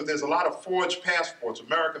words, because there's a lot of forged passports,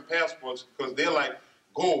 American passports, because they're like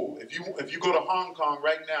gold. If you go to Hong Kong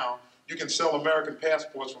right now, you can sell American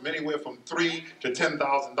passports from anywhere from $3,000 to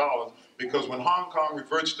 $10,000, because when Hong Kong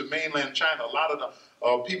reverts to mainland China, a lot of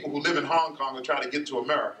the people who live in Hong Kong will try to get to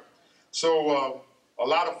America. So a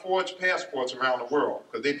lot of forged passports around the world,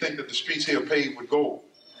 because they think that the streets here are paved with gold.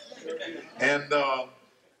 And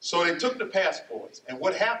so they took the passports, and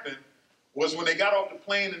what happened was when they got off the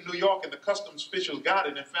plane in New York and the customs officials got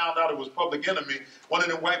it and found out it was Public Enemy. One of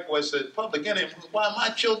them white boys said, "Public Enemy, why my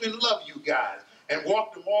children love you guys," and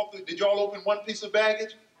walked them all through. Did y'all open one piece of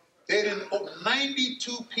baggage? They didn't open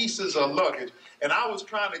 92 pieces of luggage. And I was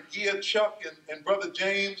trying to gear Chuck and Brother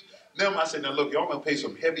James, them, I said, now look, y'all gonna pay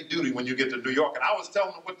some heavy duty when you get to New York. And I was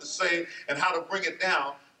telling them what to say and how to bring it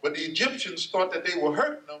down. But the Egyptians thought that they were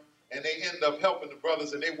hurting them, and they ended up helping the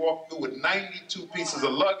brothers, and they walked through with 92 pieces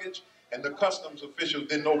of luggage, and the customs officials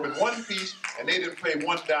didn't open one piece, and they didn't pay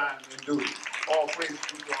one dime in duty. All praise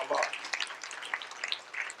be to Allah.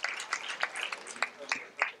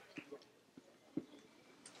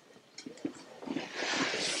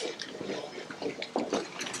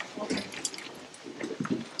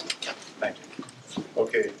 Thank you.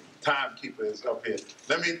 Okay, timekeeper is up here.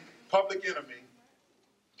 Public Enemy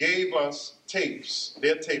gave us tapes,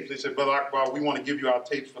 their tapes. They said, Brother Akbar, we want to give you our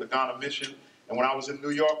tapes for the Ghana mission. And when I was in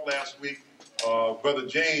New York last week, Brother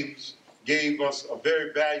James gave us a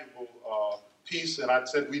very valuable piece, and I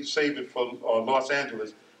said we'd save it for Los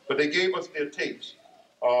Angeles. But they gave us their tapes.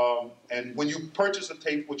 And when you purchase a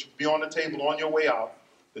tape, which will be on the table on your way out,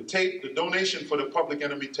 the donation for the Public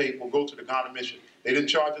Enemy tape will go to the Ghana mission. They didn't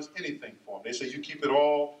charge us anything for them. They said, you keep it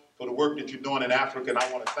all for the work that you're doing in Africa, and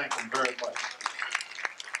I want to thank them very much.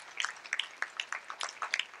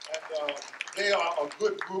 And they are a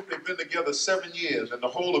good group. They've been together 7 years, and the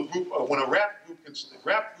whole group, when a rap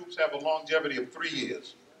groups have a longevity of 3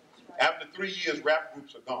 years. After 3 years, rap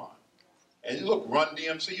groups are gone. And you look, Run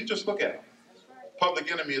DMC, you just look at them.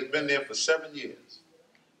 Public Enemy has been there for 7 years.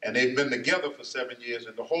 And they've been together for 7 years,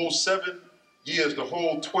 and the whole 7 years, the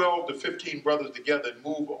whole 12 to 15 brothers together and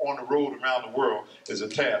move on the road around the world is a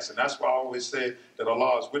task. And that's why I always say that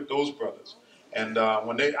Allah is with those brothers. And I'm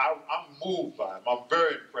moved by them. I'm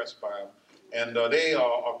very impressed by them. And they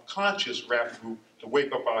are a conscious rap group to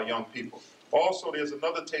wake up our young people. Also, there's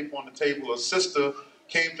another tape on the table. A sister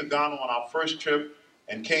came to Ghana on our first trip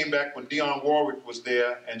and came back when Dionne Warwick was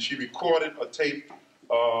there, and she recorded a tape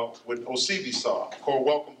with Osibisa called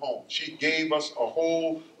Welcome Home. She gave us a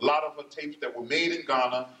whole lot of her tapes that were made in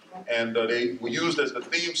Ghana, and they were used as the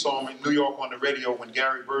theme song in New York on the radio when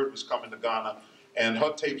Gary Bird was coming to Ghana, and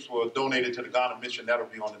her tapes were donated to the Ghana mission. That'll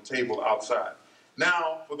be on the table outside.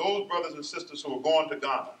 Now, for those brothers and sisters who are going to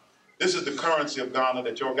Ghana, this is the currency of Ghana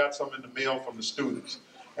that y'all got some in the mail from the students,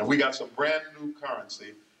 and we got some brand new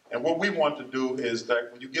currency. And what we want to do is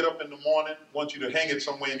that when you get up in the morning, I want you to hang it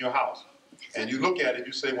somewhere in your house. And you look at it,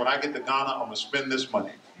 you say, when I get to Ghana, I'm going to spend this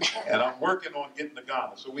money. And I'm working on getting to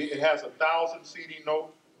Ghana. So it has a 1,000 CD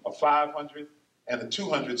note, a 500, and a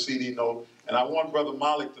 200 CD note. And I want Brother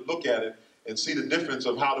Malik to look at it and see the difference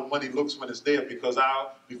of how the money looks when it's there. Because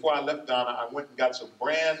before I left Ghana, I went and got some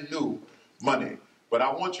brand new money. But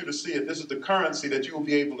I want you to see it. This is the currency that you will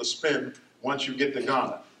be able to spend once you get to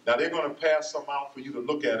Ghana. Now, they're going to pass some out for you to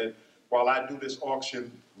look at it while I do this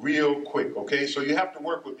auction real quick, okay? So you have to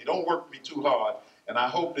work with me. Don't work me too hard. And I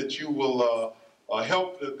hope that you will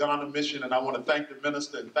help the Ghana mission. And I want to thank the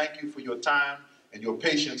minister and thank you for your time and your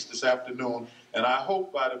patience this afternoon. And I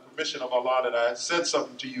hope by the permission of Allah that I said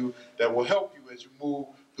something to you that will help you as you move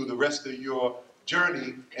through the rest of your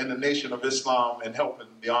journey in the nation of Islam and helping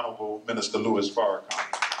the Honorable Minister Louis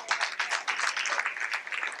Farrakhan.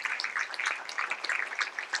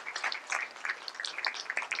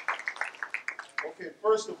 Okay,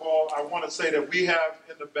 first of all, I want to say that we have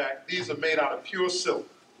in the back, these are made out of pure silk.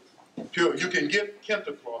 Pure. You can get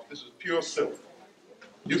kente cloth. This is pure silk.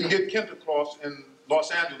 You can get kente cloths in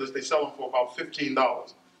Los Angeles. They sell them for about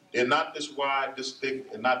 $15. They're not this wide, this thick,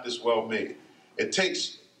 and not this well made.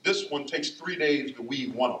 This one takes 3 days to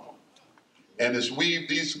weave one of them. And this weave,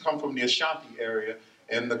 these come from the Ashanti area,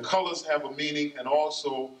 and the colors have a meaning and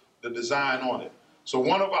also the design on it. So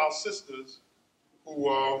one of our sisters who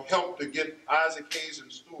helped to get Isaac Hayes in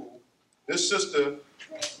school, this sister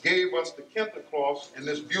gave us the kente cloths in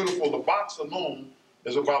this beautiful, the box alone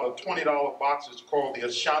is about a $20 box. It's called the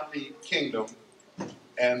Ashanti Kingdom,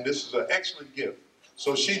 and this is an excellent gift.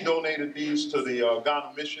 So she donated these to the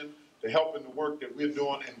Ghana mission to help in the work that we're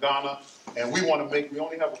doing in Ghana, and we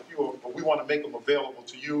only have a few of them, but we want to make them available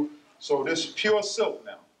to you. So this is pure silk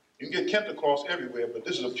now. You can get kente cloths everywhere, but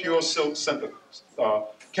this is a pure silk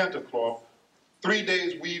kente cloth. 3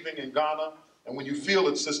 days weaving in Ghana, and when you feel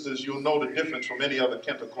it, sisters, you'll know the difference from any other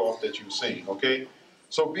kente cloth that you've seen, okay?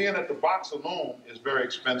 So being that the box alone is very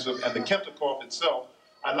expensive, and the kente cloth itself,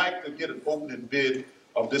 I like to get an opening bid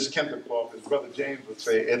of this kente cloth, as Brother James would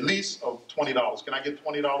say, at least of $20. Can I get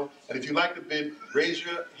 $20? And if you like the bid, raise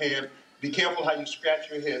your hand. Be careful how you scratch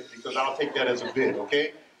your head, because I'll take that as a bid,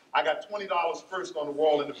 okay? I got $20 first on the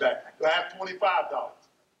wall in the back. Do I have $25?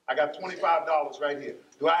 I got $25 right here.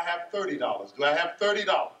 Do I have $30? Do I have $30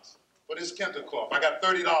 for this kente cloth? I got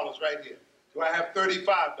 $30 right here. Do I have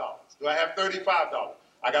 $35? Do I have $35?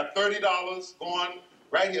 I got $30 going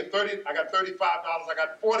right here. I got $35. I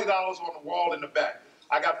got $40 on the wall in the back.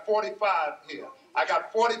 I got $45 here. I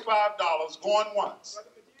got $45 going once.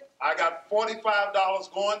 I got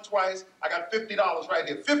 $45 going twice. I got $50 right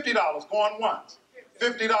here. $50 going once.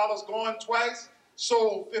 $50 going twice.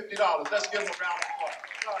 Sold $50. Let's give them a round of applause.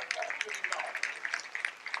 Sorry, $50.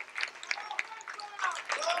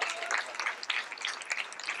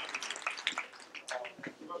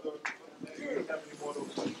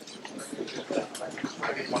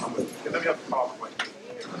 Let me have the PowerPoint.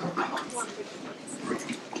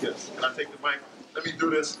 Yes, can I take the mic? Let me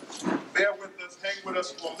do this. Bear with us, hang with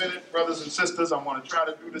us for a minute, brothers and sisters. I'm going to try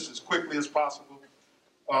to do this as quickly as possible.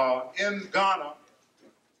 In Ghana,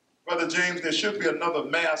 Brother James, there should be another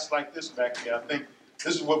mass like this back here. I think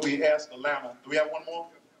this is what we asked Atlanta. Do we have one more?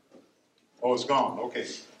 Oh, it's gone. Okay.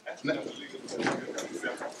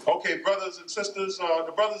 Okay, brothers and sisters,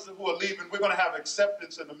 the brothers who are leaving, we're going to have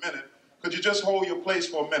acceptance in a minute. Could you just hold your place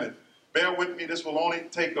for a minute? Bear with me. This will only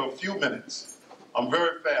take a few minutes. I'm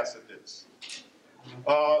very fast at this.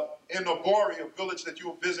 In Obori, a village that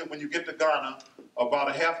you'll visit when you get to Ghana, about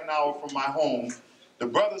a half an hour from my home, the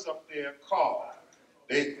brothers up there carve.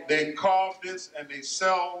 They carve this and they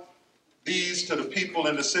sell these to the people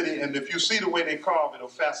in the city. And if you see the way they carve, it'll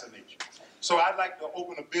fascinate you. So I'd like to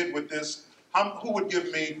open a bid with this. Who would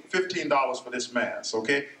give me $15 for this mass?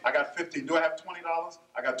 Okay, I got 15. Do I have $20?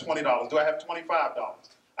 I got $20. Do I have $25?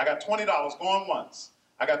 I got $20 going once.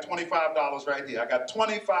 I got $25 right here. I got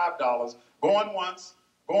 $25 going once,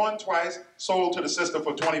 going twice, sold to the sister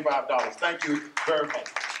for $25. Thank you very much.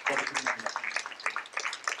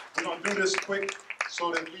 We're going to do this quick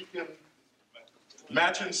so that we can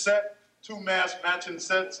match and set, 2 mass matching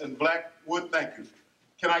sets in black wood. Thank you.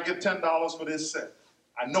 Can I get $10 for this set?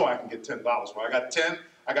 I know I can get $10 for it. I got 10,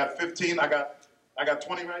 I got 15, I got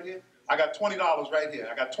 20 right here. I got $20 right here.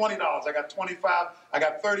 I got $20, I got 25, I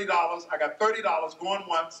got $30, I got $30 going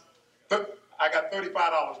once. I got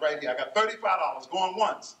 $35 right here. I got $35 going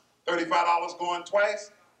once. $35 going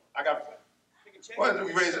twice. I got, what did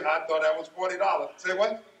we raise it? I thought that was $40. Say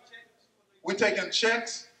what? We taking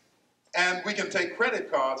checks and we can take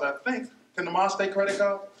credit cards, I think. Can the Mosque take credit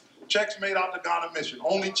cards? Checks made out the Ghana Mission.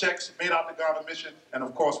 Only checks made out the Ghana Mission. And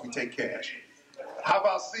of course we take cash. How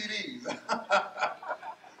about CDs?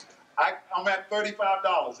 I'm at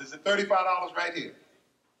 $35. Is it $35 right here?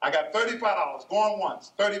 I got $35 going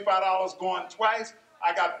once, $35 going twice.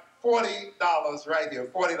 I got $40 right here,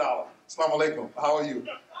 $40. Assalamu alaikum. How are you?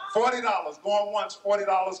 $40 going once,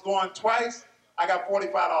 $40 going twice. I got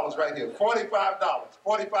 $45 right here, $45.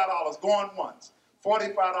 $45 going once,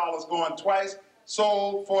 $45 going twice.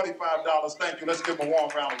 Sold $45. Thank you. Let's give them a warm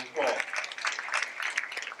round of applause.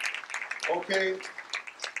 Okay,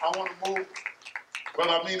 I want to move.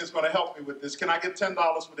 Brother Amin is going to help me with this. Can I get $10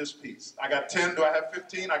 for this piece? I got 10. Do I have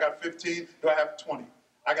 15? I got 15. Do I have 20?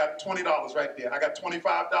 I got $20 right there. I got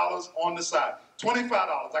 $25 on the side. $25.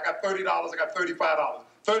 I got $30. I got $35.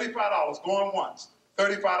 $35 going once.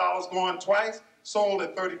 $35 going twice. Sold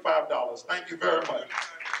at $35. Thank you very much.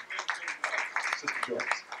 Sister Joyce.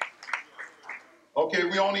 Okay,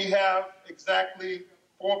 we only have exactly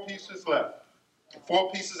 4 pieces left.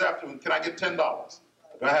 4 pieces after. Can I get $10?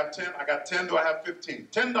 Do I have 10? I got 10. Do I have 15?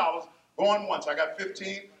 $10 going once. I got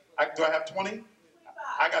 15. Do I have 20?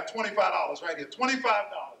 I got $25 right here. $25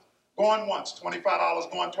 going once.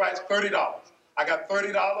 $25 going twice. $30. I got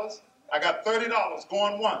 $30. I got $30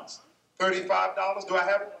 going once. $35. Do I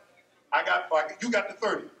have it? You got the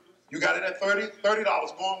 30. You got it at 30? $30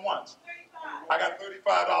 going once. I got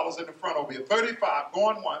 $35 in the front over here. 35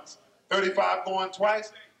 going once. 35 going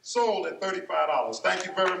twice. Sold at $35. Thank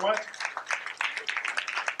you very much.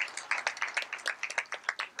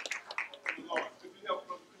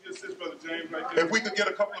 If we could get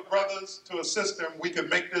a couple of brothers to assist him, we could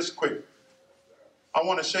make this quick. I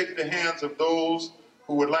want to shake the hands of those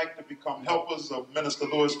who would like to become helpers of Minister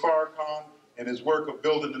Louis Farrakhan in his work of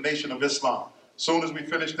building the nation of Islam. As soon as we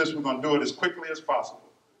finish this, we're going to do it as quickly as possible.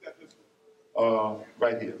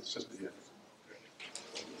 Right here, sister here.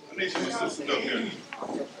 I need some assistance up here.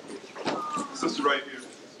 Sister right here.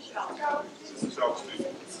 Sister Charles.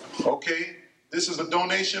 Okay, this is a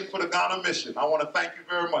donation for the Ghana Mission. I want to thank you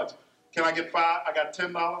very much. Can I get 5? I got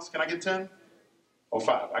 $10. Can I get 10? Or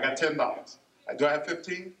 5? I got $10. Do I have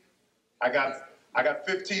 15? I got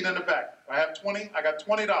 15 in the back. I have 20. I got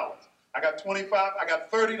 $20. I got 25. I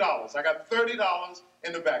got $30. I got $30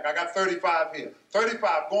 in the back. I got 35 here.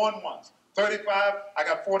 35 going once. 35, I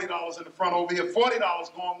got $40 in the front over here. $40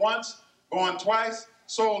 going once, going twice,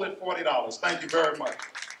 sold at $40. Thank you very much.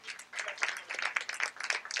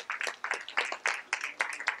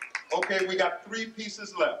 Okay, we got 3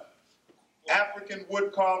 pieces left. African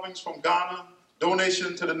wood carvings from Ghana,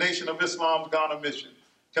 donation to the Nation of Islam's Ghana mission.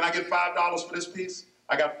 Can I get $5 for this piece?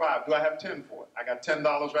 I got 5. Do I have 10 for it? I got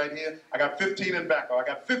 $10 right here. I got 15 in back. I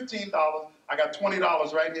got $15. I got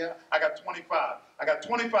 $20 right here. I got 25. I got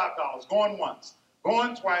 $25 going once,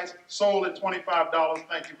 going twice, sold at $25.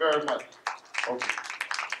 Thank you very much. Okay.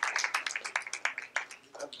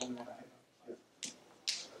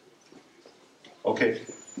 Okay.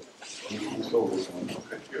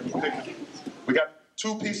 Okay. We got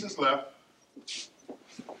 2 pieces left.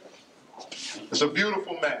 It's a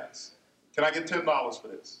beautiful mask. Can I get $10 for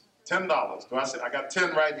this? $10. Do I say I got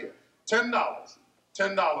 10 right here? $10.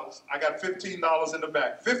 $10. I got $15 in the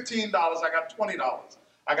back. $15. I got $20.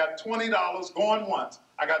 I got $20 going once.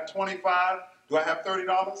 I got 25. Do I have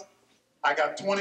 $30? I got 20.